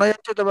স্যার শোনা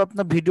যাচ্ছে, তবে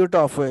আপনার ভিডিওটা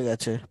অফ হয়ে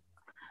গেছে।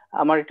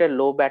 আমার এটা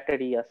লো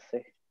ব্যাটারি আসছে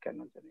কেন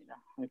জানি না,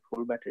 আমি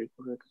ফুল ব্যাটারি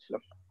করে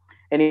রেখেছিলাম।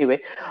 এনিওয়ে,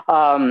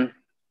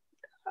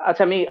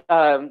 আচ্ছা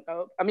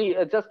আমি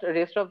just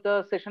rest of the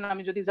session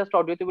আমি যদি জাস্ট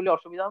অডিওতে বলি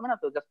অসুবিধা হবে না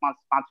তো? জাস্ট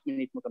 5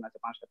 মিনিট মতন আছে,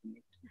 5-7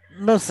 মিনিট।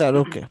 নো স্যার,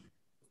 ওকে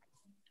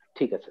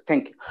ঠিক আছে,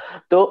 থ্যাংক ইউ।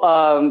 তো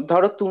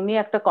ধরো তুমি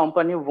একটা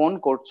কোম্পানি ওন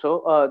করছো,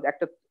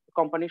 একটা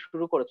কোম্পানি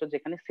শুরু করেছো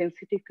যেখানে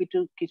সেন্সিটিভ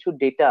কিছু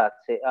ডেটা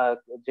আছে,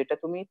 যেটা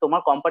তুমি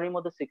তোমার কোম্পানির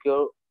মধ্যে সিকিউর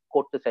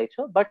করতে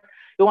চাইছো, but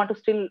you want to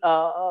still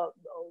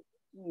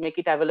make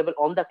it available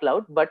on the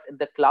cloud, but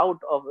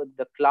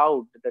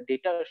the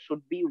data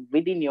should be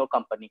within your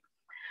company,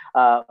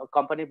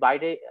 কোম্পানির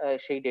বাইরে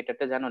সেই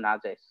ডেটাটা যেন না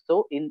যায়। So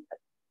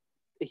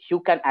you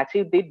can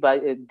achieve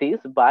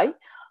this by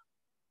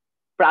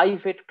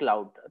private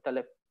cloud।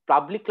 তাহলে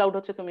পাবলিক ক্লাউড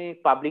হচ্ছে তুমি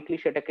পাবলিকলি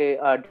সেটাকে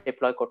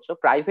ডিপ্লয় করছো,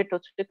 প্রাইভেট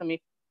হচ্ছে তুমি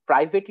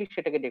privately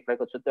সেটাকে ডিপ্লয়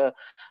করছো।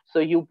 So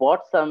you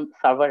bought some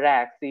server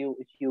racks,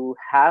 you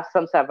have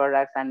some server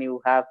racks and you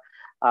have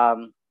um,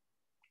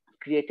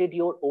 created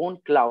your own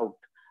cloud.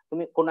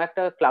 তুমি কোন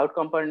একটা ক্লাউড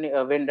কোম্পানি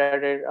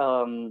ভেন্ডারের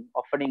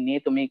অফারিং নিয়ে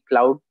তুমি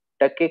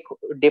ক্লাউডটাকে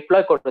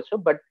ডিপ্লয় করেছো,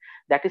 but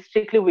that is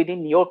strictly within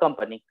your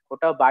company,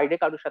 ওটা বাইরে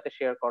কারোর সাথে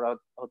শেয়ার করা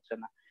হচ্ছে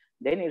না,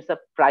 দেন ইটস আ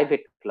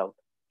প্রাইভেট ক্লাউড।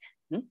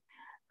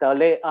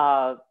 তাহলে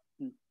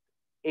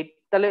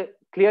তাহলে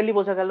ক্লিয়ারলি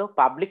বোঝা গেল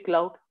পাবলিক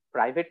ক্লাউড,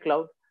 প্রাইভেট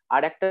ক্লাউড।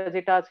 আর একটা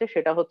যেটা আছে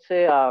সেটা হচ্ছে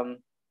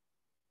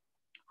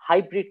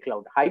হাইব্রিড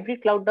ক্লাউড। হাইব্রিড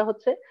ক্লাউডটা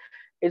হচ্ছে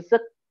it's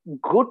a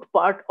good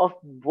part of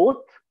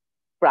both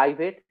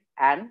private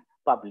and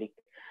public.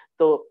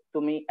 তো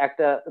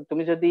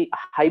তুমি যদি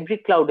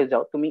হাইব্রিড ক্লাউডে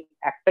যাও, তুমি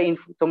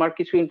তোমার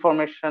কিছু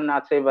ইনফরমেশন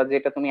আছে বা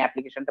যেটা তুমি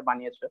অ্যাপ্লিকেশনটা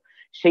বানিয়েছো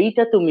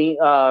সেইটা তুমি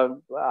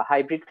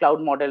হাইব্রিড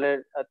ক্লাউড মডেলের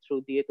থ্রু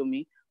দিয়ে তুমি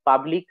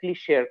পাবলিকলি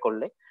শেয়ার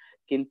করলে,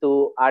 কিন্তু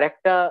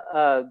আরেকটা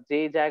যে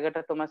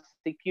জায়গাটা তোমার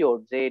সিকিউর,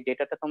 যে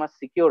ডেটাটা তোমার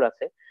সিকিউর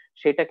আছে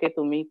সেটাকে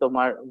তুমি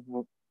তোমার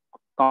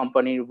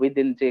কোম্পানির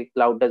উইদিন যে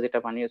ক্লাউডটা যেটা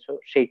বানিয়েছো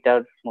সেইটার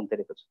মধ্যে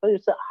রেখেছো। তো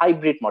it's a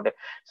hybrid model.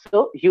 So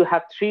you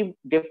have three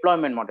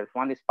deployment model.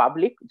 One is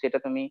public, যেটা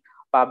তুমি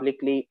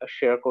পাবলিকলি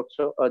শেয়ার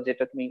করছো,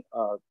 যেটা তুমি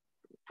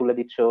তুলে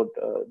দিচ্ছ,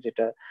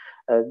 যেটা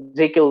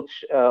যে কেউ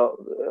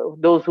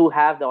those who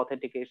have the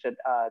authentication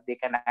they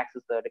can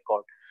access the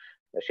record,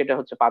 সেটা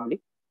হচ্ছে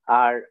পাবলিক।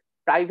 আর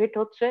প্রাইভেট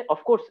হচ্ছে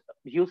of course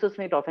users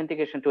need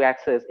authentication to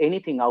access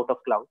anything out of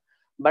cloud,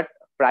 but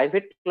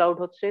private cloud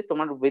হচ্ছে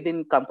তোমার উইদিন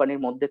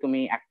কোম্পানির মধ্যে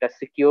তুমি একটা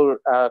সিকিউর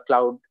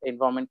ক্লাউড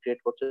এনভায়রনমেন্ট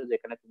ক্রিয়েট করছো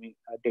যেখানে তুমি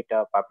ডেটা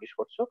পাবলিশ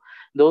করছো।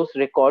 Those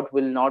record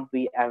will not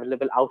be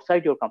available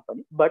outside your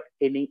company, but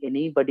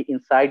anybody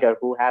insider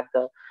who have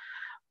the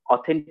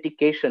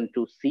authentication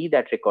to see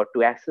that record, to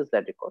access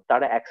that record,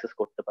 তারা access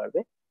করতে পারবে।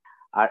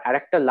 আর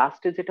আরেকটা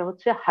লাস্টে যেটা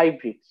হচ্ছে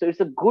hybrid, so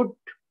it's a good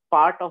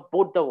part of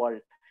both the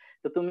world.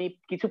 তো তুমি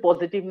কিছু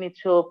পজিটিভ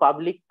নিচ্ছ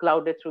পাবলিক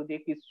ক্লাউডের থ্রু দিয়ে,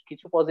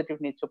 কিছু পজিটিভ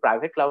নিচ্ছ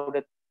প্রাইভেট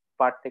ক্লাউডের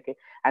পার্ট থেকে,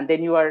 and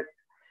then you are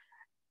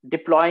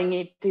deploying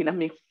it in a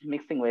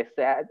mixing way. So,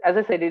 as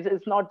I said,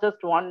 it's not just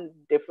one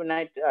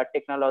definite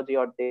technology,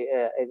 or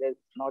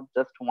it's not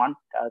just one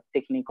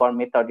technique or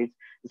method.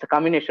 It's a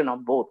combination of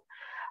both.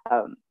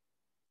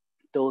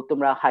 তো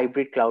তোমরা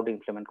hybrid cloud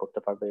implement করতে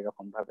পারবে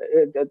এরকম ভাবে।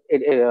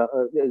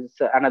 It's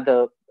another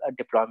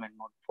deployment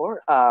mode for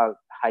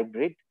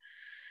hybrid.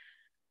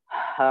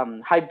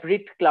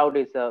 Hybrid cloud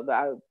is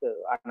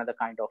another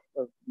kind of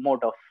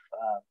mode of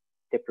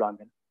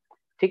deployment.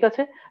 ঠিক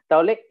আছে,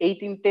 তাহলে এই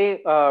তিনটে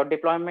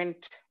ডিপ্লয়মেন্ট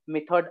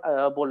মেথড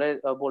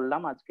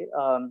বললাম আজকে,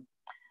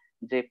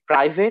 যে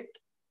private,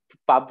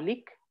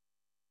 public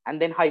and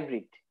then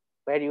hybrid,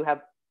 where you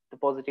have the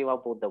positive of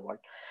both the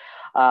world.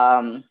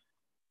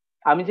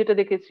 আমি যেটা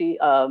দেখেছি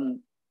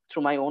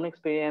through my own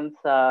experience,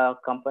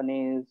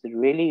 companies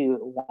really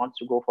want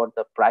to go for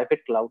the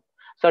private cloud,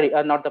 sorry,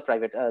 not the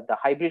private, the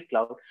hybrid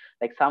cloud.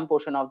 Like some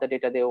portion of the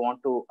data they want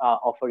to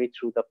offer it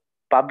through the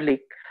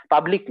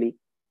publicly,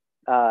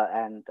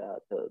 and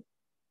the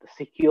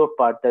secure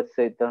part, that's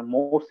it, the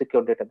more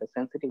secure data, the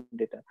sensitive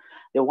data,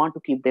 they want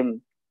to keep them,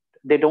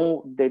 they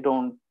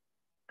don't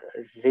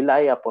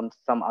rely upon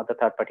some other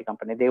third party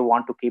company, they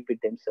want to keep it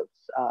themselves.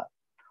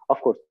 Of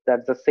course,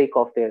 that's the sake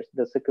of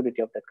the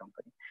security of that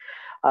company,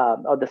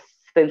 or the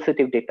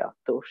sensitive data.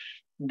 তো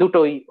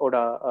দুটোই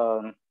ওরা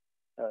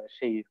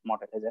সেই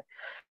মডেলে যায়।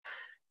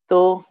 তো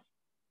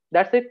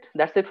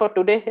that's it for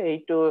today.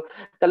 এইটু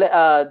তাহলে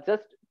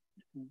just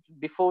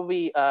before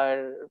we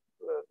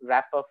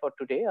wrap up for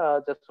today,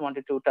 just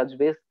wanted to touch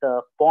base the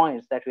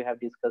points that we have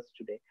discussed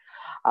today.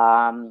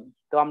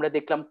 তো আমরা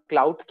দেখলাম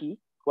cloud কি,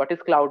 what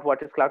is cloud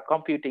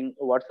computing,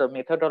 what's the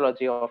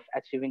methodology of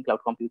achieving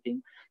cloud computing,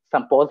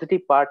 some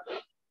positive part,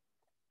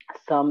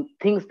 some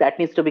things that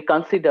needs to be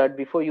considered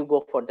before you go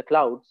for the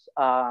clouds,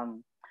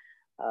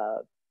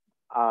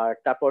 আর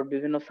তারপর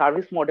বিভিন্ন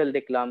service model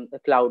দেখলাম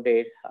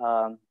ক্লাউডের।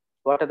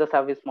 what are the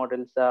service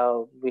models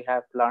we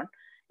have learned?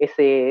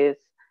 SaaS,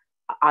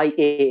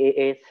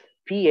 IaaS,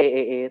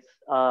 PaaS,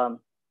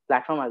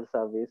 platform as a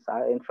service,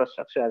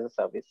 infrastructure as a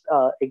service,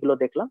 এগুলো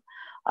দেখলাম।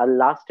 আর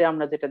লাস্টে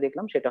আমরা যেটা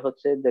দেখলাম সেটা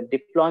হচ্ছে the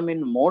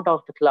deployment mode of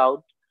the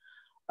cloud,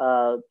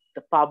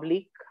 the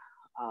public,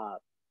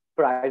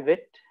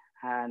 private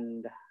and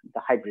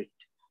the hybrid,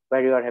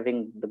 where you are having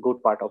the good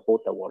part of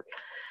both the world.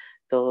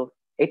 তো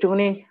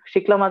এইটুকুনি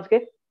শিখলাম আজকে।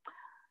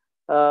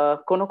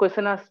 কোনো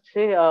কোয়েশ্চেন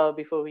আসছে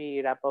before we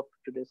wrap up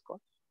today's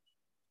call?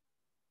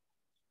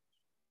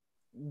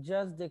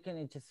 Just দেখে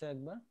নিচ্ছি sir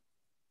একবার।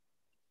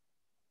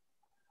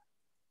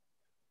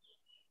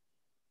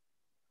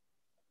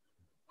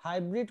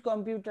 Hybrid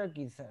computer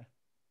কি sir?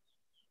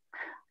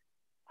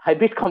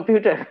 Hybrid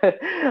computer,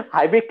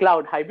 hybrid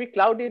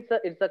cloud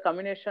is a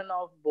combination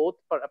of both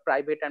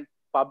private and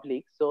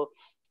public. So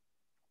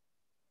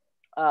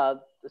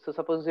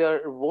suppose you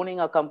are owning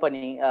a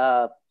company,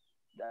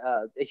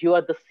 you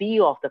are the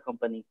CEO of the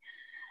company,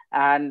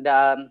 and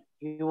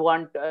you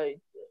want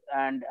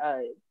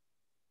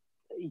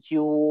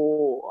you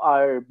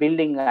are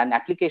building an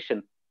application,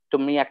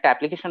 তুমি একটা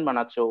application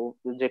বানাচ্ছো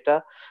যেটা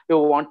you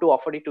want to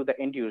offer it to the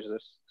end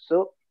users, so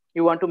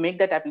you want to make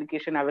that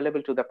application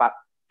available to the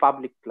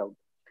public cloud.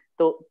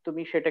 তো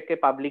তুমি সেটাকে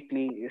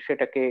publicly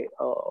সেটাকে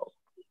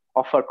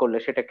offer করলে,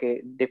 সেটাকে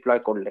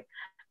deploy করলে,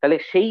 তাহলে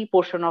সেই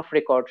পোর্শন অফ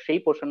রেকর্ড, সেই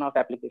পোর্শন অফ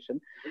অ্যাপ্লিকেশন,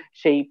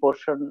 সেই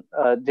পোর্শন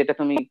যেটা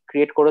তুমি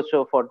ক্রিয়েট করেছো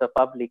for the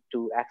public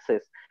to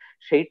access,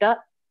 সেইটা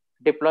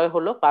ডিপ্লয়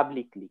হলো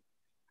পাবলিকলি।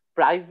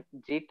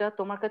 যেটা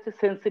তোমার কাছে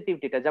সেন্সিটিভ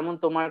ডেটা, যেমন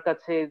তোমার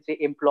কাছে যে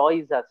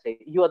এমপ্লয়িজ আছে,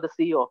 you are the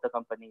CEO of the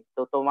company,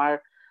 তো তোমার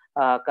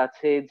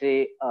কাছে যে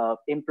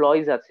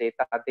এমপ্লয়িজ আছে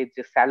তাদের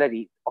যে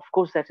salary,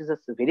 of course that is a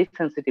very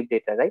sensitive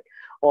data, right?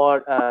 Or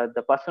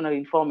the personal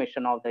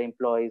information of the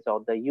employees or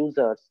the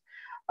users,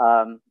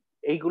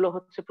 এইগুলো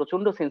হচ্ছে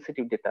প্রচন্ড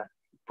সেন্সিটিভ ডেটা,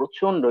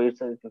 প্রচন্ড,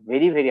 it's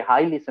very very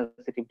highly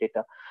sensitive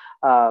data.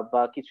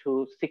 বা কিছু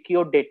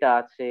সিকিউর ডেটা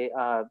আছে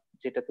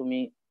যেটা তুমি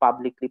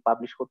পাবলিকলি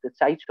পাবলিশ করতে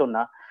চাইছো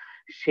না,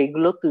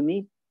 সেগুলো তুমি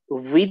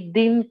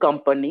উইদিন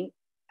কোম্পানি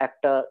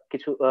একটা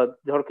কিছু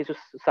ধরো কিছু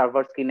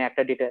সার্ভার কিনে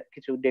একটা ডেটা,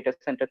 কিছু ডেটা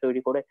সেন্টার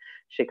তৈরি করে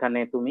সেখানে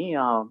তুমি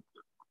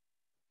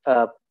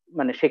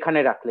মানে সেখানে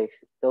রাখলে,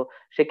 তো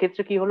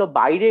সেক্ষেত্রে কি হলো,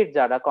 বাইরের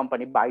যারা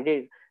কোম্পানি,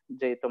 বাইরের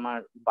যে তোমার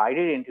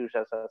বাইরের এন্ড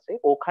ইউজার্স আছে,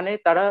 ওখানে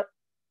তারা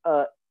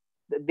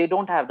they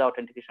don't have the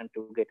authentication to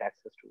get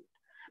access to it,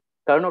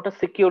 কারণ ওটা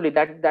securely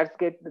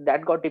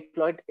that got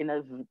deployed in a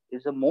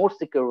more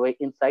secure way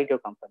inside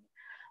your company.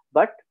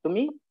 But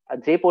তুমি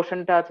যে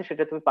পোর্শনটা আছে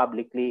সেটা তুমি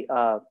পাবলিকলি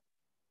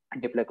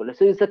ডিপ্লয় করলে,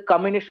 so it's a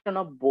combination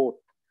of both,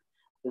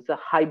 it's a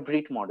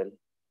hybrid model.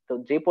 তো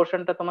যে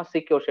পোর্শনটা তোমার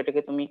সিকিউর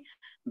সেটাকে তুমি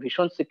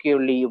ভীষণ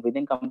সিকিউরলি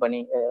উইদিন কোম্পানি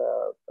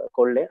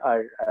করলে, আর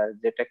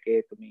যেটা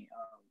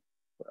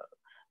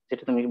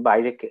তুমি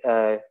বাইরে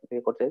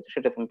করতে চাইছো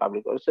সেটা তুমি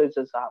পাবলিক করো। So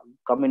it's a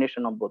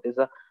combination of both,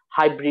 it's a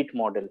hybrid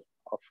model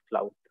of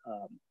cloud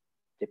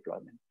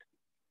deployment.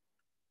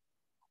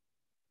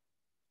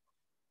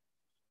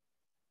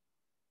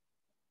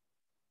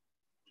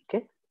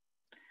 Okay.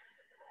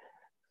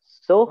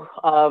 So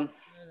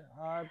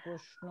আর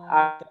প্রশ্ন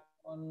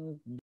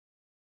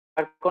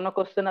আর কোন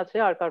কোশ্চেন আছে?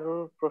 আর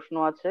কারোর প্রশ্ন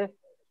আছে?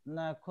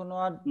 না, এখনো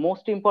আর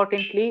মোস্ট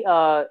ইম্পর্টেন্টলি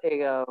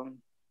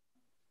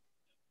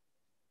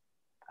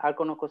আর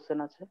কোন কোশ্চেন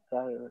আছে?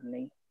 আর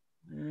নেই?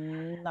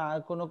 না,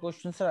 আর কোনো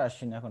কোশ্চেন স্যার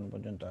আসেনি এখন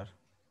পর্যন্ত আর।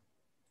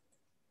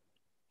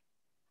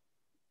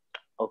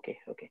 ওকে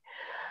ওকে,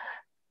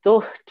 তো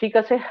ঠিক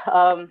আছে,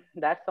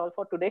 দ্যাটস অল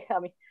ফর টুডে।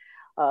 আমি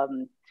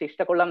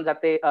চেষ্টা করলাম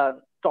যাতে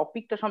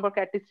টপিকটা সম্পর্কে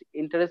অ্যাটলিস্ট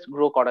ইন্টারেস্ট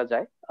গ্রো করা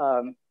যায়,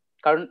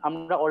 কারণ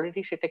আমরা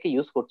অলরেডি সেটাকে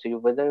ইউজ করছি,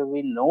 whether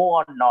we know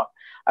or not,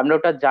 আমরা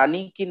ওটা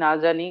জানি কি না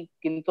জানি,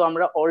 কিন্তু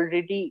আমরা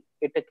অলরেডি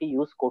এটাকে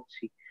ইউজ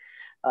করছি।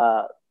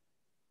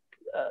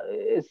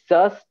 It's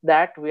just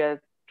that we are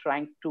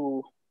trying to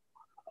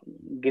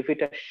give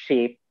it a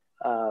shape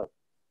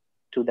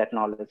to that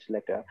knowledge,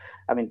 like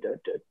I mean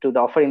to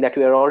the offering that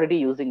we are already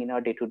using in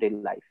our day-to-day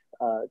life.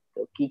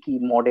 কি কি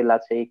model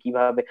আছে,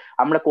 কিভাবে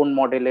আমরা কোন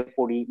মডেলে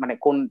পড়ি, মানে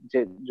কোন যে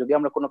যদি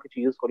আমরা কোনো কিছু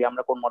ইউজ করি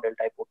আমরা কোন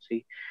মডেলটাই পড়ছি,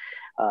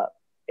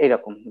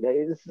 এরকম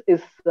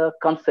is the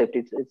concept.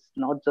 It's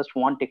not just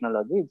one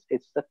technology,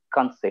 it's the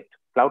concept.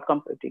 Cloud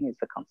computing is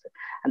the concept,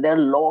 and there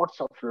are lots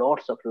of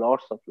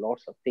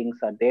things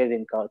are there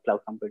in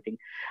cloud computing.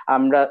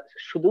 আমরা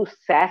শুধু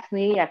SaaS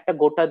নিয়ে একটা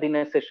গোটা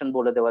দিনের সেশন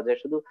বলে দেওয়া যায়,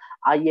 শুধু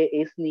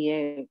IaaS নিয়ে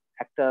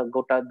একটা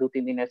গোটা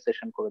 2-3 দিনের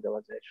সেশন করে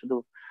দেওয়া যায়, শুধু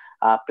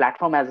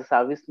প্ল্যাটফর্ম অ্যাজ এ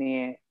সার্ভিস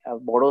নিয়ে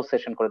বড়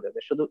সেশন করে দেওয়া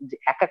যায়, শুধু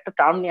এক একটা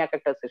টার্ম নিয়ে এক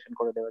একটা সেশন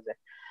করে দেওয়া যায়।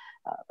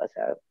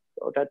 আচ্ছা,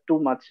 ওটা টু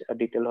মাচ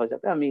ডিটেল হয়ে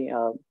যাবে। আমি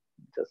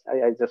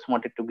I just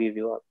wanted to give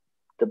you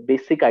the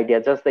basic idea,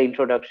 just the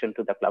introduction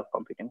to the cloud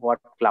computing, what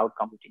cloud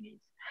computing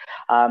is.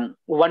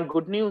 One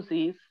good news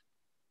is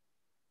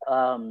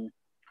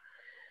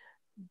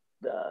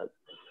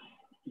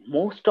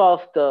most of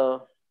the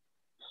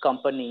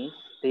companies,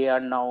 they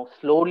are now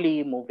slowly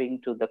moving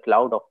to the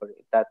cloud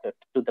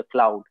to the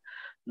cloud.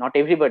 Not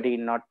everybody,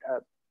 not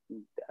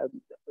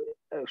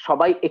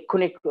সবাই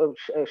এক্ষুনি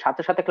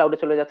সাথে সাথে ক্লাউডে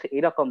চলে যাচ্ছে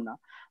এরকম না,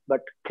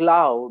 but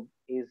cloud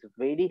is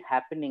very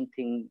happening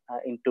thing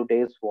in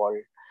today's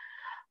world.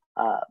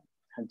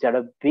 যারা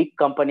big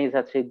companies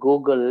আছে,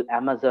 Google,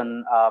 Amazon,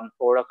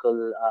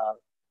 Oracle,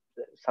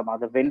 some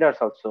other vendors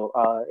also,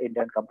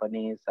 Indian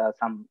companies,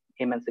 some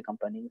MNC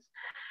companies,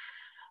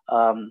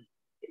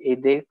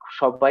 এদের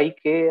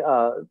সবাইকে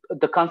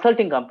the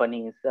consulting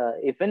companies,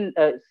 even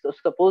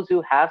suppose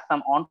you have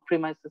some on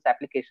premises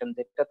application,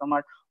 যেটা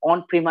তোমার on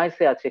premise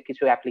আছে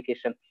কিছু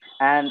application,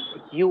 and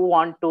you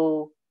want to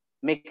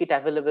make it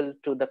available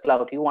to the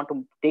cloud, you want to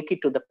take it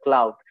to the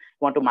cloud,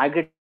 you want to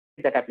migrate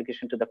that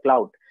application to the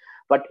cloud,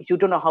 but you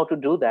don't know how to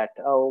do that,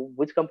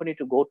 which company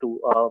to go to,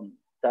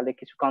 তাহলে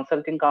কিছু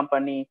consulting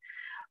company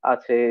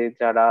আছে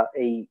যারা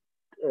এই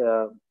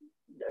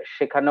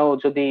সেখানেও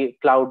যদি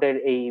ক্লাউডের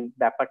এই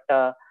ব্যাপারটা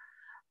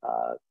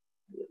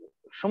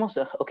সমস্ত,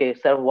 okay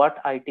sir, what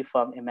IT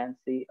firm,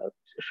 MNC,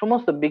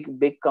 সমস্ত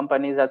বিগ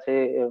কোম্পানিজ আছে,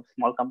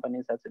 স্মল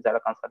কোম্পানিজ আছে, যারা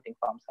কনসাল্টিং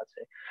ফার্মস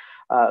আছে,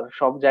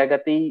 সব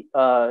জায়গাতেই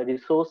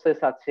রিসোর্সেস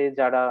আছে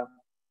যারা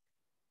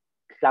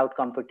cloud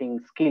computing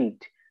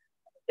skilled.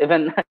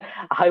 Even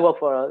I work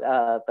for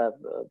a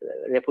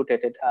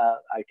reputed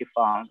IT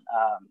firm,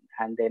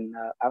 and then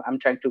I'm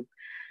trying to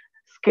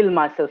skill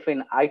myself in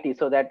IT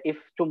so that if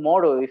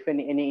tomorrow, if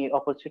any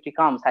opportunity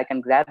comes, I can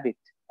grab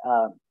it.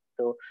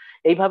 তো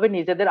এইভাবে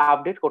নিজেদের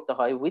update করতে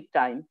হয় with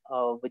time,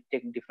 with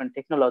different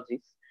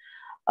technologies.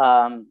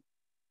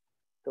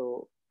 তো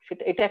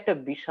সেটা এটা একটা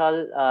বিশাল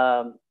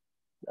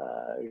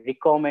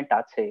requirement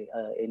আছে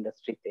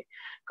ইন্ডাস্ট্রিতে,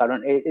 কারণ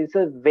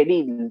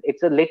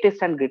it's the latest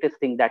and greatest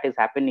thing that is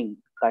happening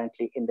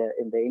currently in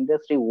the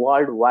industry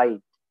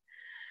worldwide.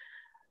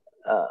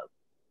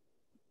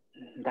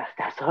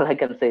 That's all I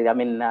can say. I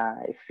mean,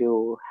 if you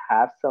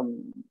have some,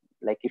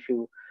 like if you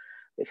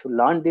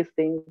learn these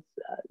things,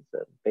 it's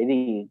a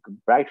very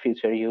bright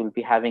future you will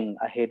be having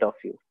ahead of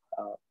you.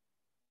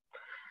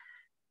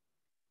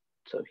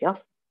 So yeah,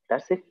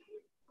 that's it.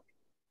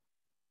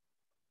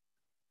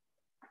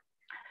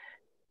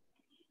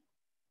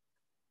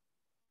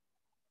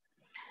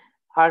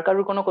 আর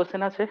কারোর কোনো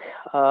question আছে?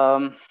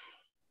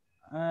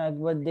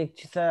 একবার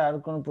দেখছি sir আর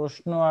কোনো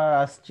প্রশ্ন আর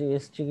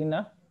এসছে কিনা।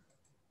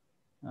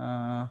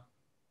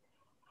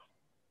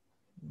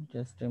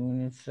 Just a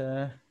minute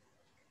sir.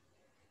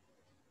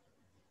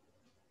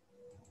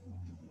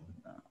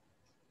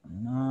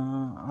 না,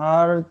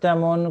 আর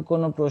তেমন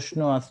কোনো প্রশ্ন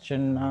আসছে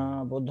না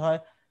বোধহয়।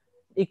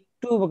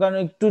 একটু, কারণ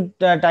একটু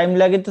টাইম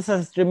লাগে তো স্যার,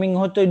 স্ট্রিমিং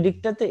হতো এই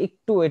দিকটাতে,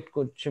 একটু ওয়েট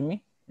করছি আমি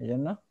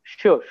এজন্য।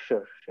 শিওর।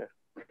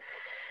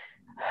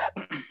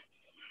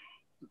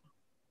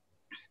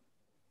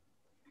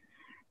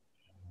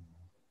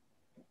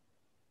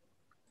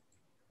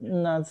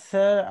 না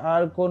স্যার,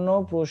 আর কোনো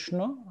প্রশ্ন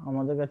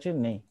আমাদের কাছে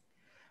নেই।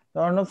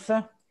 Arnab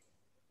sir.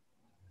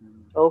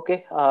 Okay,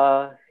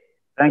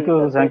 thank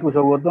you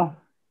Saugata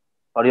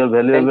for your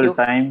valuable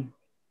time.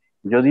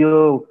 যদিও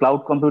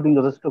ক্লাউড কম্পিউটিং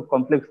যথেষ্ট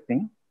কমপ্লেক্স থিং,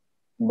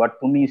 বাট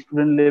তুমি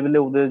স্টুডেন্ট লেভেলে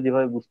ওদের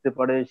যেভাবে বুঝতে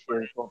পারে,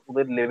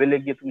 ওদের লেভেলে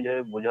গিয়ে তুমি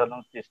যেভাবে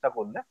বোঝানোর চেষ্টা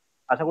করলে,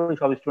 আশা করি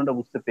সব স্টুডেন্টরা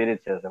বুঝতে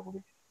পেরেছে আশা করি।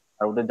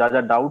 আর ওদের যা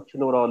যা ডাউট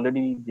ছিল ওরা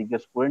অলরেডি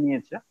জিজ্ঞেস করে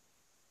নিয়েছে।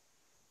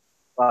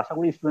 আশা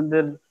করি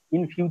স্টুডেন্টদের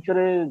ইন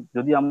ফিউচারে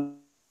যদি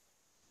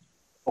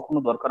কখনো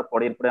দরকার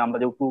পড়ে, এরপরে আমরা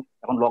যেহেতু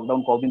এখন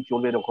লকডাউন কতদিন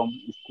চলবে, এরকম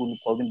স্কুল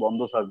কতদিন বন্ধ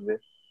থাকবে,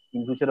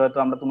 ইন ফিউচারে হয়তো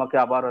আমরা তোমাকে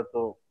আবার হয়তো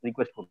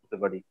রিকোয়েস্ট করতে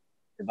পারি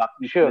বাকি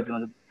স্কুলের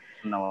জন্য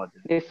নেওয়ার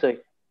জন্য।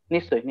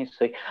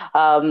 নিশ্চয়ই।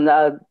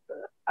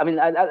 I mean,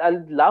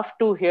 I'd love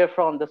to hear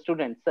from the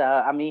students.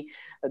 আমি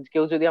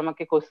কেউ যদি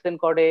আমাকে কোশ্চেন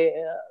করে,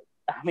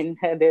 I mean,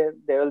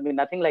 there will be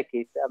nothing like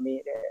it. আমি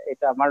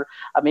এটা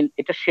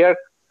এটা শেয়ার,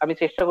 আমি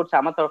চেষ্টা করছি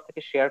আমার তরফ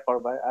থেকে শেয়ার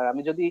করবার। আর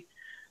আমি যদি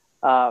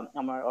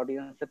আমার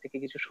অডিয়েন্সের থেকে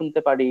কিছু শুনতে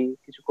পারি,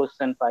 কিছু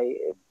question pi,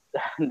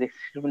 this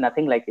will be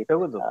nothing like it.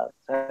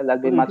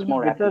 I'll be much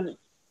more happy.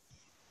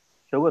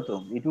 Sougata,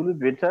 it will be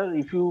better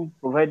if you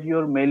provide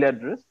your mail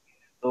address.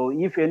 So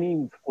if any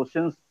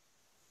questions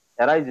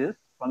arises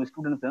from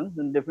students,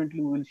 then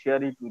definitely we will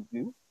share it with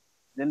you.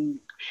 Then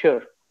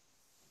sure,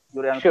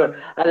 your answer.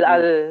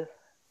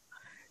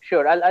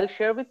 I'll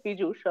share with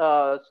Piyush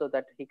so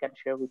that he can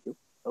share with you.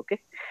 Okay.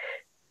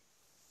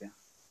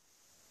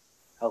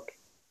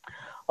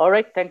 All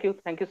right. Thank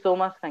you so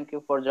much. Thank you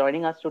for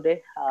joining us today,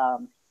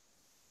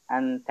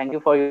 and thank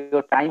you for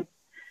your time.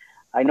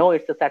 I know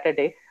it's a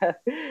Saturday,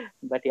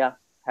 but yeah,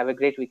 have a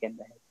great weekend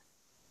ahead.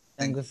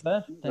 Thank you sir.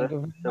 Thank you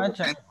very much.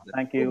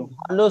 Thank you.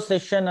 ভালো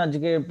session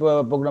আজকে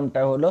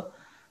প্রোগ্রামটা হলো,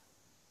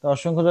 তো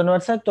অসংখ্য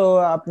ধন্যবাদ sir. তো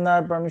আপনার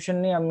permission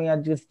নিয়ে আমি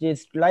আজকে যে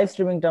লাইভ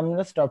স্ট্রিমিংটা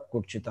আমরা স্টপ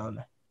করছি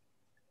তাহলে।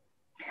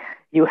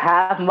 You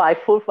have my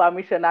full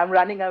permission. I'm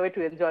running away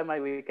to enjoy my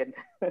weekend.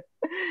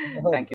 Thank you.